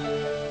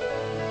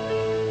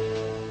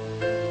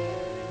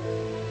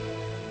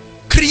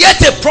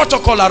 Create a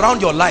protocol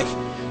around your life.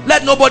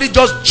 Let nobody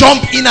just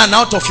jump in and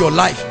out of your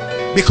life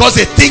because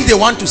they think they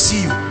want to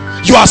see you.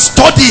 You are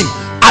studying.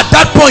 At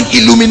that point,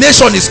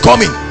 illumination is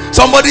coming.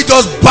 Somebody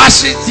just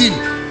bashes in.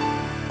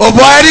 Oh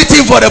boy,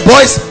 anything for the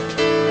boys.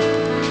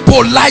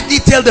 Politely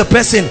tell the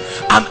person,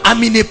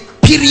 I'm in a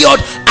period,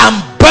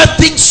 I'm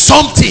birthing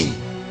something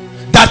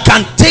that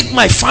can take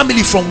my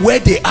family from where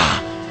they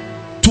are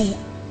to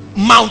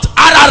Mount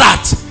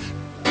Ararat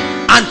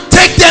and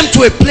take them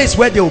to a place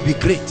where they will be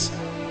great.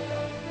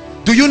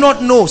 Do you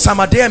not know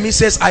Samaru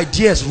says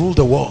ideas rule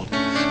the world?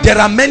 There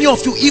are many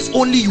of you, if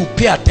only you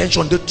pay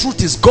attention. The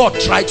truth is God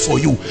tried for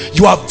you.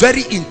 You are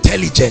very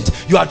intelligent.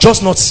 You are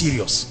just not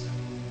serious.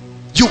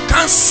 You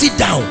can't sit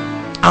down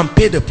and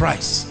pay the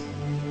price.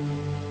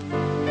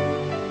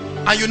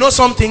 And you know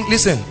something?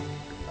 Listen,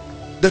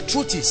 the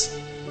truth is,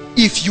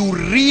 if you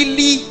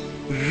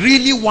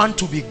really want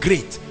to be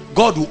great,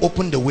 God will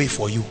open the way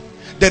for you.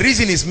 The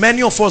reason is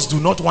many of us do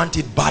not want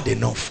it bad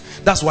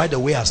enough. That's why the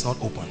way has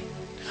not opened.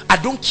 I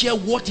don't care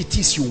what it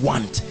is you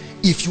want.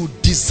 If you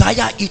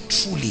desire it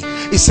truly,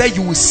 it said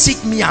you will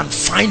seek me and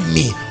find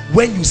me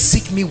when you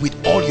seek me with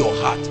all your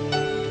heart.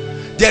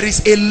 There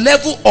is a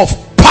level of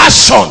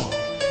passion.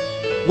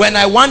 When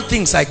I want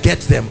things, I get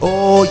them.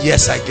 Oh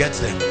yes, I get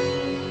them.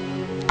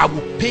 I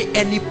will pay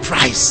any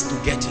price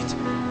to get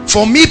it.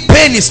 For me,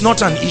 pain is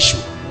not an issue.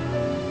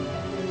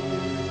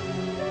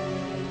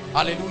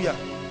 Hallelujah.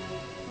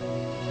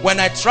 When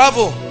I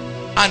travel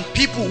and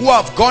people who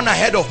have gone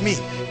ahead of me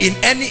in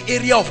any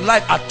area of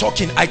life are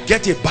talking, I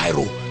get a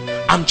biro.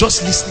 I'm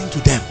just listening to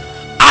them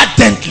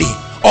ardently,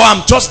 or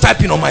I'm just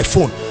typing on my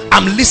phone.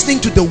 I'm listening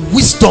to the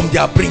wisdom they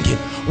are bringing.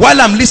 While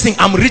I'm listening,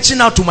 I'm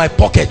reaching out to my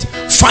pocket,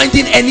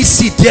 finding any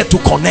seed there to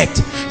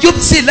connect. You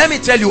see, let me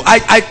tell you,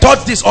 I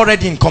taught this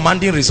already in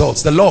Commanding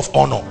Results, the law of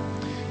honor.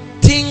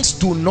 Things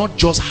do not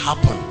just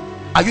happen.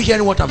 Are you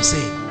hearing what I'm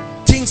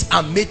saying? Things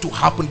are made to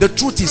happen. The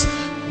truth is,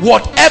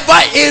 whatever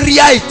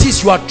area it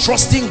is you are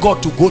trusting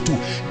God to go to,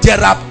 there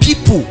are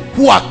people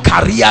who are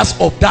carriers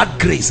of that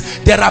grace.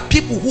 There are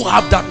people who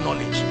have that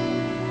knowledge.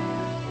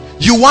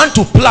 You want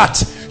to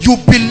plait, you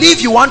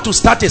believe you want to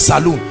start a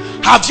salon.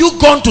 Have you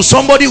gone to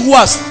somebody who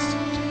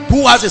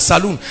has a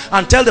salon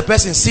and tell the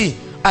person, see,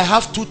 I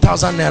have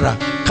 2,000 naira.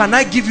 Can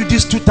I give you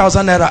this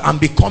 2,000 naira and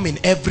be coming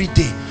every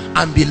day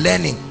and be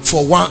learning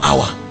for 1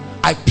 hour?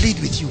 I plead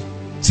with you.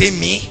 Say,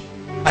 me?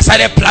 I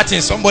started plaiting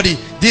somebody.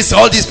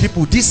 All these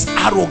people, this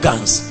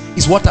arrogance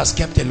is what has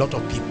kept a lot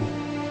of people.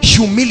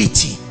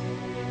 Humility.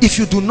 If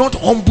you do not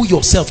humble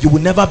yourself, you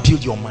will never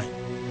build your mind.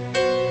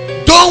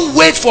 Don't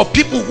wait for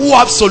people who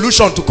have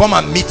solution to come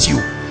and meet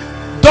you.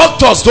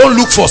 Doctors don't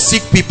look for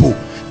sick people.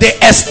 They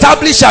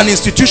establish an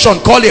institution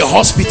called a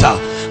hospital,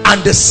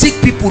 and the sick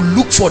people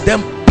look for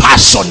them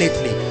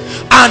passionately.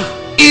 And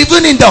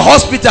even in the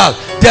hospital,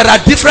 there are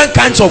different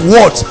kinds of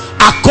wards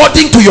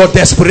according to your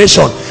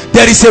desperation.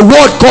 There is a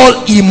word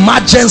called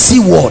emergency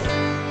ward.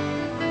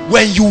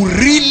 When you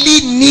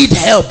really need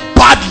help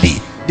badly,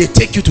 they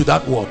take you to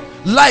that ward.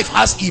 Life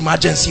has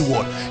emergency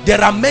ward.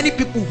 There are many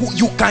people who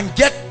you can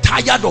get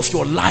tired of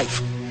your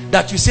life,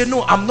 that you say,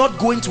 no, I'm not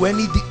going to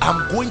anything,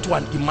 I'm going to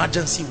an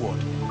emergency ward.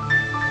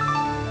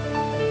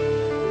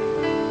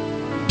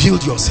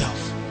 Build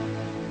yourself.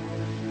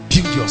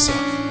 Build yourself.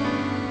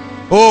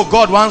 Oh,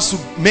 God wants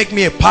to make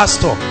me a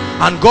pastor,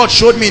 and God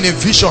showed me in a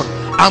vision,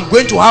 I'm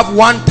going to have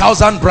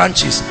 1,000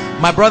 branches.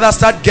 My brother,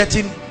 start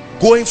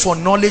going for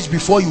knowledge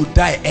before you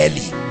die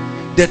early.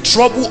 The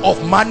trouble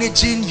of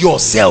managing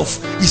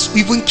yourself is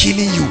even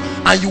killing you,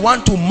 and you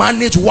want to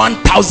manage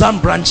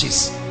 1,000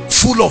 branches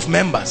full of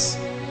members.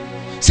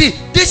 See,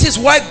 this is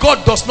why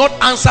God does not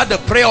answer the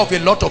prayer of a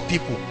lot of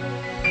people.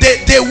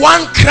 They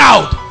want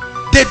crowd.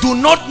 They do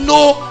not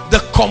know the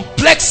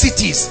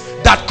complexities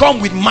that come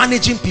with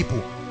managing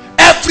people.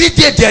 Every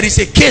day there is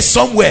a case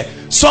somewhere.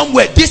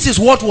 This is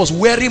what was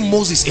wearing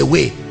Moses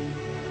away,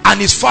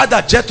 and his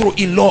father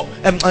Jethro-in-law,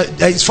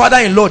 his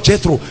father-in-law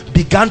Jethro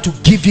began to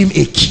give him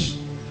a key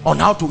on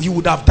how to. He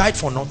would have died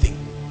for nothing.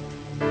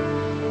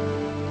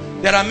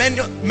 There are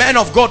many men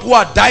of God who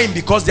are dying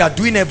because they are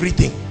doing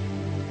everything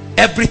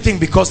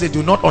because they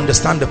do not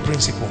understand the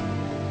principle.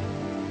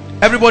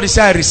 Everybody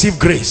say, I receive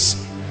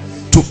grace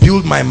to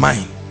build my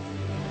mind.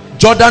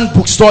 Jordan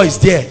bookstore is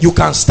there. You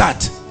can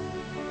start.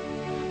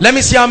 Let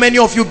me see how many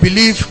of you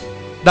believe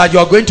that you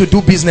are going to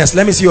do business.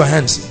 Let me see your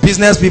hands.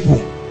 Business people,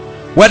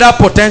 whether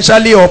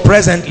potentially or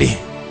presently,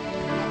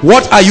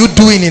 what are you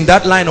doing in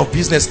that line of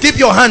business? Keep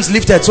your hands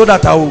lifted so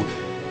that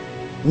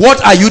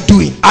what are you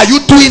doing? Are you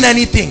doing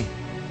anything?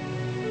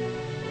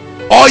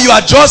 Or you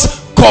are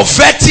just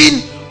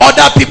coveting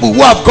other people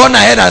who have gone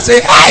ahead and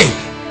say,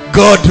 hey,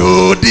 God,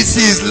 oh, this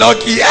is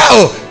lucky.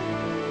 Oh.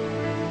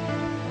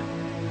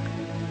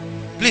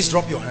 Please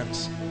drop your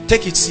hands.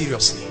 Take it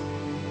seriously.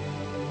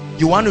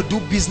 You want to do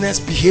business,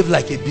 behave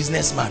like a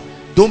businessman.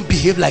 Don't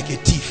behave like a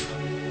thief.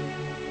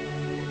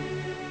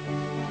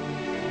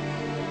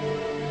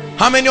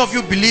 How many of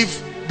you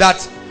believe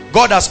that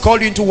God has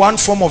called you into one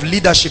form of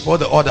leadership or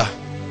the other?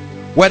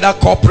 Whether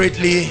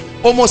corporately,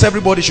 almost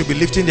everybody should be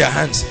lifting their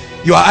hands.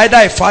 You are either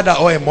a father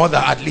or a mother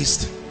at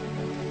least.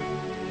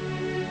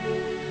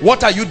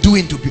 What are you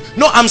doing to build?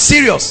 No, I'm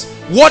serious.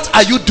 What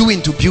are you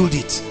doing to build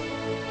it?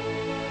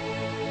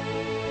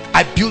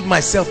 I build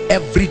myself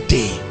every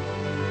day.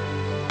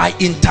 I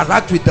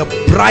interact with the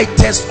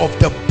brightest of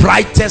the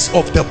brightest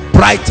of the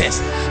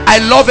brightest. I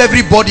love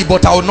everybody,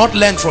 but I will not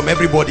learn from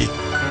everybody.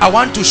 I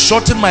want to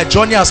shorten my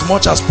journey as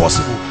much as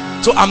possible.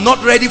 So I'm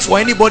not ready for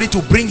anybody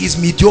to bring his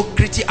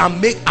mediocrity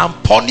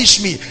and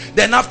punish me.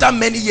 Then after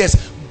many years,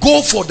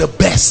 go for the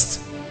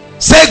best.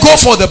 Say, go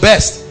for the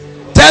best.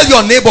 Tell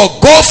your neighbor,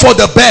 go for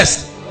the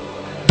best.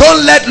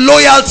 Don't let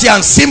loyalty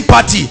and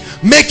sympathy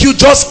make you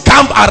just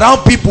camp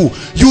around people.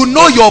 You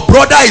know your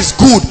brother is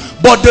good,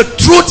 but the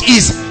truth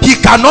is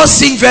he cannot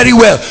sing very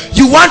well.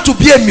 You want to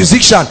be a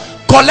musician,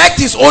 collect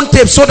his own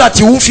tape so that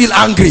he won't feel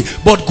angry,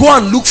 but go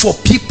and look for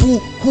people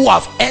who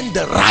have earned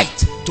the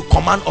right to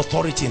command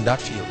authority in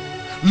that field.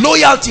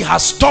 Loyalty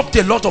has stopped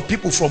a lot of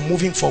people from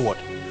moving forward.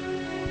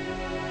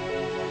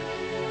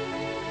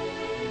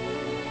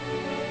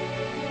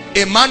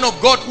 A man of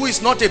God who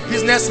is not a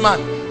businessman,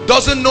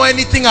 doesn't know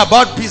anything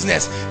about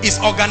business, is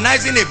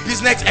organizing a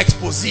business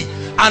expose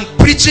and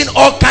preaching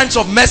all kinds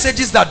of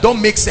messages that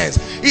don't make sense.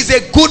 He's a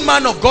good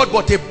man of God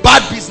but a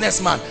bad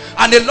businessman,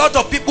 and a lot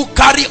of people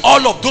carry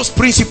all of those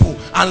principles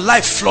and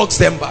life flogs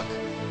them back.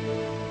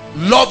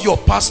 Love your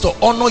pastor,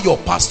 honor your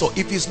pastor.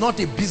 If he's not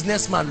a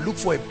businessman, look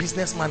for a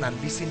businessman and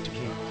listen to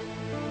him.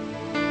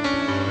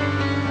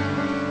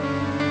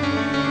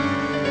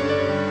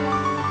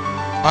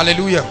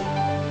 Hallelujah.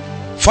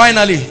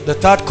 Finally, the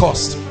third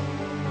cost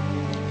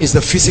is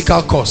the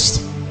physical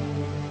cost.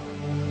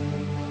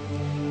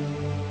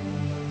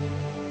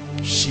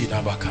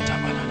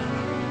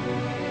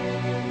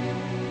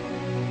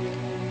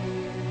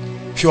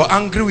 If you're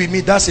angry with me,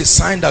 that's a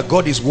sign that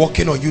God is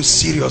working on you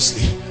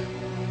seriously.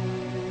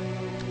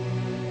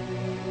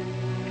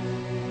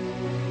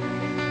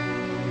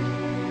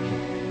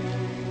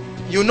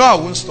 You know I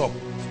won't stop.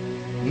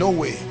 No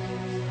way.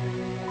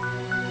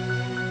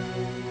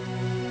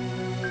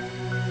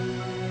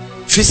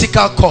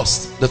 Physical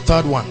cost, the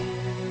third one.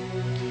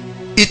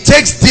 It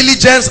takes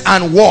diligence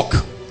and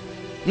work,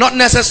 not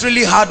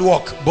necessarily hard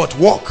work, but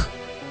work,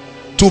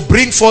 to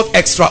bring forth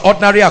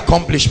extraordinary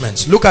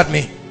accomplishments. Look at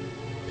me.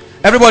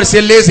 Everybody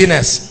say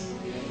laziness.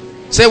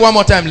 Say one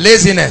more time,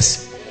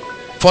 laziness.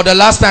 For the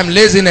last time,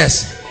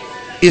 laziness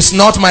is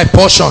not my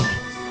portion.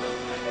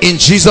 In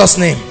Jesus'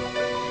 name.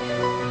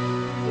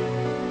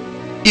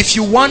 If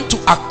you want to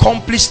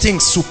accomplish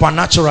things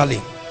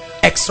supernaturally,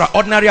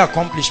 extraordinary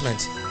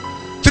accomplishments,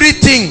 three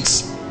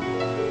things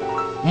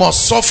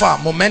must suffer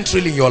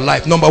momentarily in your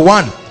life. Number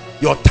one,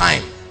 your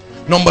time.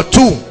 Number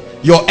two,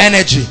 your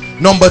energy.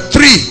 Number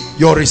three,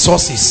 your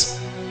resources.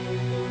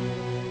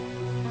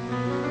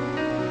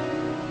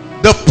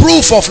 The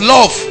proof of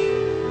love,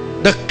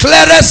 the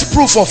clearest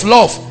proof of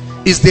love,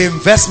 is the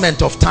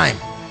investment of time.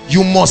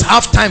 You must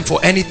have time for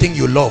anything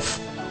you love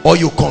or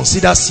you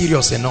consider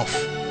serious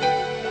enough.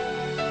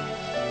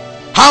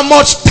 How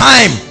much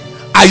time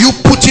are you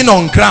putting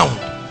on ground?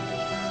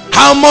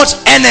 How much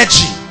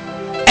energy?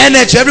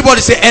 Energy,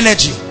 everybody say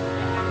energy.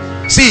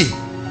 See,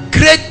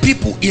 great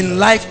people in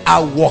life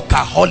are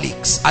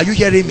workaholics. Are you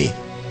hearing me?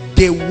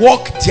 They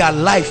work their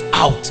life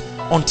out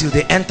until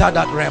they enter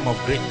that realm of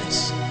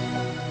greatness.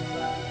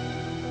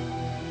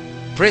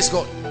 Praise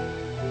God.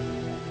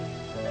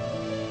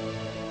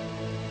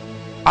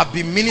 I've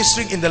been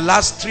ministering in the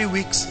last 3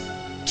 weeks,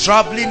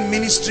 traveling,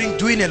 ministering,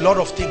 doing a lot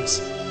of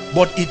things,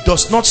 but it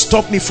does not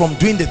stop me from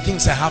doing the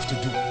things I have to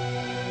do.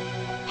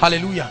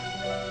 Hallelujah.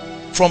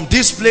 From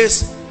this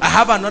place, I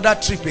have another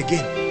trip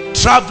again,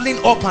 traveling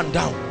up and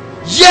down.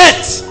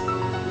 Yet,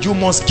 you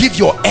must give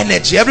your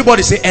energy.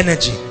 Everybody say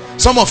energy.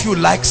 Some of you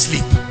like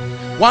sleep.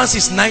 Once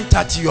it's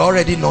 9:30, you're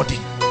already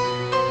nodding.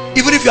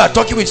 Even if you are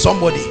talking with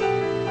somebody,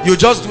 you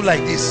just do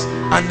like this,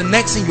 and the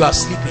next thing you are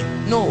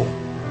sleeping. No,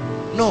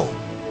 no.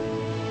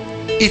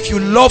 If you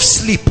love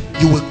sleep,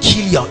 you will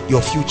kill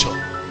your future.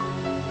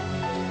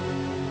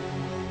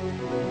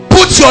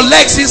 Put your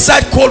legs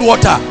inside cold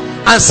water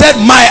and said,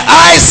 my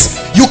eyes,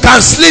 you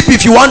can sleep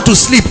if you want to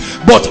sleep,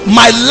 but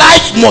my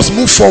life must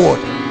move forward.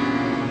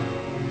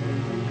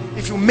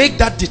 If you make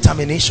that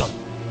determination,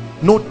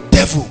 no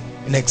devil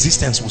in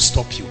existence will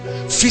stop you.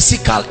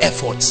 Physical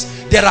efforts.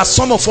 There are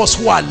some of us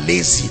who are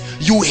lazy.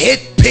 You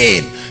hate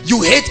pain.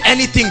 You hate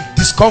anything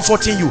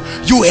discomforting you.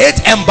 You hate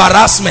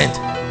embarrassment.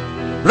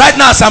 Right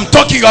now as I'm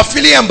talking, you are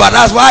feeling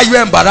embarrassed. Why are you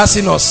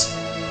embarrassing us?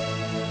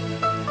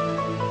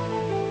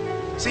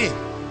 See,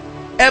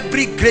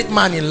 every great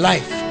man in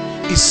life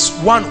is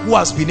one who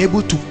has been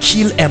able to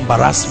kill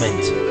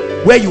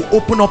embarrassment, where you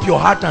open up your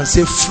heart and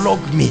say, flog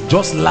me,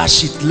 just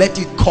lash it, let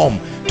it come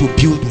to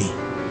build me.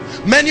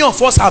 Many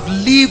of us have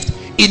lived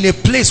in a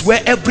place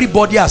where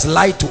everybody has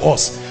lied to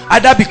us,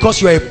 either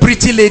because you are a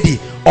pretty lady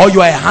or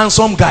you are a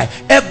handsome guy.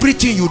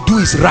 Everything you do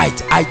is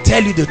right. I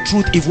tell you the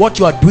truth. If what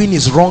you are doing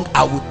is wrong,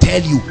 I will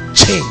tell you,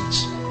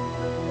 change.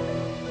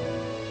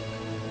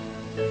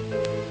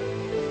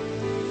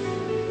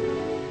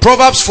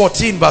 Proverbs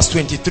 14 verse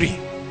 23.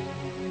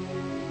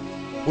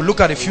 We'll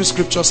look at a few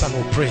scriptures and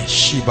we'll pray.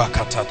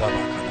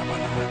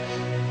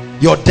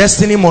 Your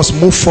destiny must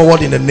move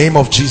forward in the name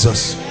of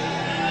Jesus.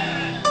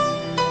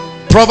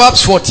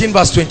 Proverbs 14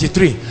 verse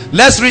 23.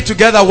 Let's read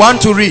together. 1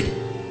 to read.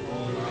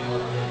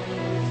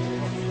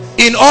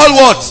 In all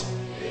what?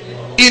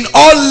 In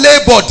all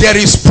labor there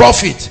is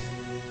profit,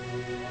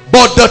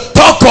 but the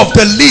talk of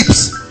the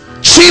lips,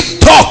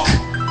 cheap talk.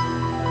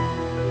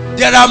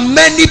 There are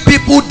many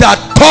people that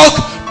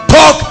talk,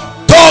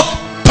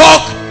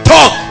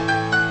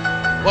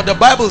 but the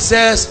Bible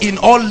says in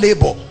all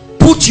labor,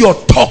 put your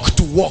talk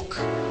to work.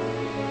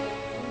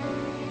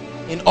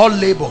 In all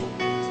labor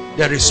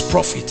there is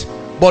profit,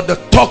 but the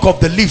talk of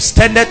the lips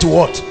tended to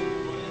what?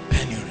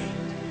 Penury.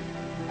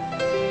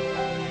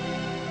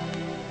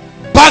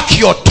 Back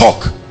your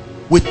talk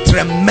with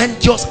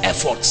tremendous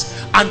efforts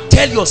and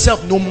tell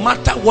yourself, no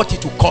matter what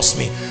it will cost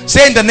me.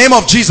 Say in the name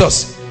of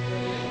Jesus,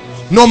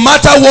 no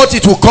matter what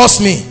it will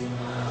cost me,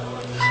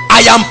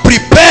 I am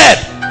prepared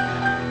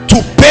to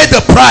pay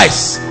the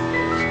price,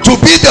 to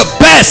be the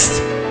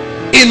best,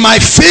 in my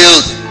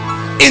field,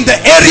 in the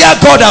area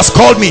God has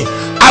called me.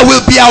 I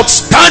will be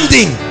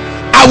outstanding.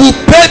 I will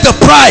pay the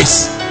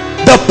price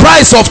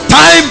of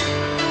time,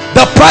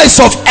 the price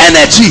of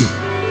energy,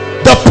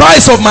 the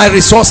price of my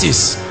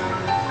resources.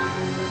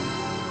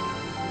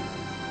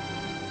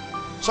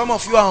 Some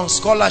of you are on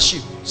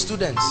scholarship,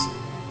 students.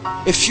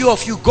 A few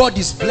of you, God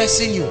is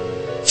blessing you.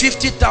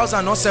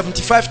 50,000 or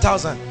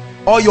 75,000,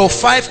 or your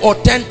 5 or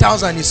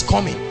 10,000 is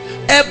coming.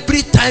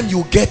 Every time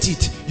you get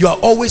it, you are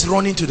always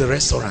running to the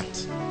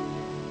restaurant.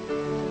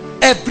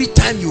 Every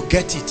time you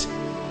get it,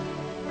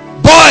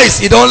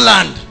 boys, it don't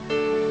land.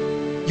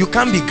 You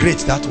can't be great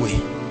that way.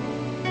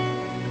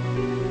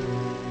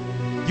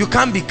 You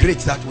can't be great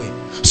that way.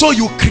 So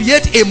you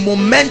create a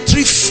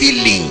momentary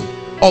feeling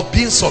of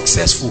being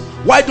successful.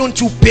 Why don't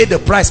you pay the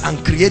price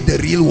and create the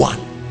real one?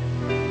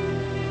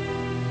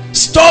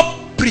 Stop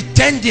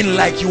pretending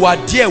like you are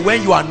there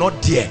when you are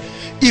not there.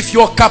 If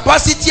your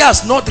capacity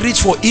has not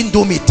reached for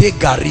Indomie, take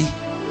Gari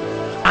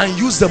and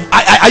use them.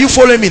 Are you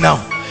following me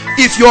now?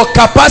 If your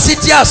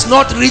capacity has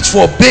not reached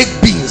for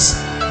baked beans,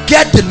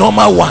 get the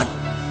normal one.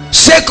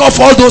 Shake off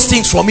all those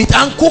things from it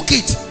and cook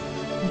it,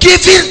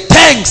 giving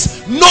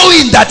thanks,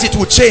 knowing that it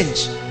will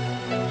change.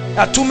 There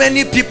are too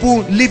many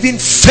people living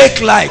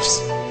fake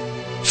lives.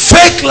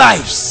 Fake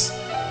lives.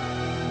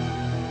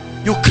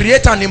 You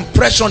create an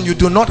impression you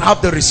do not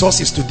have the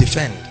resources to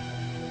defend.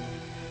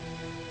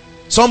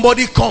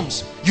 Somebody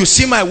comes, you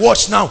see my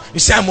watch now, you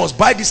say I must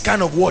buy this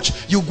kind of watch.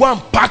 You go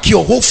and pack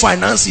your whole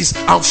finances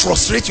and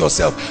frustrate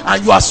yourself,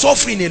 and you are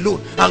suffering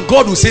alone, and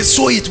God will say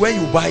sow it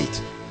when you buy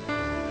it.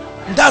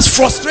 That's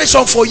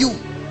frustration for you.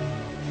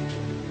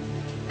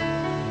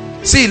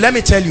 See, let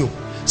me tell you,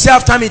 say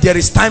after me, there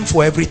is time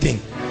for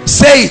everything.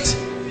 Say it.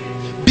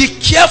 Be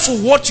careful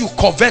what you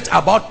covet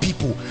about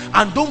people,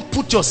 and don't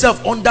put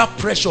yourself under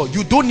pressure.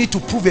 You don't need to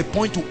prove a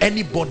point to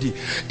anybody.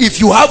 If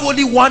you have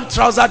only one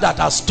trouser that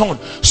has torn,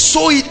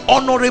 sew it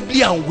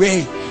honorably and wear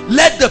it.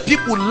 Let the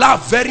people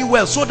laugh very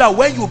well, so that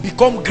when you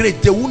become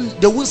great, they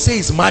won't say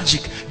it's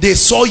magic. They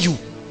saw you.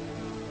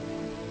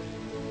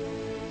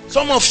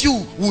 Some of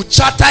you will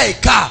charter a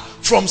car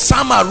from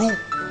Samaru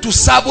to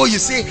Sabo. You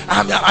say,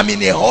 I'm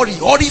in a hurry.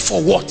 Hurry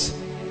for what?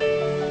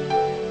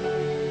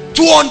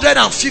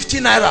 250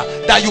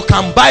 naira that you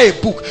can buy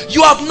a book.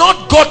 You have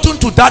not gotten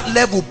to that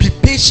level. Be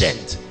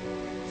patient.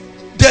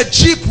 The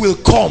jeep will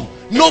come.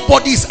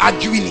 Nobody is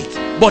arguing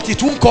it, but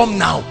it won't come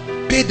now.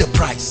 Pay the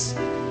price.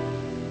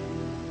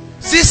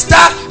 Sister,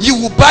 you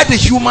will buy the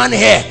human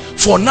hair.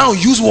 For now,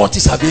 use what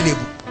is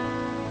available.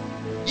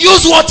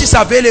 Use what is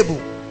available.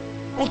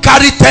 Don't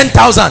carry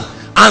 10,000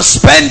 and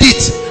spend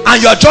it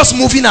and you're just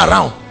moving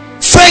around.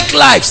 Fake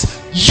lives.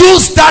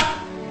 Use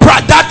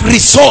that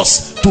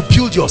resource to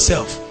build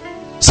yourself.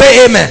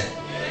 Say amen.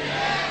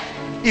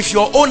 If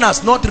your own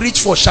has not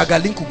reached for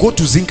Shagalinku, go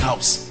to Zinc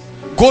House,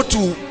 go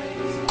to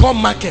Com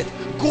Market,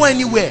 go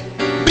anywhere.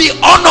 Be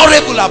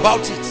honorable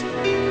about it.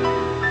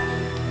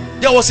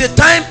 There was a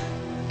time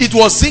it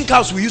was Zinc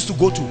House we used to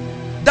go to.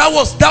 That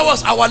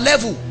was our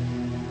level.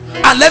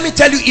 And let me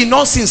tell you, in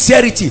all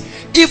sincerity,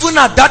 even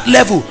at that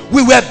level,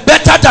 we were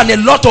better than a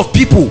lot of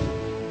people.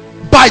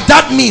 By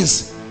that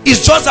means,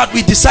 it's just that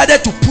we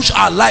decided to push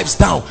our lives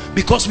down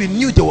because we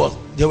knew there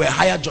were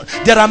higher jobs.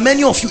 There are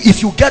many of you,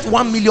 if you get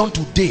 1 million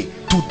today,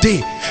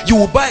 you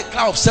will buy a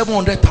car of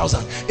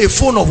 700,000, a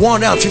phone of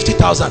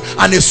 150,000,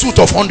 and a suit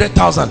of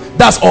 100,000.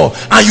 That's all.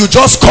 And you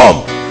just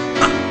come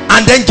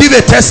and then give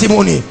a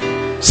testimony.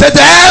 Say,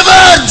 the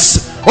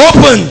heavens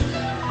open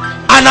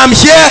and I'm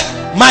here.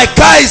 My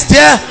car is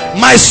there,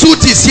 my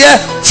suit is here.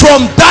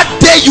 From that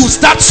day you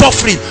start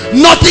suffering.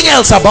 Nothing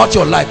else about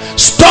your life.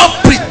 Stop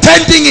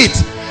pretending it.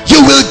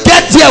 You will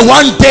get there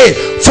one day.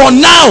 For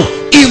now,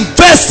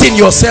 invest in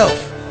yourself.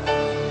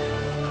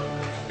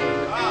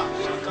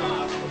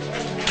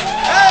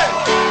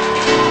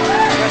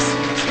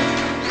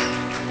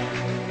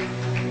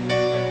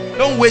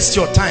 Don't waste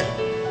your time.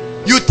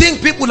 You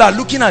think people are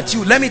looking at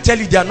you. Let me tell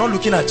you, they are not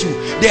looking at you.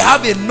 They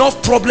have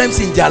enough problems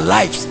in their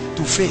lives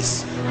to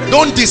face.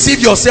 Don't deceive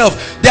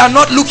yourself. They are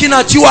not looking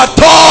at you at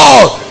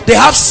all. They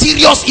have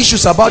serious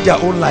issues about their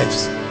own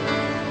lives.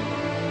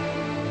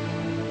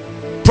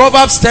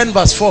 Proverbs 10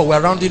 verse 4. We're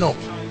rounding up.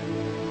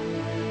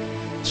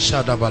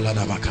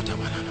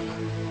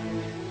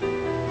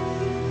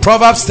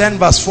 Proverbs 10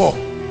 verse 4.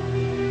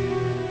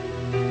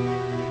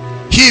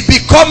 He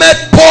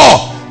becometh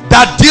poor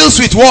that deals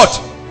with what?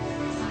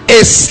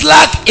 A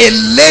slack, a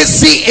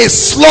lazy, a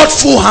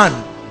slothful hand.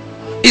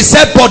 He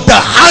said, but the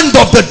hand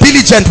of the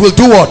diligent will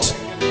do what?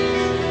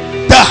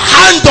 The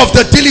hand of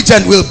the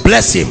diligent will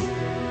bless him,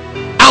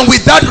 and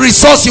with that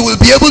resource he will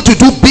be able to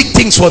do big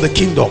things for the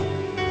kingdom.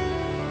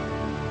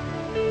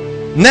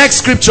 Next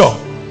scripture,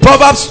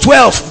 Proverbs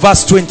 12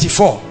 verse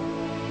 24.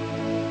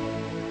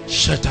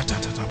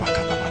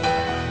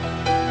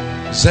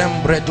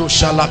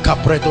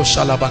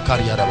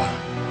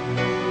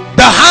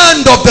 The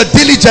hand of the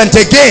diligent,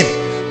 again,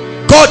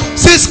 God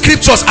says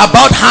scriptures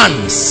about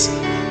hands.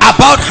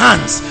 About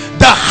hands.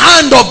 The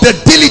hand of the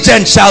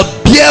diligent shall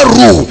bear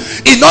rule.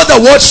 In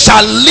other words,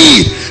 shall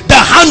lead. The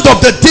hand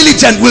of the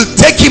diligent will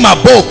take him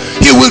above.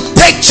 He will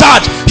take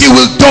charge. He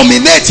will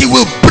dominate. He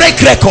will break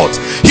records.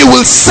 He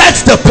will set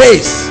the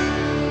pace.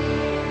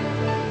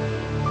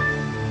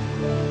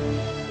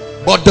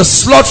 But the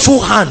slothful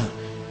hand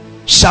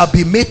shall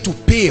be made to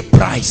pay a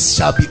price,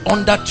 shall be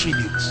under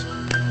tribute.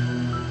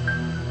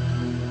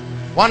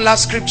 One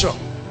last scripture,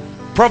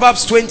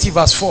 Proverbs 20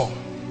 verse 4.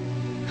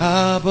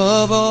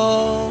 Above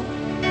all,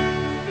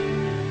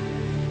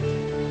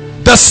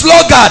 the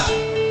sluggard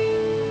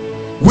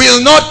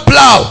will not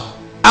plow.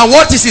 And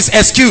what is his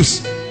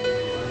excuse?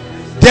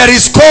 There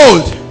is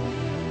cold,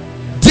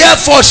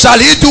 therefore shall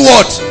he do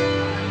what?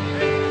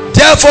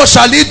 Therefore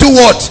shall he do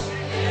what?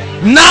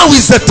 Now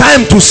is the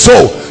time to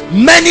sow.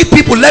 Many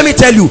people, let me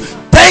tell you,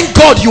 thank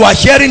God you are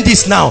hearing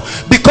this now,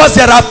 because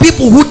there are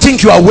people who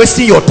think you are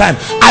wasting your time.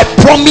 I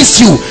promise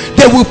you,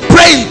 they will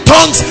pray in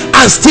tongues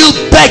and still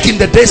beg in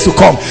the days to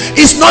come.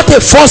 It's not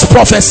a false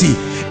prophecy,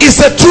 it's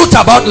the truth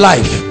about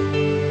life.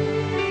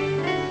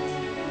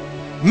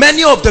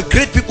 Many of the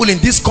great people in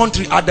this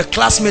country are the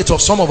classmates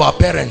of some of our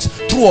parents.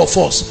 True or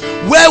false?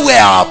 Where were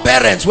our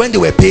parents when they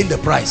were paying the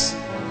price?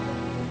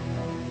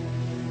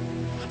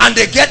 And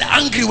they get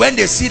angry when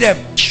they see them.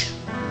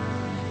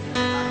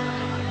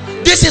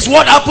 This is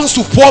what happens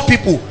to poor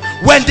people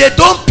when they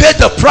don't pay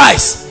the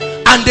price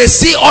and they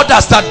see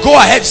others that go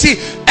ahead. See,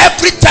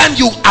 every time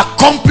you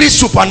accomplish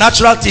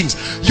supernatural things,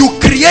 you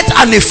create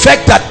an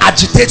effect that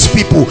agitates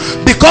people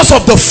because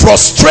of the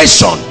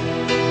frustration.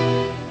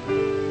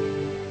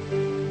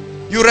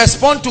 You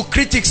respond to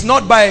critics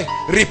not by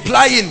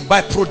replying,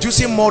 by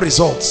producing more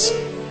results.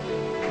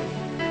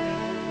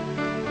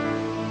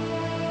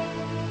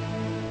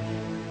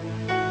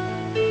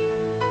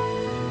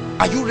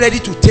 Are you ready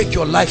to take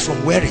your life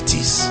from where it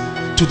is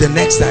to the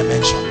next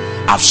dimension?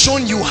 I've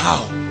shown you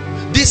how.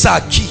 These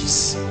are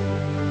keys.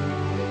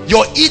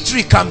 Your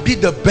eatery can be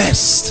the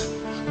best.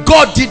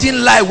 God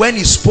didn't lie when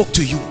he spoke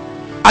to you.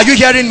 Are you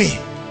hearing me?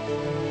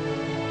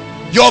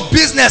 Your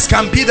business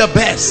can be the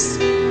best.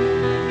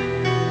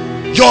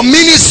 Your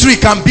ministry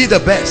can be the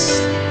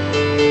best.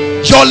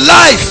 Your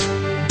life,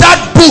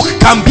 that book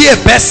can be a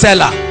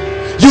bestseller.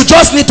 You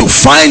just need to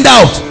find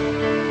out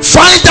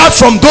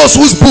from those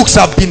whose books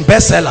have been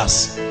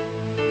bestsellers.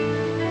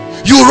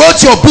 You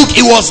wrote your book,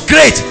 it was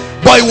great,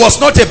 but it was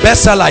not a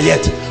bestseller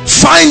yet.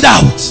 Find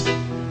out.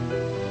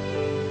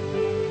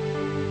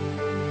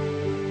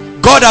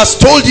 God has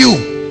told you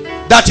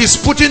that he's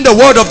putting the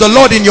word of the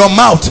Lord in your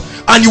mouth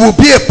and you will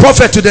be a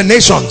prophet to the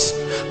nations.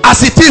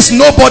 As it is,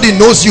 nobody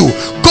knows you.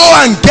 Go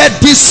and get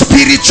this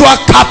spiritual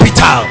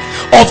capital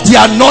of the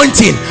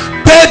anointing.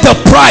 Pay the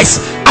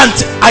price. And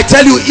I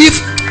tell you,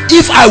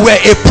 if I were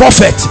a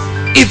prophet,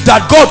 if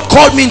that God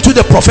called me into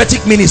the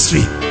prophetic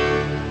ministry,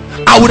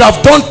 I would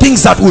have done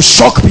things that will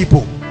shock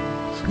people.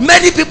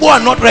 Many people are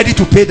not ready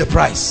to pay the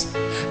price.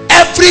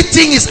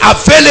 Everything is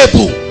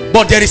available,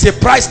 but there is a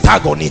price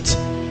tag on it.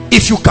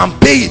 If you can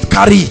pay it,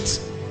 carry it.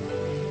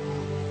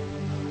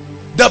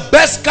 The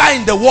best car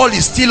in the world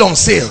is still on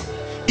sale.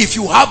 If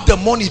you have the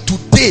money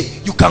today,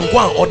 you can go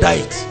and order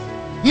it.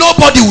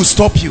 Nobody will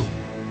stop you.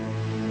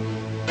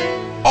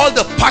 All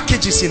the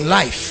packages in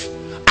life,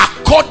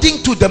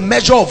 according to the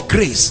measure of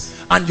grace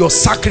and your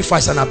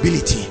sacrifice and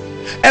ability.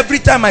 Every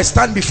time I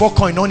stand before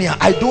Koinonia,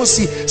 I don't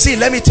see,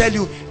 let me tell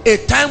you, a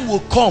time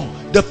will come,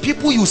 the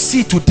people you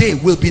see today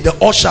will be the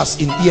ushers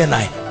in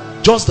Eni.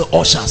 Just the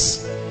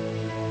ushers.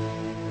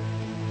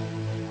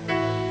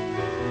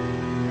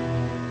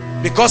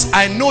 Because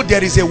I know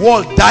there is a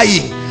world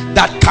dying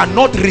that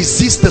cannot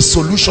resist the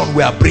solution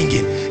we are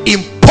bringing.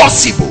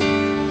 Impossible.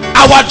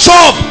 Our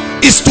job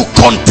is to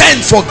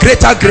contend for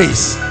greater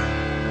grace.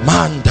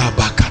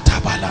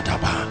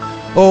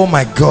 Oh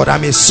my God,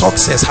 I'm a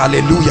success.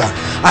 Hallelujah.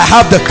 I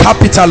have the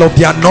capital of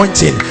the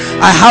anointing.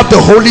 I have the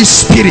Holy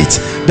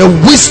Spirit, the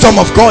wisdom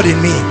of God in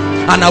me,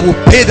 and I will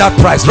pay that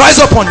price. Rise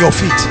up on your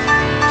feet.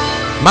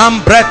 I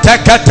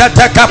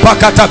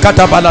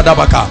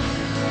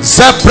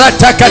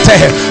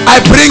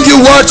bring you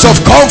words of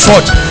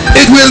comfort.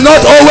 It will not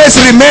always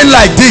remain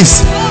like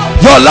this.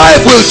 Your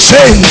life will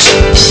change.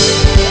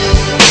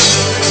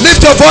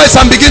 Lift your voice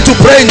and begin to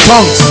pray in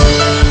tongues.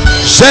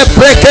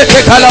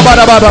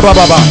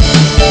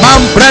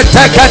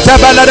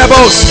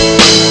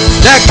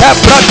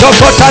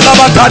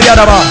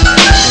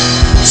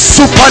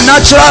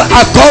 Supernatural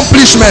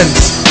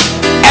accomplishments,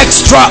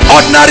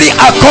 extraordinary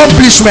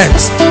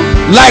accomplishments,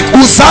 like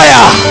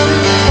Uzziah.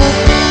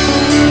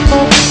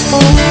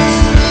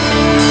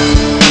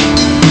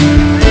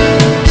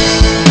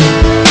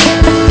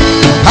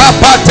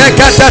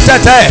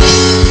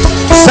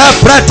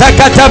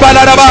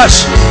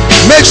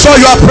 Make sure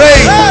you are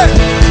praying.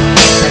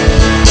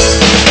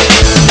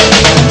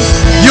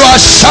 You are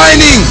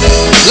shining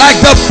like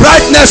the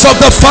brightness of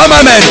the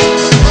firmament.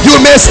 You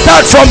may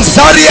start from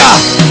Zaria,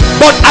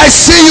 but I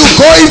see you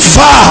going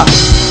far.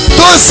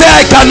 Don't say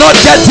I cannot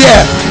get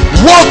there.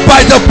 Walk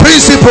by the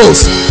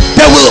principles.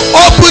 They will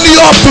open you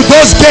up to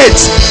those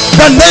gates.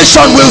 The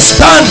nation will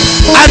stand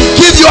and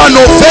give you an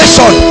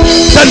ovation.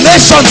 The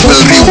nations will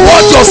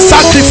reward your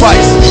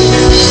sacrifice.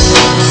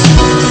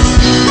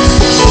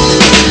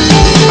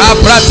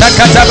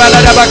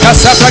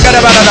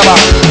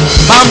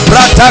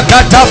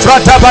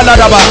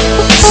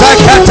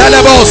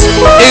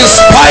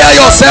 Inspire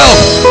yourself.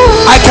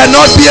 I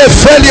cannot be a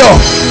failure.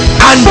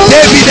 And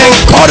David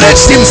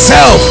encouraged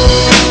himself.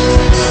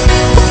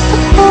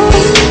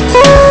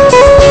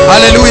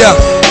 Hallelujah.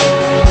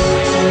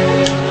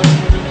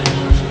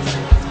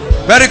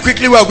 Very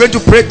quickly, we are going to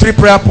pray 3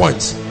 prayer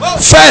points.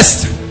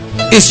 First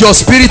is your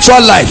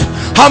spiritual life.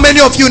 How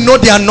many of you know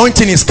the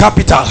anointing is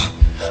capital?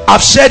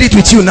 I've shared it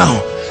with you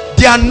now.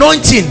 The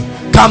anointing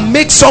can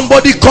make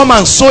somebody come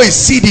and sow a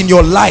seed in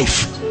your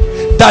life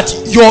that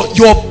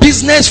your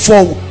business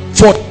for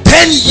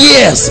 10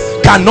 years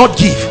cannot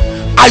give.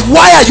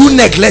 Why are you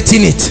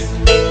neglecting it?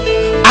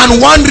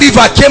 And one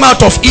river came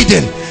out of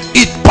Eden.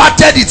 It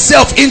parted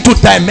itself into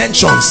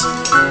dimensions.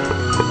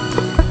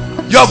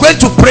 You are going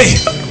to pray.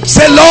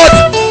 Say, Lord,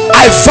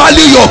 I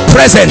value your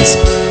presence.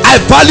 I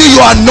value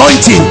your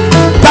anointing.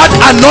 That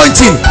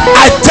anointing,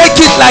 I take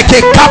it like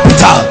a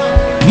capital.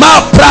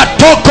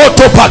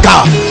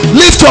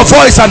 Lift your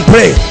voice and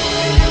pray.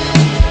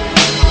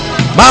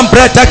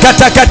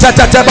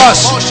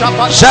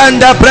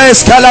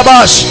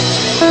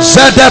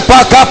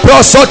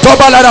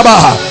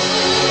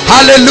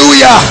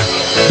 Hallelujah.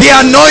 The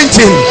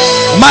anointing,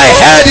 my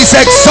head is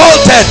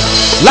exalted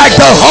like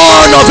the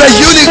horn of a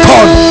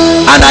unicorn,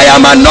 and I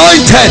am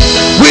anointed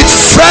with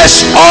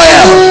fresh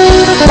oil,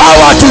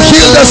 power to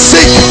heal the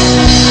sick,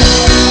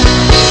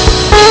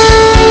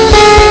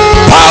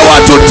 power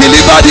to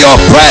deliver the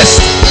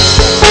oppressed,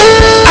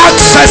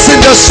 access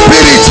in the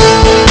spirit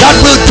that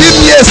will give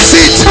me a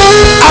seat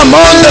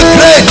among the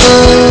great.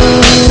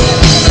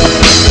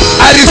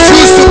 I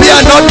refuse to be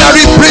an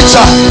ordinary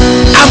preacher.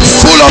 I'm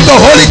full of the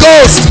Holy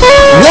Ghost,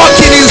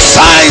 walking in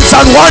signs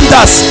and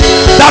wonders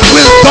that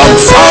will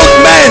confound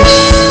men.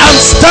 I'm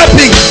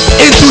stepping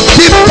into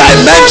deep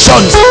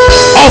dimensions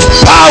of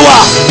power,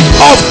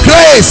 of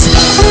grace.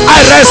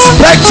 I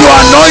respect your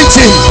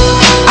anointing.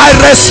 I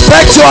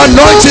respect your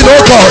anointing,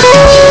 oh God.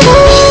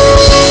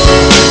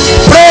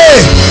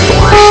 Pray.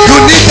 You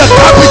need the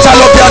capital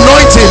of the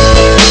anointing.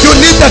 You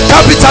need the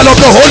capital of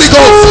the Holy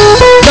Ghost,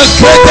 the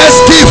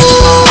greatest gift.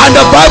 And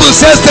the Bible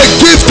says the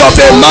gift of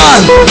a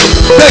man,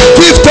 the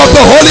gift of the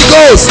Holy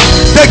Ghost,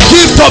 the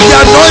gift of the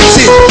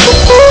anointing.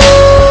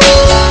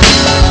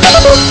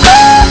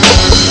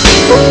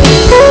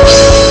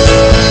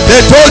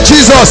 They told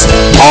Jesus,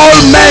 all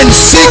men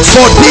seek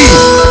for thee.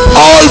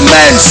 All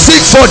men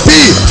seek for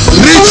thee.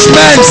 Rich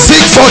men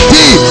seek for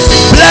thee.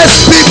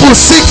 Blessed people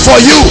seek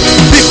for you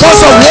because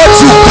of what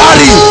you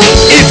carry.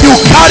 If you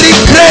carry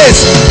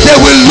grace, they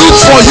will look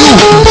for you.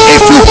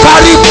 If you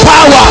carry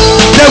power,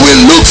 they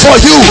will look for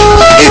you.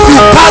 If you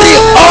carry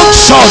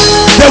unction,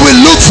 they will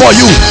look for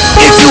you.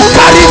 If you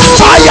carry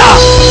fire,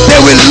 they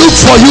will look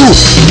for you.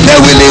 They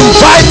will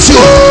invite you.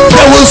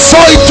 They will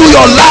sow into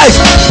your life.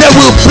 They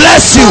will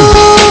bless you.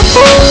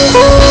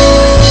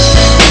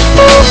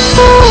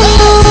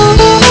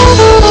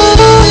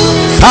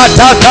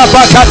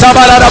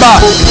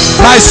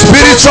 My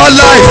spiritual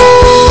life,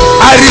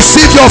 I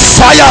receive your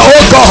fire,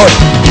 oh God.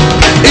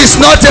 It's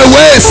not a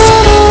waste.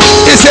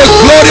 It's a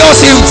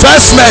glorious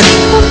investment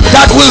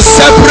that will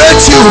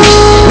separate you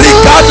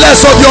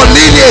regardless of your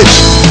lineage,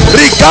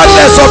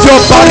 regardless of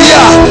your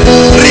barrier,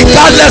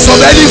 regardless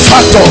of any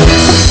factor.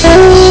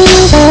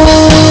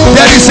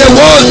 There is a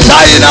world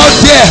dying out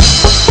there.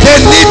 They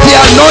need the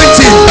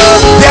anointing.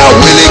 They are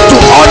willing to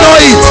honor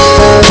it.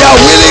 They are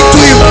willing to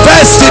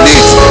invest in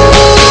it.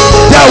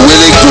 They are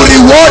willing to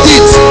reward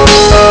it.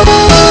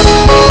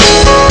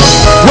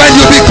 When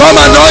you become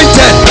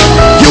anointed,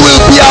 you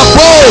will be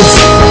above.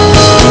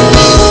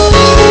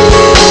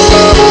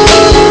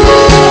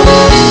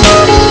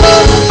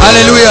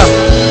 Hallelujah.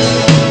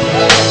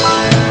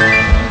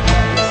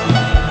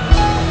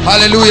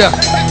 Hallelujah.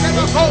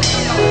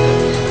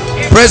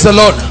 Praise the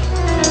Lord.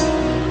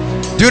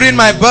 During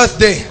my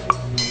birthday,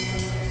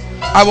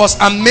 I was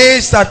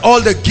amazed at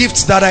all the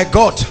gifts that I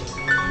got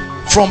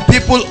from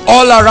people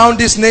all around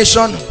this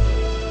nation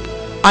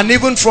and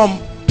even from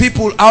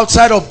people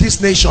outside of this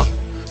nation.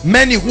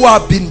 Many who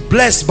have been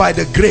blessed by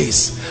the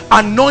grace.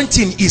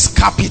 Anointing is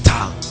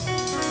capital.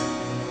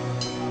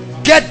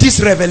 Get this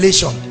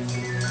revelation.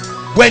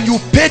 When you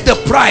pay the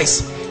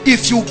price,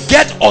 if you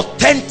get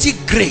authentic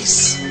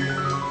grace,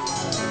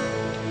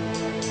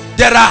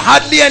 there are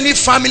hardly any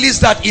families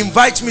that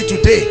invite me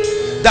today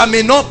that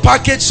may not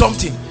package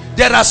something.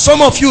 There are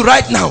some of you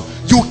right now,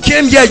 you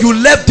came here, you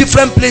left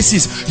different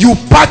places, you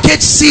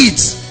package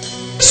seeds,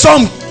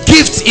 some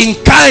gifts in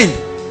kind,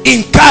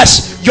 in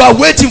cash. You are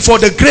waiting for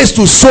the grace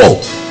to sow.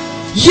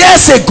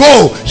 Years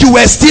ago you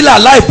were still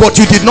alive, but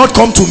you did not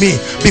come to me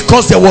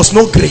because there was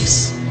no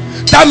grace.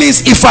 That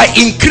means if I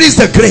increase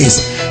the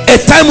grace, a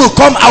time will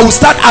come I will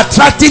start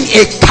attracting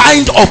a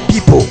kind of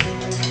people.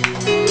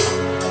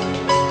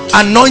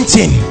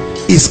 Anointing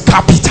is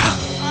capital.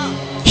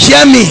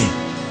 Hear me.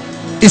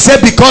 He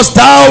said, because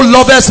thou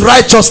lovest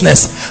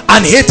righteousness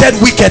and hated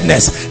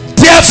wickedness,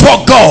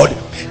 therefore God,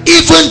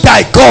 even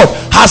thy God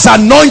has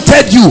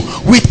anointed you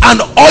with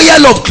an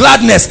oil of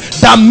gladness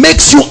that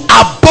makes you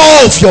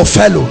above your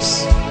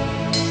fellows.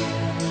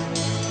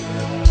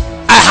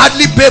 I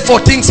hardly pay for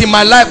things in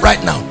my life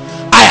right now.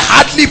 I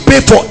hardly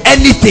pay for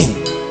anything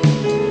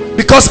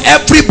because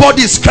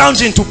everybody is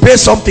scrounging to pay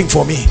something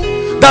for me.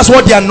 That's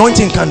what the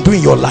anointing can do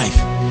in your life.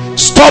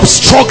 Stop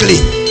struggling.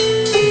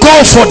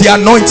 Go for the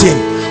anointing.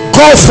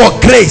 Go for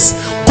grace.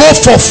 Go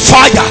for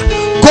fire.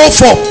 Go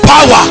for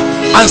power,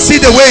 and see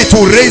the way it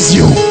will raise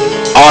you.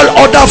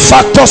 All other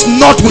factors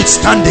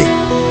notwithstanding,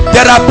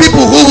 there are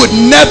people who would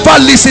never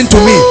listen to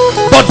me,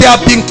 but they have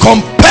been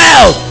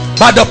compelled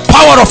by the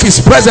power of his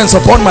presence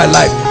upon my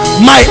life.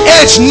 My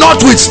age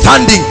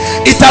notwithstanding,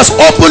 it has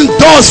opened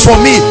doors for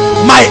me.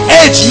 My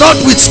age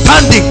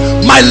notwithstanding,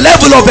 my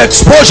level of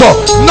exposure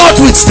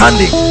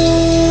notwithstanding.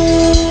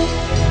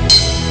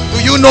 Do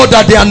you know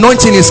that the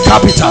anointing is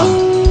capital?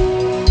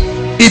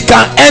 It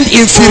can end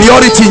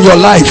inferiority in your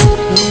life.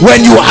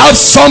 When you have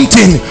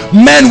something,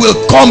 men will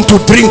come to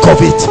drink of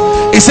it.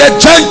 He said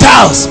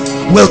Gentiles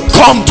will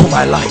come to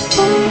my life.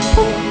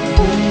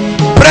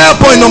 Prayer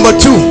point number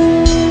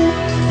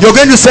 2. You're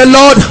going to say,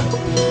 Lord,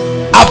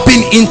 I've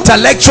been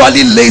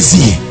intellectually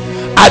lazy.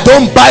 I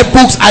don't buy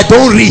books, I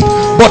don't read,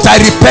 but I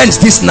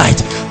repent this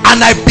night and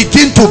I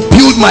begin to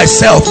build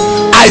myself.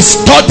 I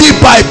study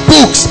by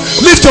books.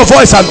 Lift your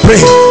voice and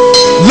pray.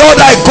 Lord,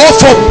 I go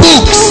for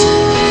books,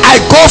 I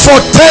go for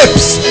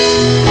tapes,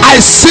 I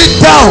sit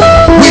down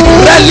with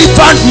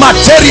relevant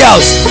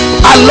materials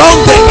along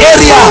the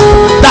area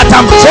that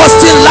I'm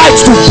trusting light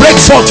to break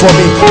forth for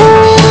me.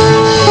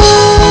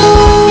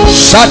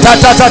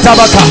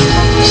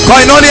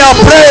 Koinonia,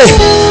 pray.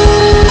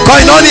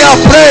 Koinonia,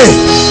 pray.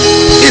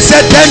 He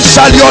said, then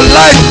shall your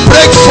light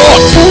break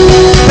forth.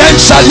 Then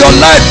shall your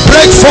light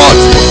break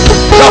forth.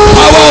 The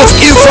power of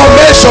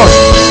information.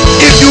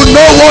 If you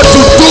know what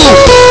to do,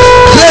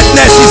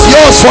 greatness is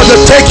yours for the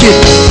taking.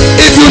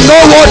 If you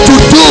know what to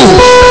do.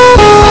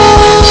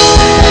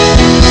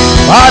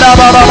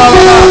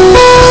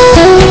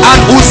 And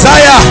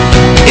Uzziah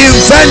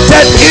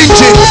invented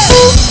engines.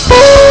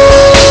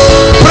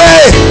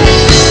 Pray.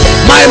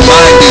 My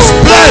mind is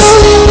blessed.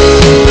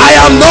 I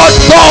am not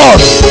God.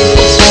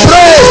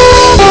 Pray.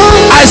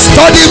 I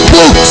study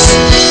books.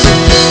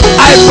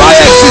 I buy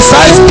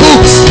exercise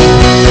books.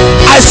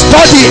 I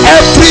study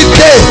every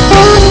day.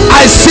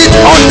 I sit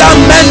under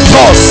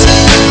mentors.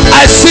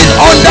 I sit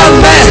under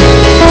men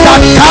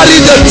that carry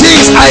the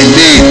things I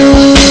need,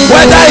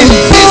 whether in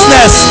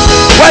business,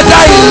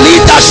 whether in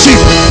leadership.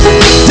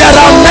 There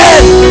are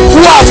men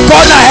who have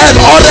gone ahead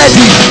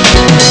already.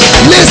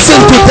 Listen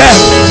to them.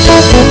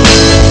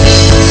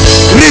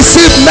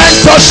 Receive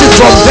mentorship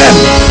from them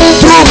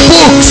through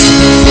books,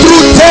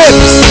 through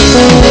tapes.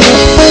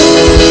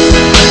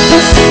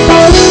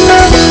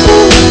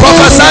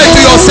 Prophesy to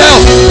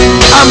yourself,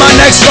 I'm an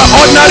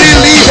extraordinary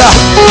leader.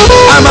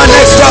 I'm an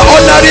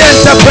extraordinary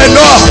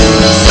entrepreneur.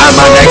 I'm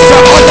an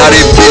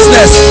extraordinary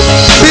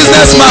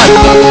businessman.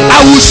 I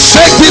will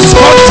shake this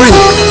country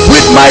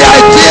with my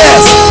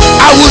ideas.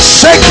 I will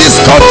shake this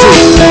country.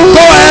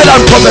 Go ahead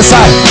and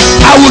prophesy.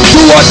 I will do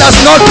what has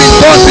not been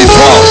done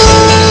before.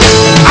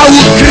 I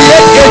will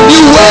create a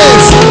new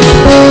wave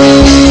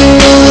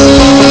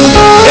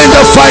in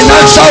the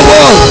financial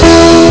world,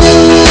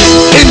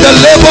 in the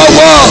labor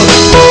world,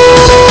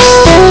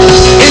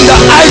 in the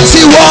IT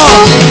world,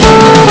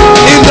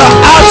 in the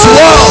arts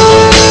world.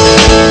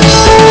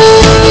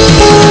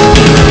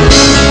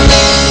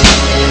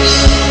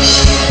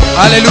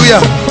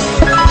 Hallelujah.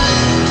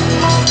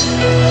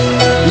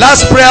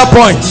 Last prayer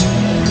point.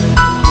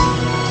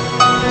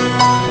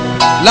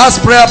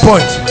 Last prayer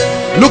point.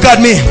 Look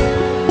at me.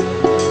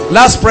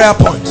 Last prayer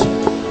point.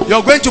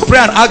 You're going to pray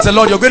and ask the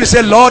Lord. You're going to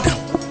say, Lord,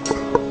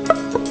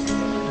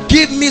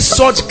 give me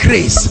such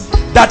grace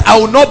that I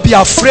will not be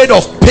afraid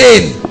of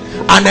pain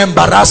and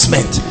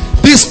embarrassment.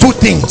 These two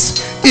things,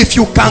 if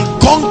you can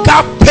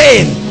conquer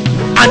pain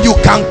and you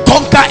can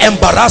conquer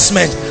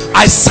embarrassment,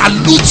 I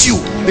salute you,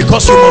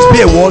 because you must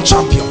be a world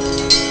champion.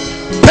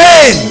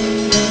 Pain,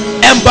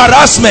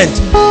 embarrassment,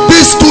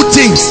 these two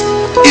things,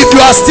 if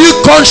you are still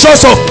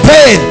conscious of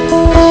pain,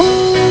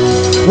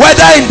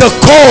 whether in the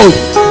cold,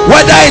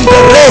 whether in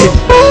the rain,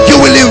 you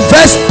will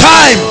invest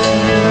time,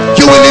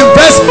 you will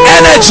invest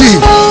energy,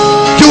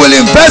 you will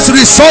invest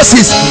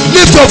resources.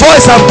 Lift your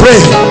voice and pray.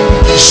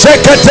 Let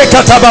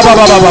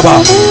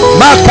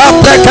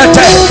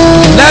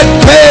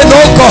pain,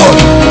 oh God,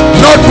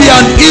 not be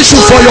an issue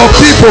for your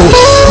people.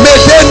 May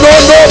they know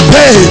no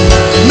pain.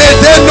 May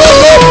they know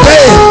no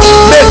pain.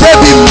 May they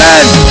be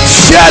men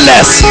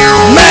fearless,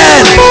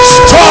 men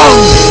strong,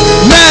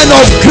 men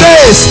of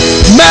grace,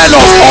 men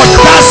of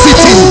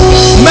audacity,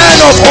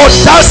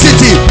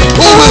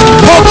 who will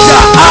poke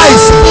their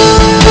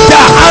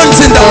hands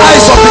in the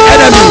eyes of the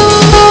enemy.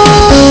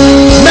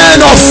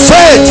 Men of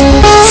faith,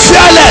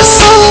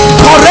 fearless,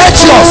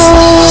 courageous,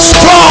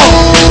 strong.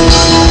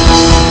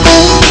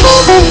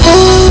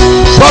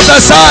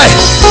 Prophesy.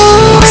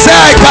 Say,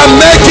 I can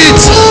make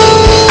it.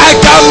 I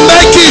can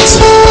make it.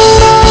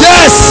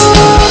 Yes,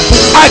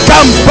 I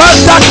can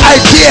birth that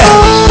idea. hear.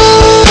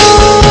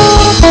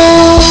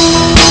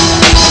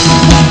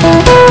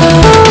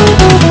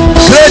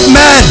 Great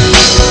men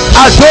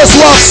are those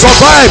who have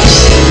survived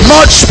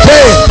much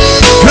pain.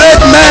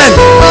 Great men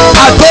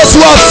are those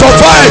who have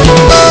survived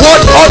what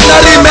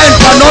ordinary men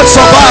cannot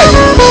survive.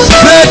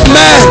 Great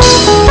men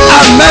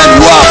are men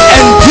who have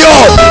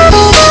endured.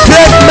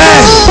 Great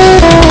men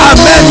are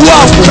men who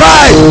have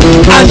cried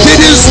and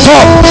didn't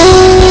stop.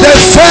 They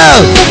fell,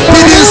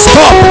 didn't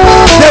stop.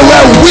 They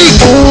were weak,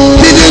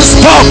 didn't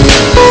stop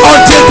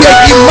until they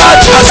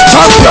emerged as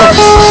champions.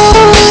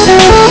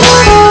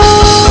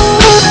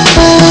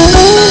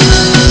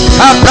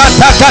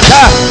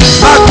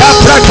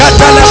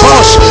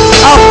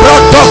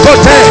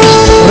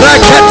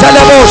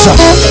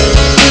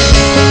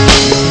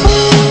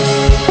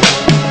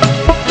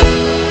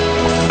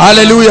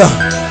 Hallelujah.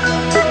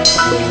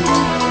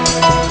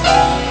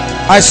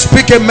 I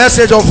speak a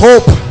message of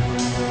hope.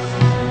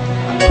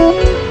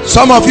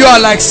 Some of you are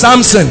like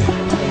Samson.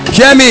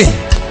 Hear me.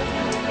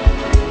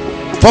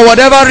 For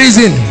whatever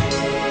reason,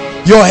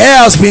 your hair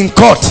has been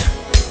cut.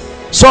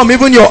 Some,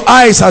 even your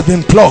eyes have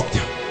been plugged,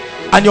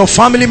 and your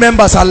family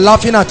members are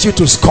laughing at you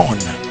to scorn.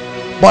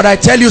 But I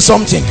tell you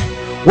something,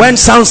 when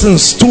Samson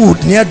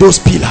stood near those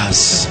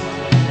pillars,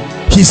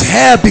 his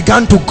hair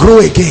began to grow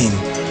again.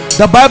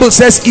 The Bible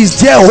says, is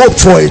there hope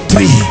for a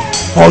tree,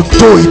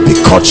 although it be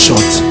cut short?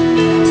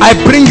 I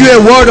bring you a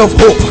word of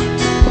hope.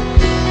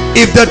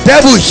 If the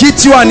devil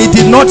hit you and he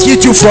did not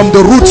hit you from the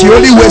root, he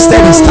only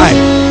wasted his time,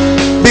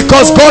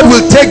 because God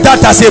will take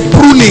that as a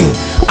pruning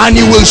and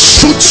he will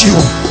shoot you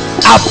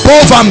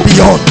above and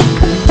beyond.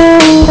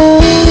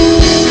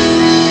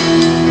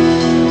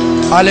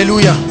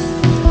 Hallelujah.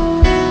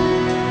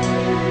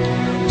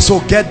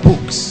 So get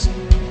books,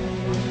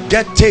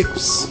 get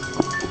tapes,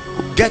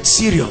 get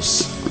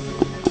serious.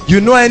 You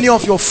know any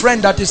of your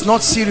friend that is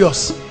not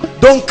serious,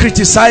 don't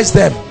criticize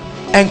them,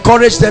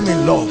 encourage them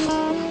in love.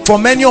 For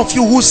many of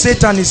you who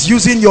Satan is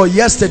using your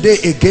yesterday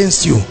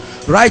against you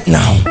right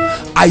now,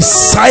 I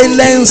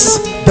silence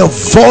the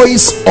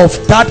voice of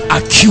that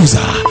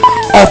accuser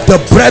of the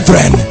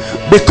brethren,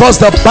 because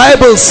the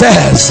Bible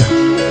says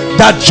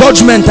that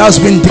judgment has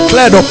been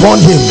declared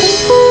upon him.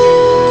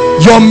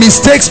 Your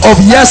mistakes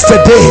of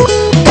yesterday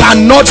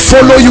cannot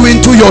follow you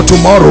into your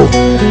tomorrow.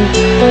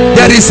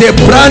 There is a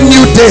brand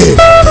new day.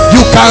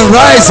 You can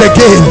rise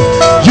again,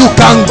 you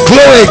can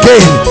glow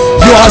again.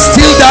 You are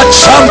still that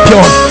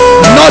champion.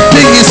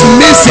 Nothing is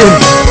missing,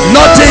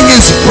 nothing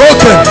is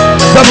broken.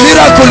 The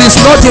miracle is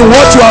not in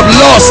what you have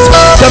lost,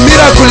 the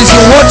miracle is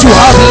in what you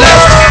have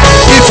left.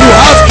 If you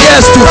have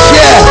ears to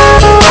hear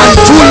and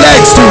two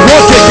legs to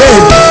walk again,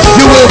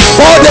 you will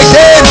fall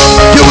again,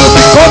 you will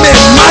become a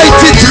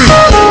mighty tree.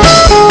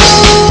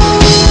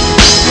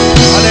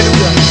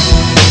 Hallelujah.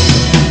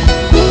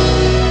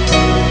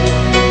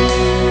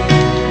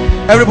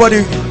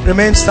 Everybody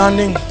remain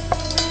standing.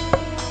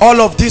 All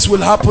of this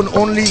will happen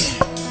only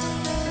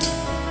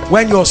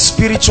when your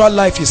spiritual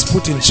life is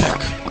put in check.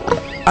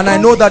 And I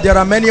know that there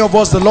are many of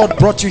us, the Lord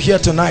brought you here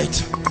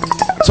tonight.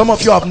 Some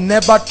of you have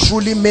never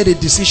truly made a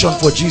decision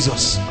for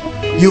Jesus.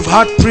 You've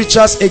heard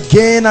preachers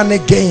again and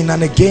again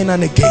and again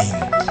and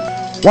again.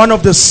 One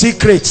of the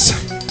secrets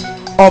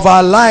of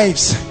our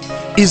lives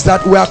is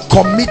that we are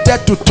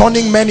committed to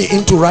turning many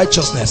into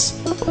righteousness.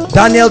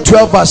 Daniel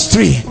 12 verse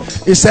 3,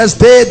 it says,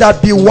 they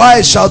that be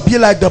wise shall be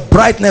like the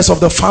brightness of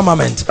the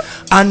firmament,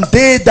 and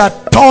they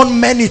that turn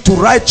many to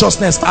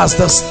righteousness as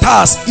the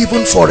stars,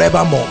 even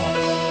forevermore.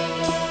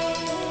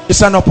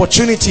 It's an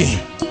opportunity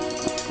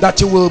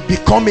that you will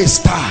become a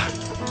star.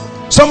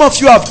 Some of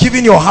you have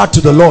given your heart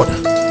to the Lord,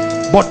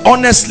 but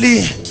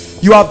honestly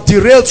you have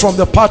derailed from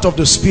the path of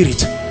the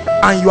Spirit,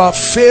 and you have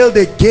failed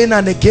again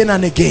and again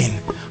and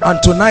again. And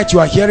tonight you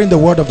are hearing the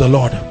word of the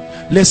Lord.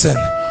 Listen,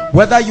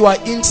 whether you are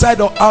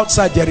inside or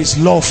outside, there is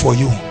love for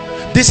you.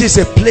 This is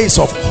a place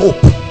of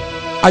hope.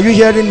 Are you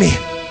hearing me?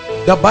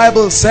 The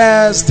Bible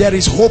says there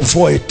is hope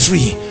for a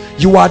tree.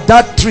 You are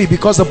that tree,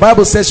 because the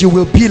Bible says you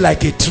will be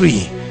like a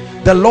tree.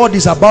 The Lord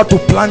is about to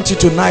plant you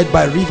tonight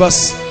by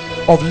rivers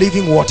of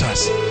living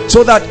waters,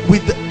 so that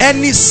with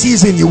any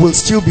season you will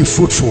still be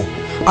fruitful.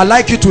 I'd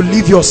like you to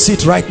leave your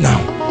seat right now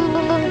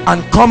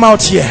and come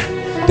out here.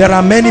 There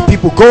are many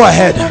people. Go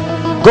ahead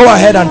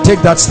and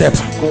take that step.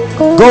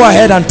 Go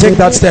ahead and take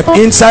that step,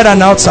 inside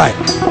and outside.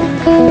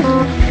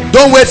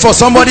 Don't wait for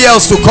somebody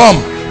else to come.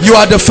 You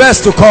are the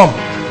first to come.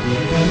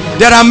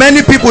 There are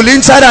many people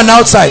inside and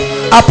outside.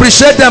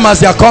 Appreciate them as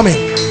they are coming.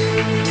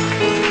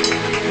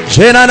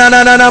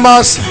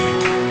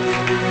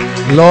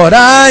 Lord,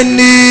 I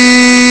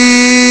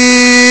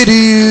need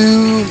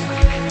you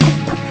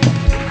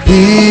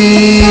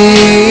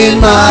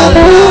in my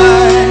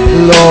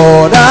life.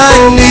 Lord,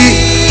 I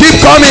need.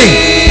 Keep coming.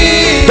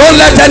 Don't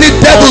let any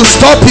devil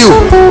stop you.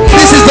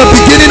 This is the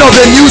beginning of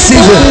a new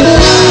season.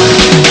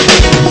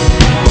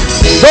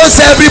 Don't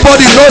say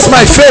everybody knows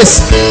my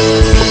face.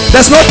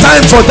 There's no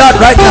time for that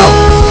right now.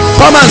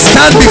 Come and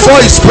stand before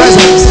his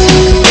presence.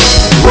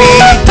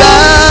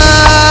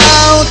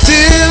 Without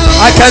you,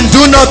 I can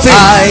do nothing.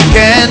 I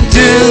can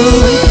do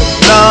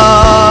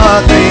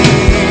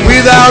nothing.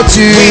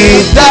 you.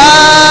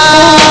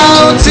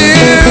 Without you,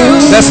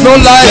 There's no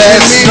life in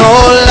there's me. no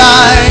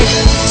life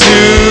to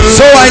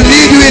So I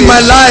need you in my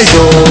life.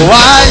 So I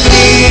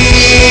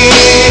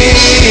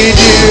need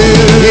you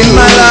In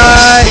my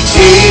life.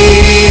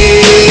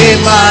 in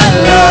my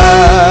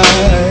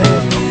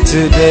life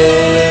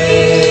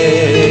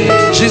today.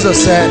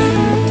 Jesus said,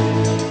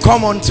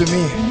 come unto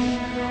me,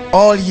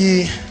 all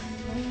ye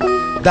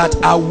that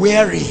are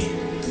weary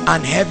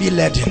and heavy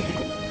laden.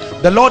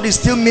 The Lord is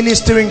still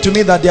ministering to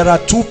me that there are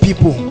two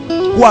people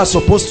who are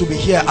supposed to be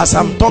here. As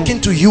I'm talking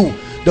to you,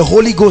 the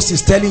Holy Ghost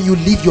is telling you,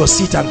 leave your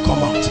seat and come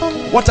out.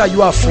 What are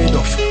you afraid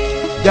of?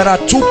 There are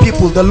two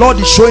people. The Lord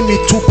is showing me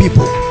two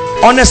people.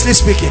 Honestly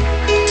speaking,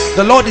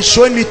 the Lord is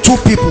showing me two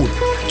people.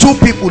 Two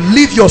people.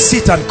 Leave your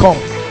seat and come.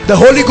 The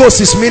Holy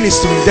Ghost is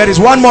ministering. There is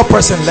one more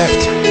person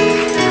left.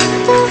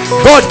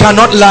 God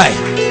cannot lie.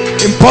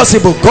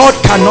 Impossible. God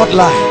cannot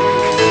lie.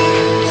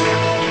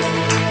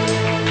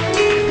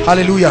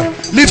 Hallelujah.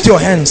 Lift your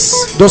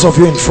hands, those of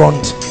you in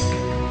front.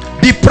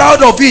 Be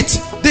proud of it.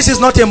 This is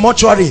not a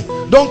mortuary.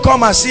 Don't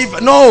come as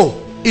if, no.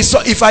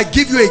 If I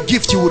give you a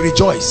gift, you will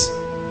rejoice.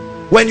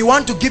 When you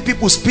want to give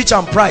people speech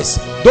and prize,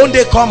 don't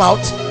they come out?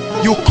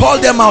 You call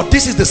them out.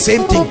 This is the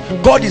same thing.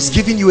 God is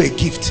giving you a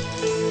gift.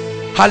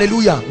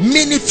 Hallelujah.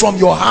 Mean it from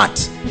your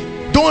heart.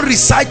 Don't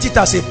recite it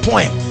as a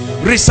poem.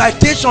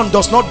 Recitation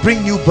does not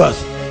bring new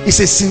birth. It's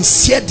a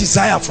sincere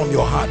desire from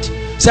your heart.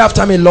 Say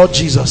after me, Lord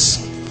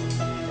Jesus,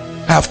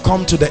 I have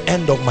come to the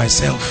end of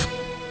myself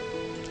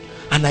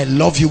and I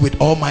love you with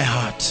all my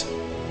heart.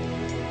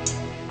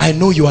 I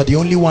know you are the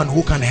only one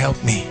who can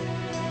help me,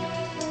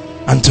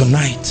 and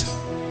tonight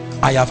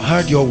I have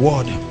heard your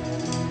word.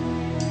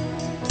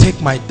 Take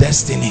my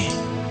destiny,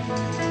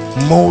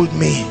 mold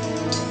me,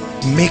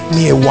 make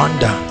me a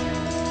wonder.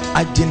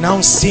 I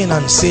denounce sin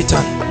and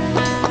Satan.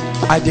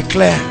 I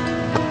declare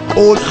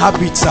old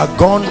habits are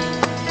gone,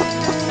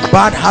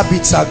 bad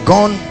habits are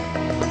gone.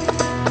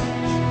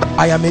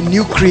 I am a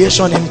new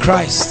creation in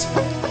Christ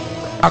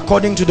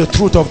according to the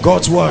truth of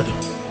God's word.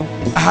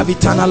 I have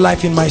eternal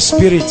life in my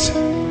spirit.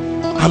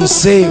 I'm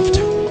saved.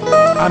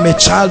 I'm a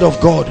child of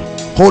God.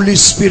 Holy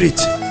Spirit,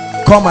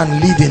 come and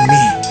live in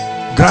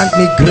me. Grant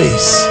me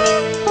grace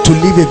to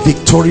live a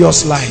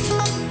victorious life.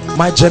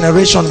 My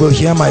generation will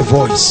hear my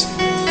voice.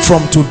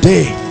 From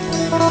today,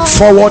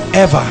 forward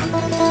ever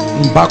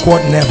and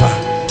backward never.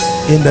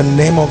 In the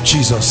name of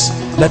Jesus.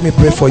 Let me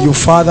pray for you.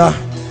 Father,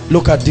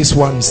 look at these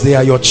ones. They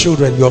are your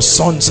children, your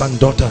sons and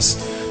daughters.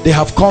 They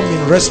have come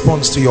in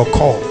response to your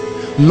call.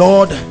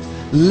 Lord,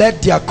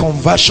 let their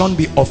conversion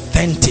be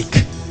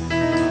authentic.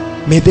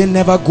 May they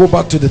never go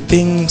back to the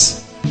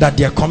things that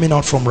they are coming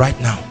out from right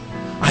now.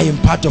 I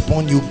impart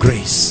upon you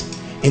grace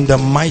in the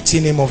mighty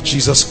name of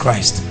Jesus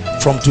Christ.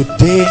 From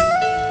today,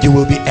 you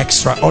will be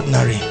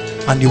extraordinary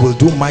and you will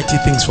do mighty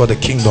things for the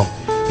kingdom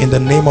in the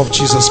name of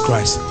Jesus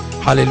Christ.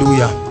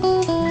 Hallelujah.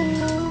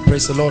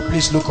 Praise the Lord.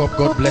 Please look up.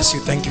 God bless you.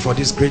 Thank you for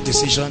this great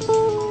decision.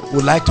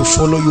 We'd like to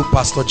follow you.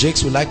 Pastor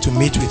Jakes would like to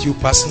meet with you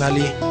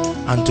personally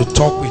and to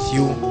talk with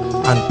you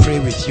and pray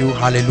with you.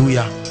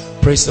 Hallelujah.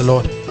 Praise the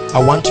Lord.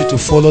 I want you to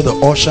follow the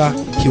usher.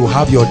 He will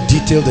have your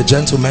detail. The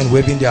gentlemen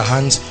waving their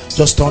hands,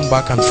 just turn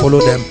back and follow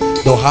them.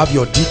 They'll have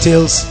your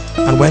details,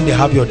 and when they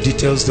have your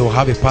details, they'll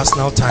have a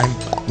personal time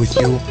with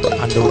you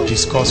and they'll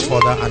discuss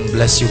further and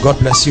bless you. God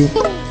bless you.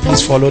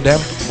 Please follow them.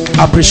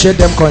 Appreciate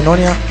them,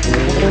 Koinonia.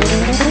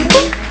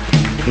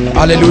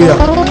 Hallelujah.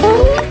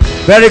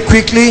 Very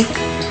quickly,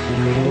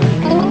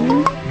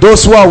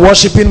 those who are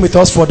worshiping with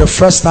us for the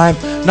first time,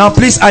 now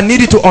please, I need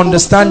you to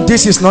understand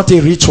this is not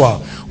a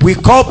ritual. We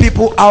call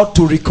people out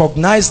to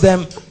recognize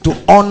them, to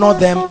honor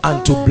them,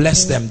 and to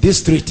bless them.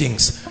 These three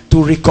things: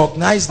 to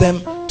recognize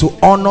them, to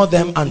honor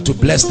them, and to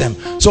bless them.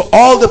 So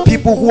all the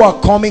people who are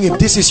coming, if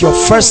this is your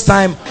first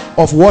time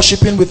of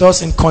worshiping with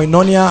us in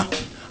Koinonia,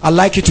 I'd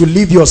like you to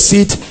leave your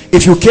seat.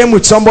 If you came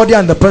with somebody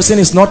and the person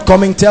is not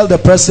coming, tell the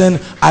person,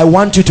 I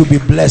want you to be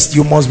blessed.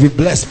 You must be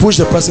blessed. Push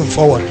the person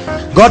forward.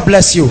 God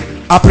bless you.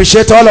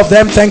 Appreciate all of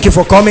them. Thank you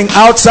for coming.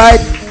 Outside,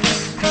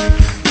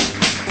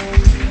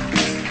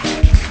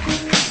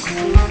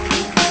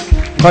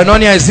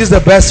 Koinonia, is this the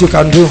best you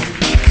can do?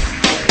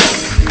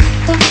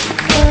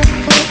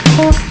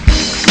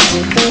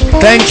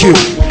 Thank you.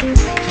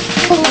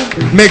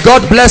 May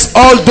God bless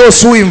all those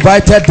who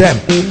invited them.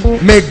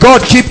 May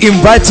God keep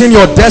inviting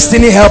your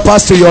destiny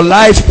helpers to your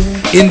life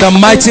in the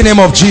mighty name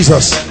of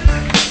Jesus.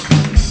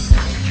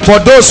 For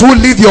those who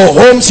leave your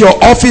homes, your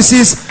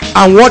offices,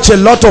 and watch a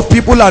lot of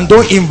people and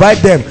don't invite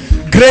them,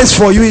 grace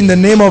for you in the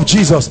name of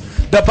Jesus.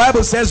 The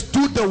Bible says,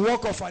 do the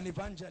work of an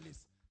evangelist.